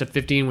great list of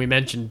 15. We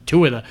mentioned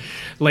 2 of the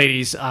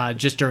ladies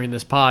just during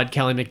this pod: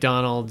 Kelly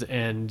MacDonald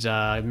and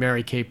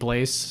Mary Kay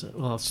Place.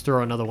 Well, let's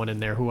throw another one in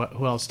there. Who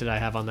else did I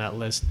have on that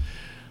list?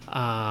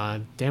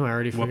 Damn, I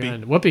already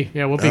forgot. Whoopi.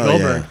 Yeah, Whoopi Oh,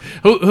 Goldberg, yeah.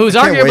 who's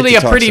I can't wait arguably to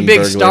a talk pretty some big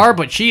burglar. star,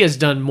 but she has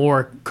done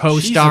more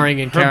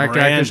co-starring and her character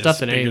brand actor is stuff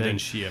than bigger anything. than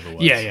she ever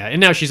was. Yeah,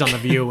 and now she's on The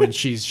View and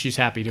she's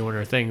happy doing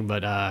her thing.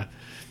 But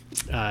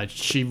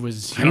she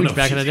was I don't know huge if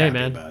back in the she's day, happy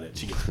man. About it.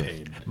 She gets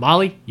paid.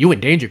 Molly, you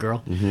in danger,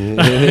 girl.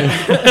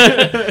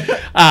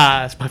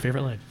 That's my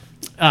favorite line.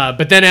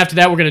 But then after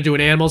that, we're going to do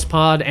an animals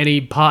pod.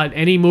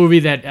 Any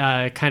movie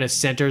that kind of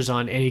centers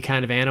on any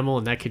kind of animal,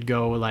 and that could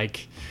go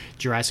like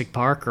Jurassic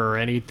Park or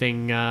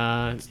anything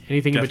in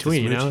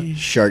between, you know?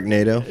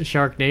 Sharknado.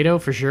 Sharknado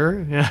for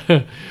sure.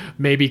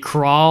 Maybe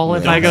Crawl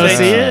if I go Yeah.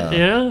 see it.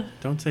 Yeah,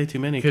 Don't say too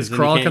many because then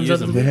Crawl you can't comes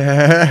use up.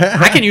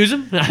 them. I can use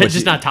them. I'm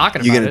just not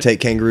talking about You it. gonna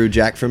take Kangaroo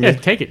Jack from Yeah, me?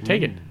 take it.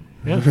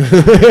 Yeah.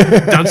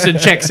 Dunstan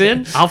checks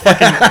in. I'll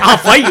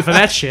fight you for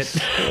that shit.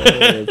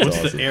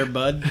 What's the Air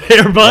Bud?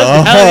 Air Bud.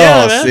 Oh, Hell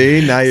yeah, man.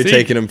 see, now you're See?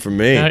 taking them from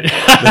me. Alright.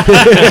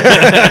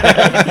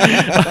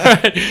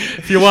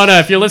 If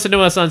you listen to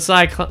us on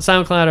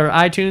SoundCloud or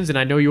iTunes, and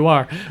I know you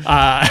are,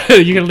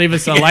 you can leave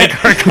us a like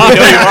or a comment.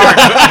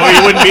 Or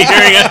you wouldn't be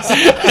hearing us.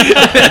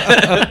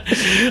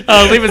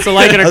 Leave us a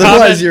like and a comment.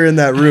 Otherwise, you're in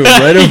that room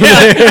right over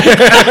there.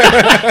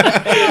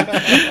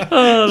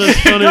 Oh, that's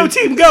funny. Go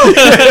team, go!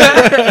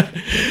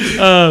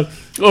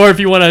 Or if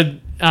you want to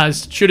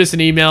shoot us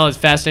an email, it's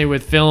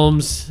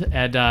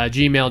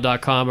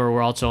fascinatedwithfilms@gmail.com, or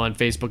we're also on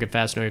Facebook at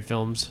Fascinated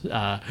Films.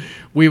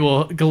 We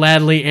will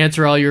gladly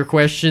answer all your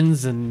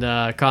questions and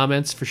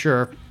comments for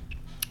sure.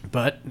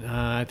 But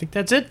I think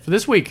that's it for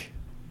this week.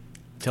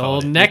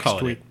 Till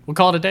next week. We'll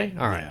call it a day?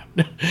 All right.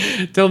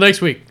 Till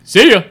next week.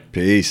 See ya.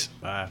 Peace.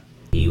 Bye.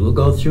 He will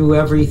go through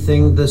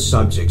everything the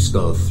subjects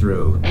go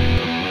through.